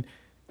 then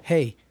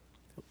hey,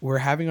 we're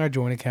having our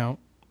joint account.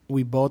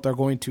 We both are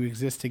going to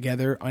exist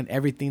together on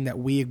everything that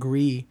we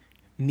agree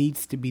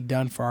needs to be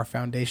done for our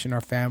foundation,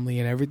 our family,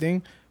 and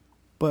everything.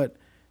 But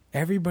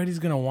everybody's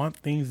going to want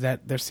things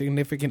that their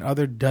significant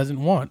other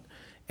doesn't want.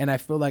 And I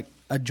feel like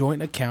a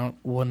joint account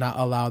will not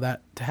allow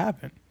that to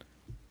happen.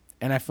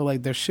 And I feel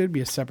like there should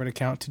be a separate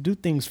account to do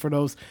things for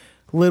those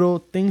little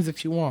things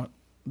that you want.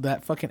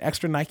 That fucking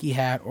extra Nike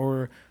hat,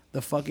 or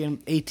the fucking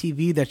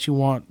ATV that you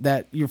want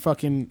that your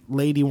fucking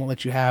lady won't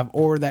let you have,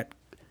 or that,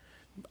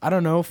 I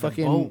don't know,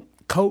 fucking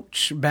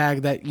Coach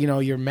bag that,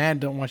 your man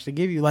don't want you to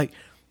give you. Like,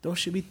 those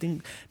should be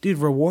things. Dude,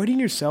 rewarding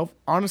yourself,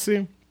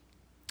 honestly,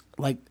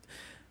 like,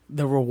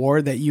 the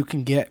reward that you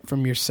can get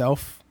from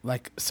yourself,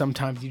 like,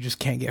 sometimes you just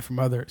can't get from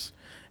others.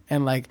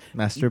 And, like,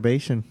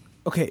 Masturbation.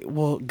 okay,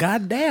 well,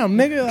 goddamn,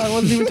 nigga, I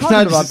wasn't even talking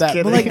I'm about just that.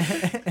 kidding.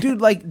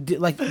 But like,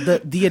 dude, like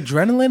the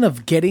adrenaline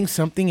of getting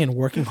something and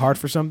working hard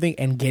for something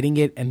and getting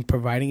it and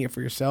providing it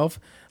for yourself,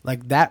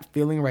 like that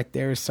feeling right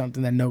there is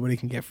something that nobody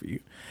can get for you.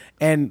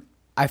 And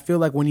I feel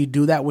like when you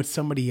do that with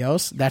somebody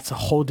else, that's a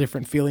whole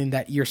different feeling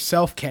that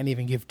yourself can't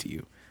even give to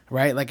you,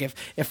 right? Like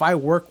if I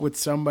work with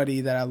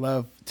somebody that I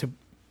love to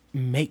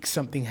make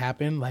something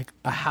happen, like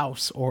a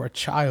house or a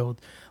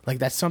child, like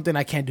that's something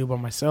I can't do by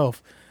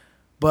myself.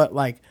 But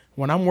like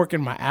when I'm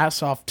working my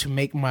ass off to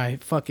make my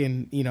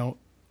fucking,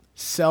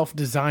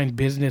 self-designed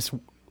business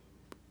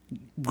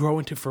grow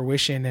into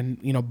fruition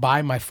and,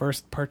 buy my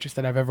first purchase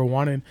that I've ever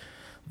wanted,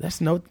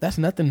 that's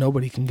nothing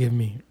nobody can give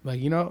me,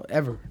 like,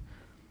 ever.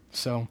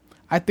 So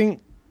I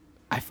think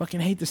I fucking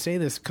hate to say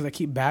this because I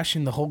keep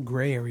bashing the whole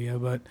gray area,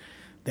 but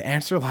the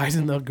answer lies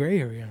in the gray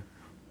area.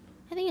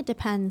 I think it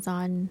depends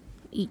on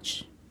to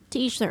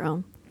each their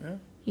own. Yeah.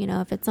 You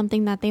know, if it's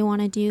something that they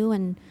want to do,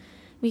 and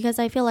because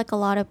I feel like a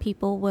lot of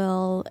people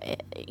will,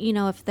 you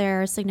know, if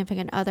their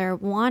significant other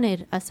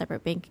wanted a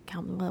separate bank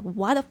account, well,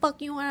 why the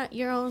fuck you want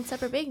your own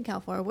separate bank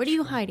account for? What are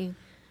you hiding?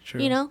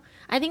 True. You know,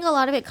 I think a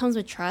lot of it comes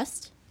with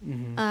trust.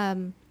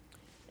 Mm-hmm.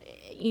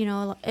 You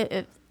know,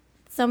 if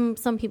some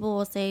people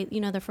will say,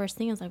 you know, the first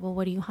thing is like, well,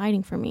 what are you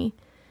hiding from me?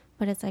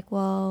 But it's like,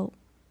 well,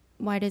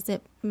 why does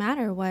it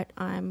matter what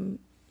I'm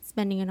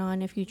spending it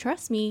on? If you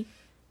trust me,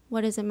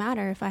 what does it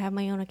matter if I have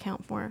my own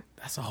account for?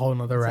 That's a whole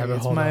nother rabbit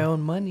It's hole. my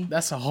own money.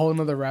 That's a whole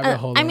nother rabbit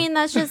hole. I mean,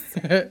 that's just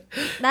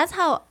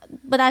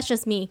that's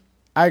just me.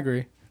 I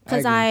agree.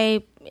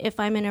 Because if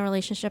I'm in a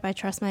relationship, I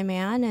trust my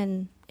man,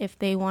 and if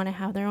they want to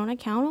have their own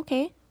account,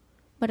 okay.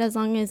 But as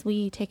long as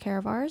we take care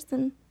of ours,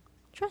 then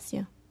trust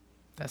you.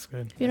 That's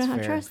good. If you don't have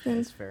fair. trust, then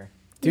That's fair.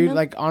 Dude, you know?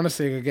 like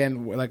honestly,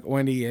 again, like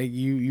Wendy,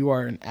 you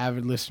are an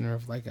avid listener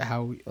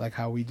of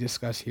how we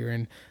discuss here,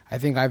 and I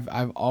think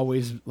I've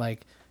always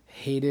like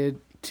hated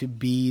to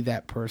be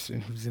that person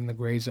who's in the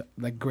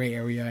gray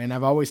area, and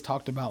I've always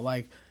talked about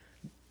like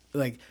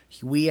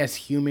we as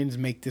humans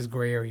make this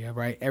gray area,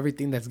 right?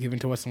 Everything that's given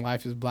to us in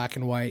life is black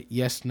and white,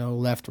 yes, no,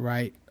 left,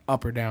 right,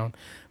 up or down,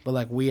 but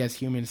like we as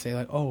humans say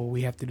like, oh,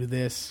 we have to do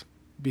this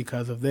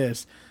because of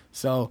this.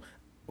 So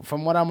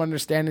from what I'm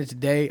understanding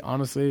today,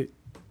 honestly,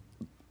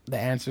 the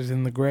answer's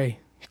in the gray.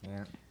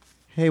 Yeah.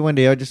 Hey,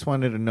 Wendy, I just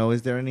wanted to know,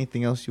 is there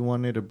anything else you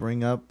wanted to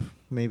bring up?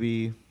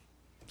 Maybe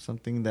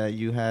something that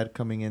you had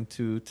coming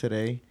into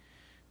today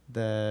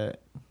that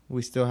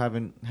we still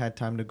haven't had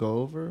time to go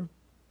over?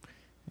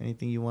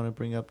 Anything you want to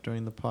bring up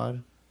during the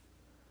pod?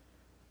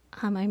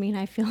 I mean,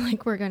 I feel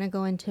like we're gonna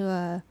go into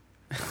a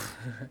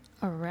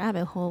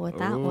rabbit hole with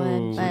that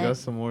one. We But got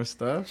some more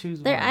stuff?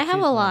 I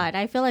have a lot.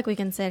 I feel like we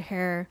can sit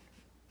here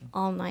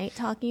all night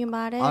talking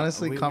about it.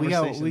 Honestly, We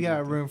conversations.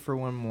 got room for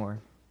one more.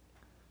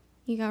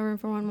 You got room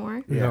for one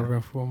more? We got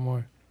room for one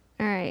more.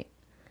 All right.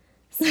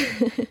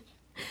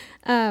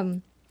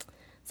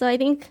 So I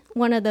think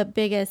one of the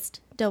biggest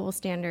double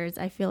standards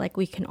I feel like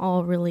we can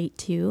all relate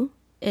to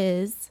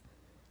is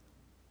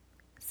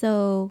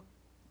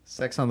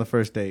Sex on the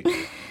first date.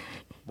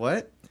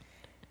 What?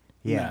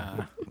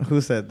 Yeah. Nah.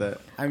 Who said that?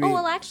 I mean, oh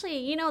well, actually,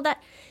 you know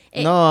that.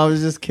 No, I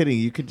was just kidding.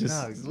 You could just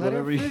let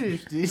her whatever.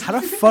 finish, dude. how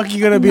the fuck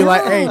you gonna be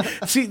like, hey,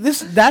 see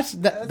that's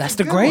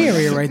the gray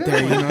area right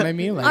there. You know what I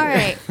mean? Like, All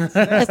right,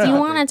 if you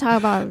want to talk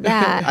about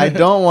that, I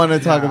don't want to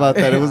talk about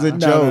that. It was a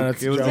joke.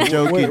 it's It was a Wait,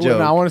 jokey joke.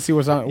 no, I want to see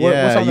what's on.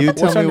 Yeah, what's on you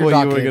what's tell on me your what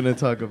you were docket? going to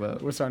talk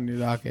about. What's on your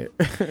docket?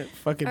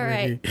 Fucking all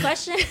right.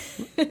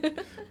 Ricky.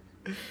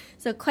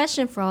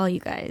 Question for all you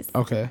guys.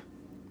 Okay.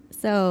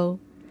 So,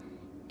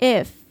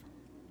 if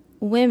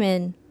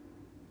women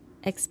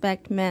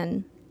expect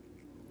men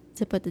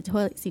to put the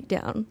toilet seat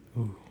down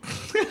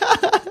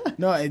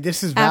No,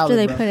 this is valid, after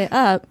they bro. put it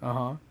up,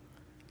 Uh-huh.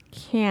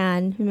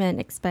 can men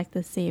expect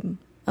the same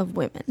of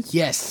women?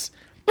 Yes.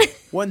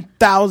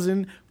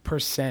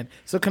 1,000%.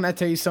 So can I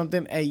tell you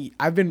something? Hey,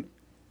 I've been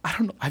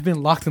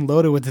locked and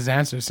loaded with this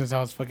answer since I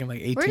was fucking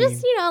like 18. We're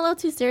just, a little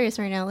too serious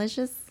right now. Let's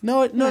just.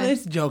 No, Yeah.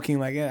 it's joking.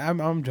 Like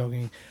I'm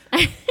joking.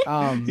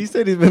 He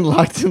said he's been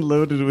locked and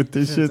loaded with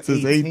this shit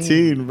since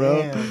 18,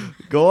 bro. Damn.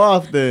 Go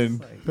off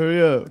then.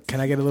 Hurry up. Can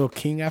I get a little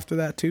king after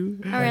that too?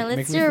 All right, Like, let's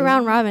make me do a feel-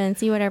 round robin and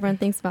see what everyone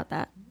thinks about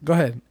that. Go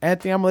ahead,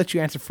 Anthony. I'm gonna let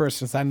you answer first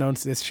since I know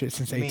this shit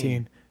since Me.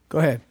 18. Go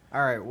ahead.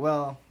 All right.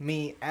 Well,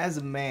 me as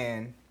a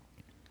man,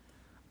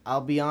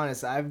 I'll be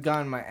honest. I've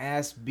gotten my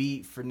ass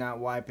beat for not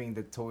wiping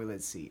the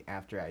toilet seat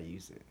after I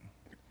use it.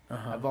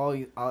 I've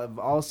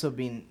also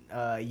been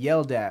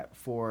yelled at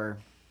for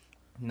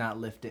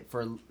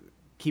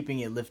keeping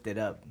it lifted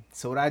up.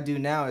 So what I do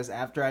now is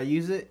after I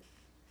use it,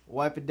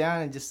 wipe it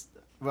down and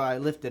I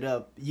lift it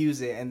up,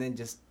 use it, and then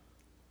just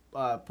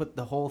put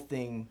the whole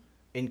thing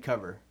in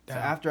cover. So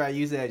Damn. after I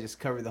use it, I just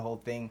cover the whole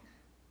thing.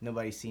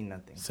 Nobody's seen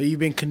nothing. So you've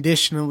been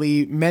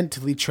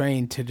mentally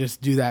trained to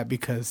just do that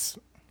because.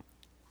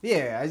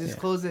 Yeah, I just Yeah.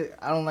 close it.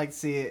 I don't like to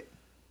see it.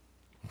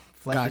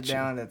 Flush it Gotcha.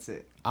 down. That's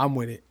it. I'm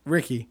with it.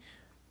 Ricky.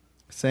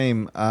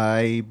 Same.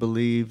 I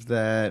believe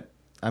that,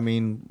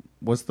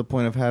 what's the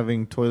point of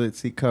having toilet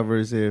seat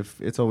covers if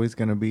it's always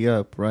going to be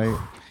up, right?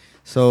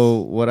 So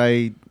what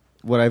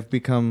I've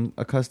become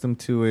accustomed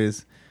to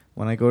is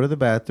when I go to the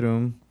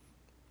bathroom,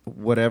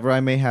 whatever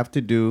I may have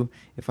to do,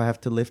 if I have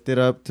to lift it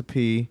up to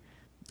pee,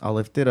 I'll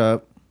lift it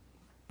up.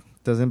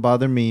 Doesn't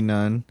bother me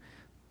none.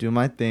 Do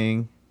my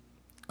thing.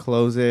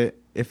 Close it.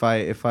 If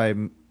I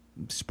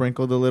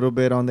sprinkled a little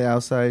bit on the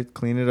outside,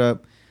 clean it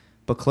up,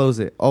 but close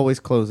it. Always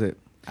close it.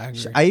 I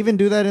agree. I even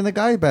do that in the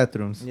guy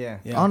bathrooms. Yeah.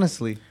 Yeah.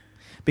 Honestly,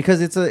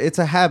 because it's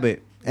a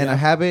habit, and Yeah. a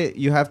habit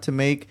you have to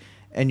make,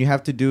 and you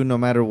have to do no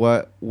matter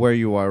where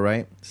you are,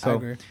 right? I So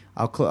agree.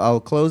 I'll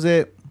close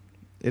it.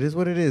 It is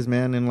what it is,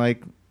 man, and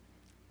like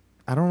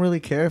I don't really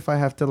care if I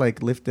have to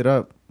like lift it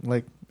up.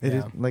 Like it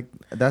is Yeah. like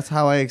that's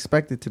how I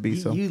expect it to be.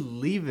 So You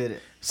leave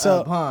it So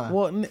up,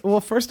 huh?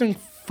 well, first and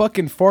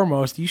fucking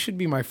foremost, you should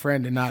be my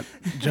friend and not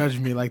judge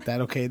me like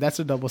that. Okay, that's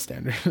a double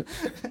standard.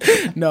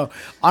 No,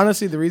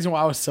 honestly, the reason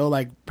why I was so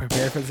like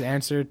prepared for this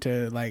answer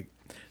to like,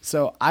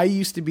 so I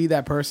used to be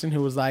that person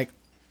who was like,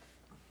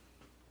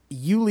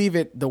 you leave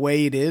it the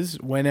way it is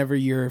whenever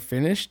you're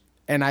finished,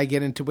 and I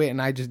get into it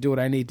and I just do what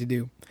I need to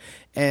do.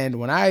 And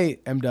when I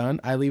am done,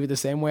 I leave it the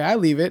same way I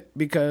leave it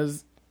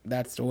because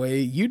that's the way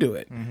you do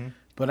it. Mm-hmm.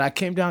 But I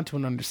came down to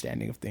an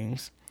understanding of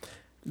things.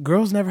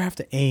 Girls never have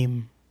to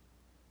aim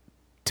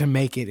to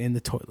make it in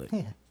the toilet.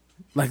 Yeah.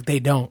 Like they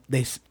don't.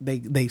 They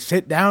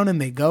sit down and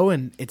they go,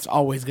 and it's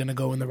always gonna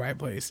go in the right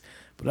place.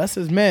 But us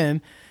as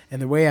men,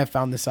 and the way I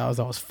found this out is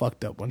I was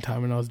fucked up one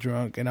time and I was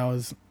drunk and I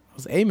was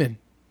aiming.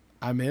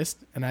 I missed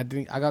and I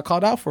got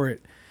called out for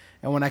it.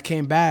 And when I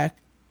came back,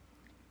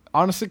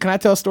 honestly, can I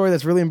tell a story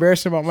that's really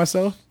embarrassing about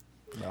myself?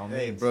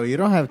 Hey, bro, you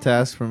don't have to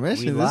ask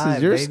permission. This live,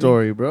 is your baby.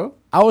 Story, bro.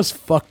 I was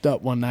fucked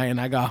up one night and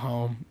I got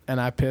home and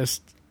I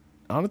pissed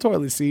on the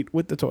toilet seat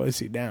with the toilet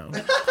seat down.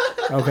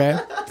 Okay?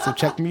 So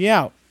check me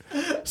out.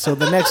 So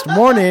the next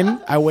morning,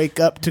 I wake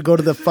up to go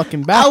to the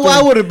fucking bathroom.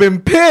 I would have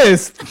been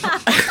pissed.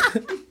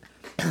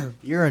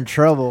 You're in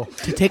trouble.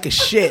 To take a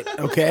shit,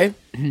 okay?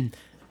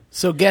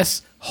 So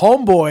guess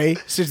homeboy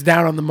sits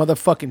down on the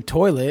motherfucking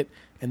toilet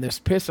and there's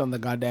piss on the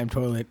goddamn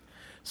toilet.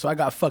 So I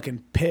got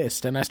fucking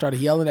pissed and I started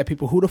yelling at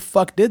people, who the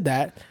fuck did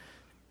that?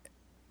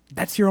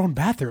 That's your own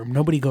bathroom.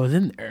 Nobody goes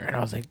in there. And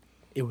I was like,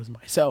 it was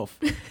myself.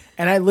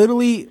 And I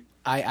literally,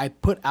 I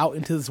put out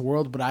into this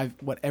world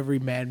what every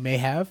man may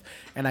have.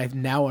 And I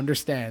now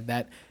understand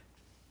that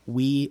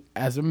we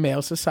as a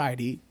male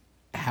society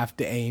have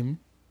to aim.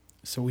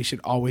 So we should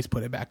always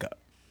put it back up.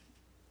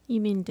 You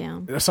mean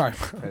down? Sorry,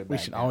 we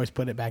should always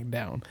put it back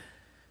down.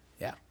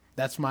 Yeah,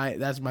 that's my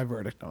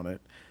verdict on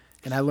it,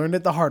 and I learned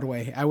it the hard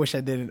way. I wish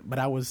I didn't, but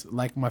I was,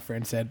 like my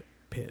friend said,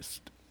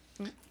 pissed.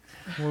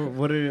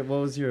 What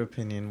was your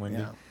opinion, Wendy?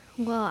 Yeah.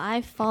 Well,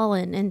 I've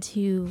fallen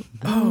into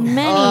God.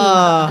 many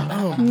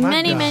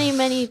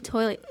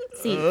toilet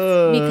seats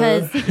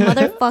because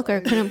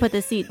motherfucker couldn't put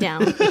the seat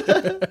down.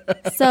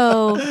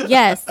 So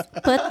yes,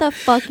 put the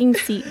fucking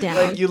seat down.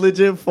 Like you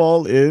legit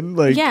fall in,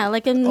 like Yeah,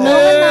 like in the middle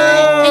of the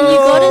night, and you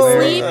go to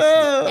sleep,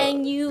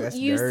 and That's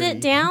you dirty. sit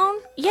down.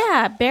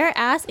 Yeah, bare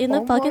ass in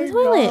the fucking my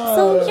toilet. God.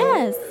 So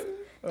yes,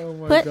 Oh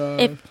my but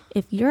God.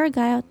 if you're a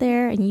guy out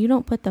there and you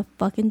don't put the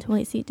fucking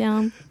toilet seat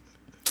down,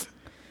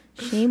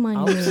 shame on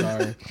I'm you.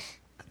 sorry.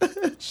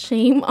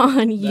 Shame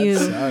on you.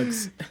 That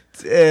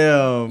sucks.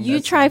 damn. You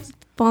try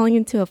falling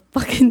into a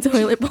fucking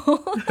toilet bowl.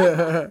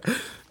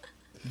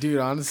 Dude,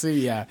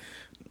 honestly, yeah.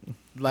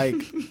 Like,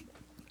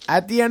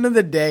 at the end of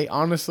the day,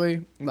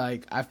 honestly,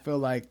 like, I feel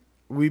like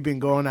we've been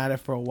going at it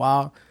for a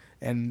while,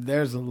 and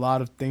there's a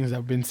lot of things that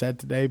have been said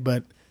today,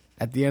 but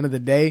at the end of the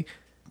day,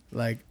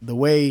 like, the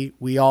way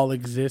we all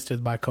exist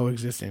is by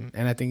coexisting,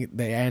 and I think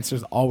the answer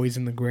is always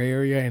in the gray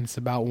area, and it's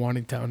about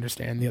wanting to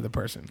understand the other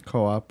person.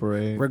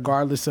 Cooperate.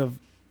 Regardless of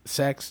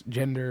sex,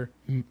 gender,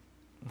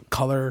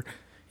 color,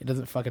 it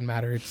doesn't fucking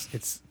matter.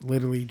 It's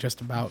literally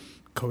just about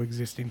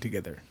coexisting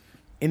together.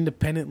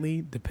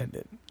 Independently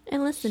dependent.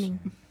 And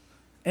listening.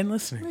 And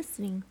listening.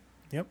 Listening.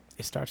 Yep.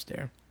 It starts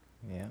there.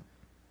 Yeah.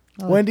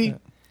 Wendy,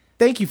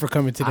 thank you for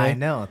coming today. I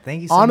know.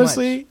 Thank you so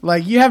Honestly, much.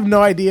 like, you have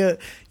no idea.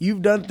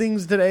 You've done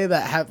things today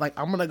that have, like,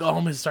 I'm going to go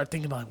home and start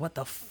thinking about, like, what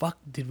the fuck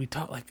did we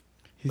talk? Like,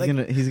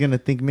 He's gonna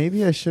think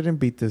maybe I shouldn't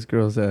beat this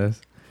girl's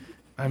ass.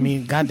 I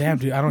mean, goddamn,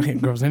 dude, I don't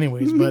hit girls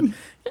anyways, but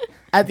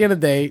at the end of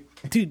the day,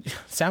 dude,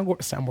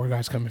 soundboard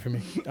guy's coming for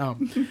me.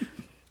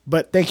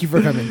 But thank you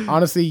for coming.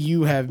 Honestly,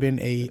 you have been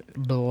a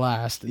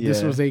blast.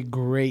 This Yeah. was a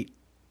great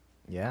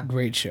Yeah.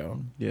 show.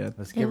 Yeah.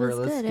 Let's It give her. was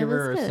Let's good, give it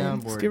her a was good.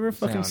 soundboard. Let's give her a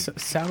fucking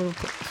sound, sound of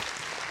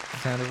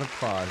sound of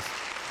applause.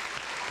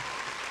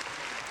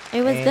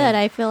 It was And- good.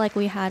 I feel like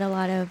we had a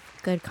lot of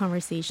good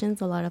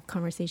conversations, a lot of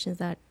conversations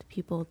that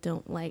people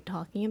don't like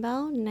talking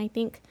about. And I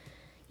think,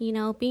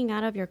 being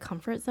out of your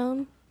comfort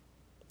zone,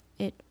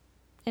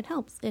 it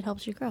helps. It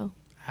helps you grow.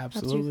 Helps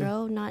you Absolutely.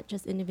 grow, not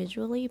just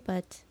individually,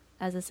 but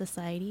as a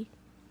society.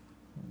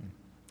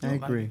 I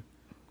agree.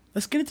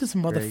 Let's get into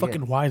some Very motherfucking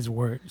good. wise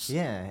words.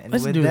 Yeah, and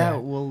Let's with do that,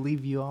 that. we'll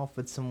leave you off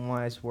with some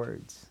wise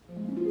words.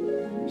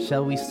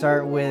 Shall we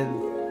start with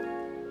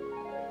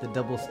the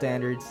double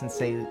standards and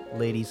say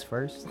ladies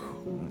first,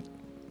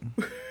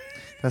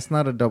 That's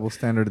not a double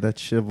standard. That's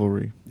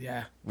chivalry.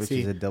 Yeah. which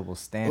See. is a double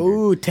standard?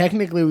 Ooh,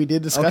 technically we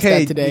did discuss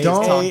that today.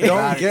 don't Hey.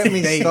 don't get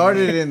me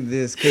started in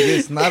this because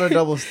it's not a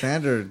double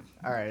standard.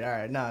 All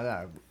right,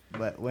 no.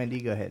 But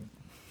Wendy, go ahead.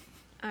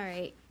 All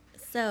right.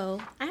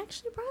 So I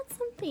actually brought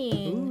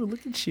something. Ooh,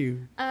 look at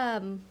you.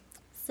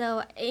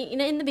 So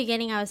in the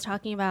beginning, I was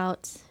talking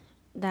about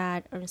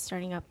that I'm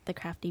starting up the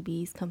Crafty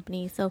Bees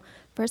company. So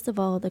first of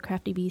all, the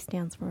Crafty Bee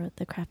stands for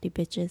the Crafty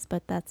Bitches,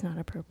 but that's not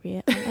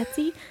appropriate on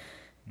Etsy.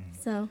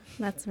 So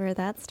that's where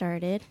that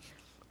started.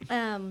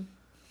 So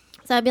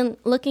I've been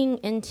looking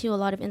into a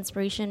lot of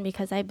inspiration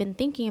because I've been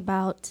thinking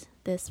about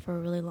this for a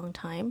really long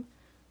time.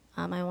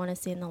 I want to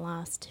say in the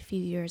last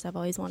few years, I've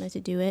always wanted to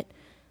do it.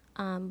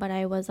 But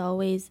I was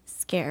always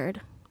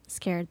scared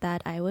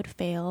that I would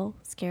fail,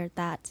 scared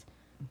that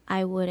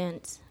I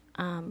wouldn't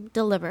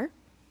deliver,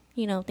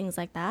 things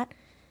like that.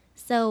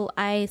 So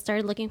I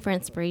started looking for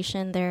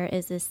inspiration. There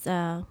is this,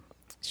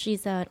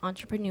 she's an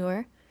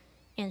entrepreneur,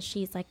 and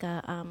she's like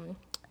a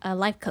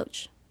life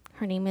coach.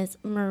 Her name is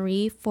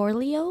Marie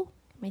Forleo.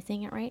 Am I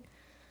saying it right?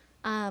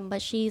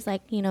 But she's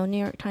like, New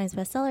York Times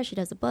bestseller. She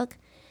does a book.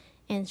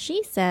 And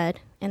she said,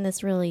 and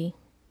this really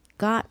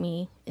got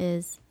me,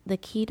 is the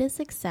key to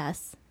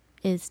success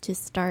is to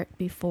start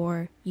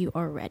before you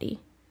are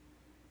ready.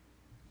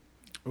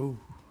 Ooh,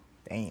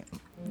 damn.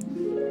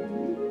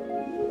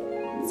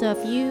 So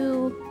if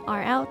you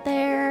are out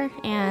there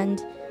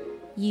and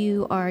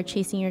you are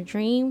chasing your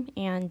dream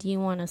and you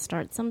want to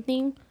start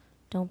something,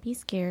 don't be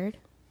scared.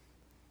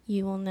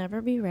 You will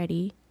never be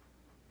ready.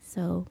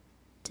 So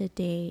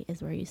today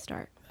is where you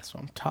start. That's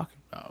what I'm talking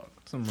about.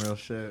 Some real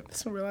shit.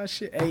 That's some real ass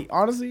shit. Hey,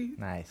 honestly,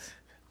 Nice.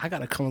 I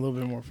gotta come a little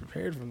bit more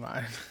prepared for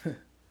mine.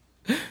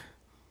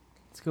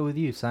 Let's go with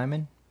you,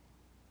 Simon.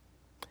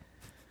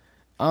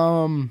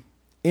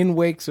 In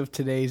wakes of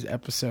today's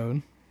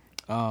episode,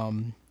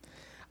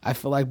 I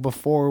feel like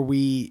before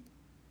we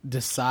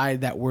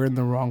decide that we're in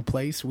the wrong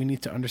place, we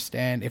need to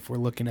understand if we're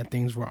looking at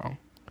things wrong.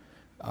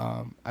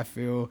 I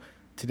feel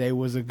today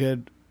was a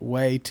good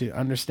way to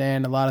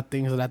understand a lot of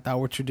things that I thought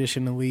were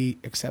traditionally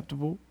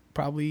acceptable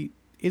probably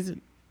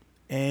isn't.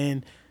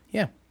 And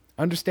yeah,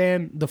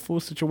 understand the full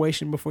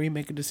situation before you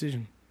make a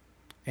decision.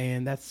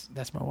 And that's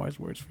my wise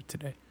words for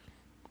today.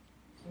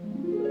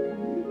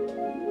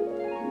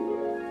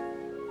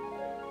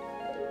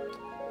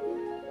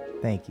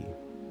 Thank you.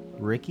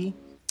 Ricky?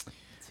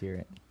 Let's hear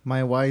it.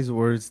 My wise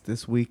words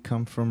this week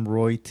come from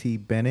Roy T.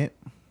 Bennett,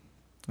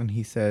 and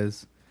he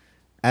says,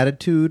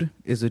 attitude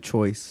is a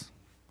choice.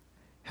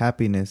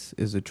 Happiness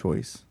is a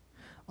choice.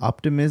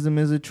 Optimism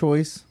is a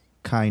choice.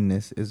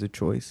 Kindness is a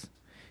choice.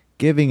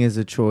 Giving is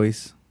a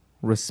choice.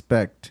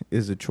 Respect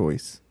is a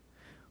choice.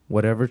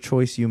 Whatever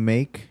choice you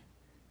make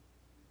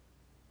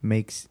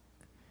makes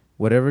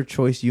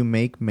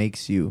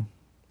you.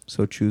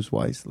 So choose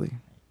wisely.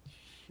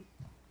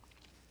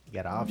 You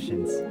got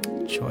options.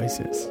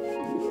 Choices.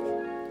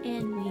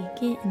 And we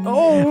get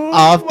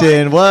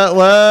Often.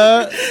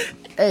 What?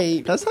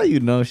 Hey, That's how you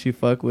know she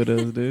fuck with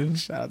us, dude.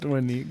 shout out to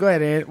Wendy. Go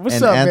ahead, Ed. What's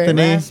And up, Anthony?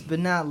 man? Last but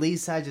not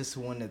least, I just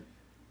want to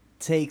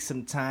take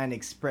some time to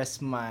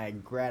express my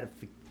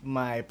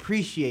my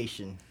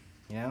appreciation.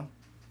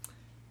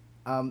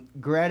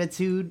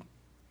 Gratitude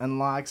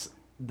unlocks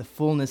the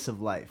fullness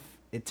of life.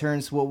 It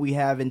turns what we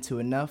have into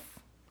enough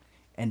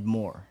and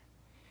more.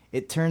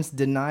 It turns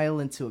denial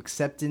into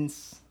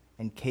acceptance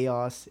and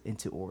chaos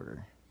into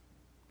order,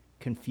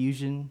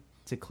 confusion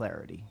to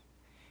clarity.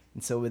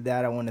 And so with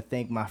that, I want to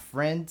thank my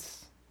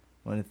friends,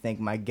 I want to thank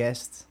my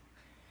guests,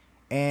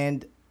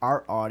 and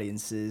our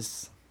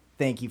audiences.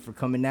 Thank you for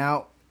coming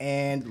out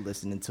and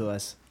listening to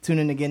us. Tune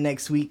in again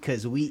next week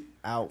because we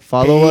out.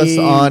 Follow us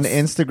on Peace.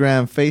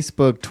 Instagram,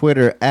 Facebook,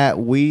 Twitter at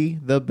We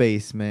The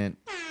Basement.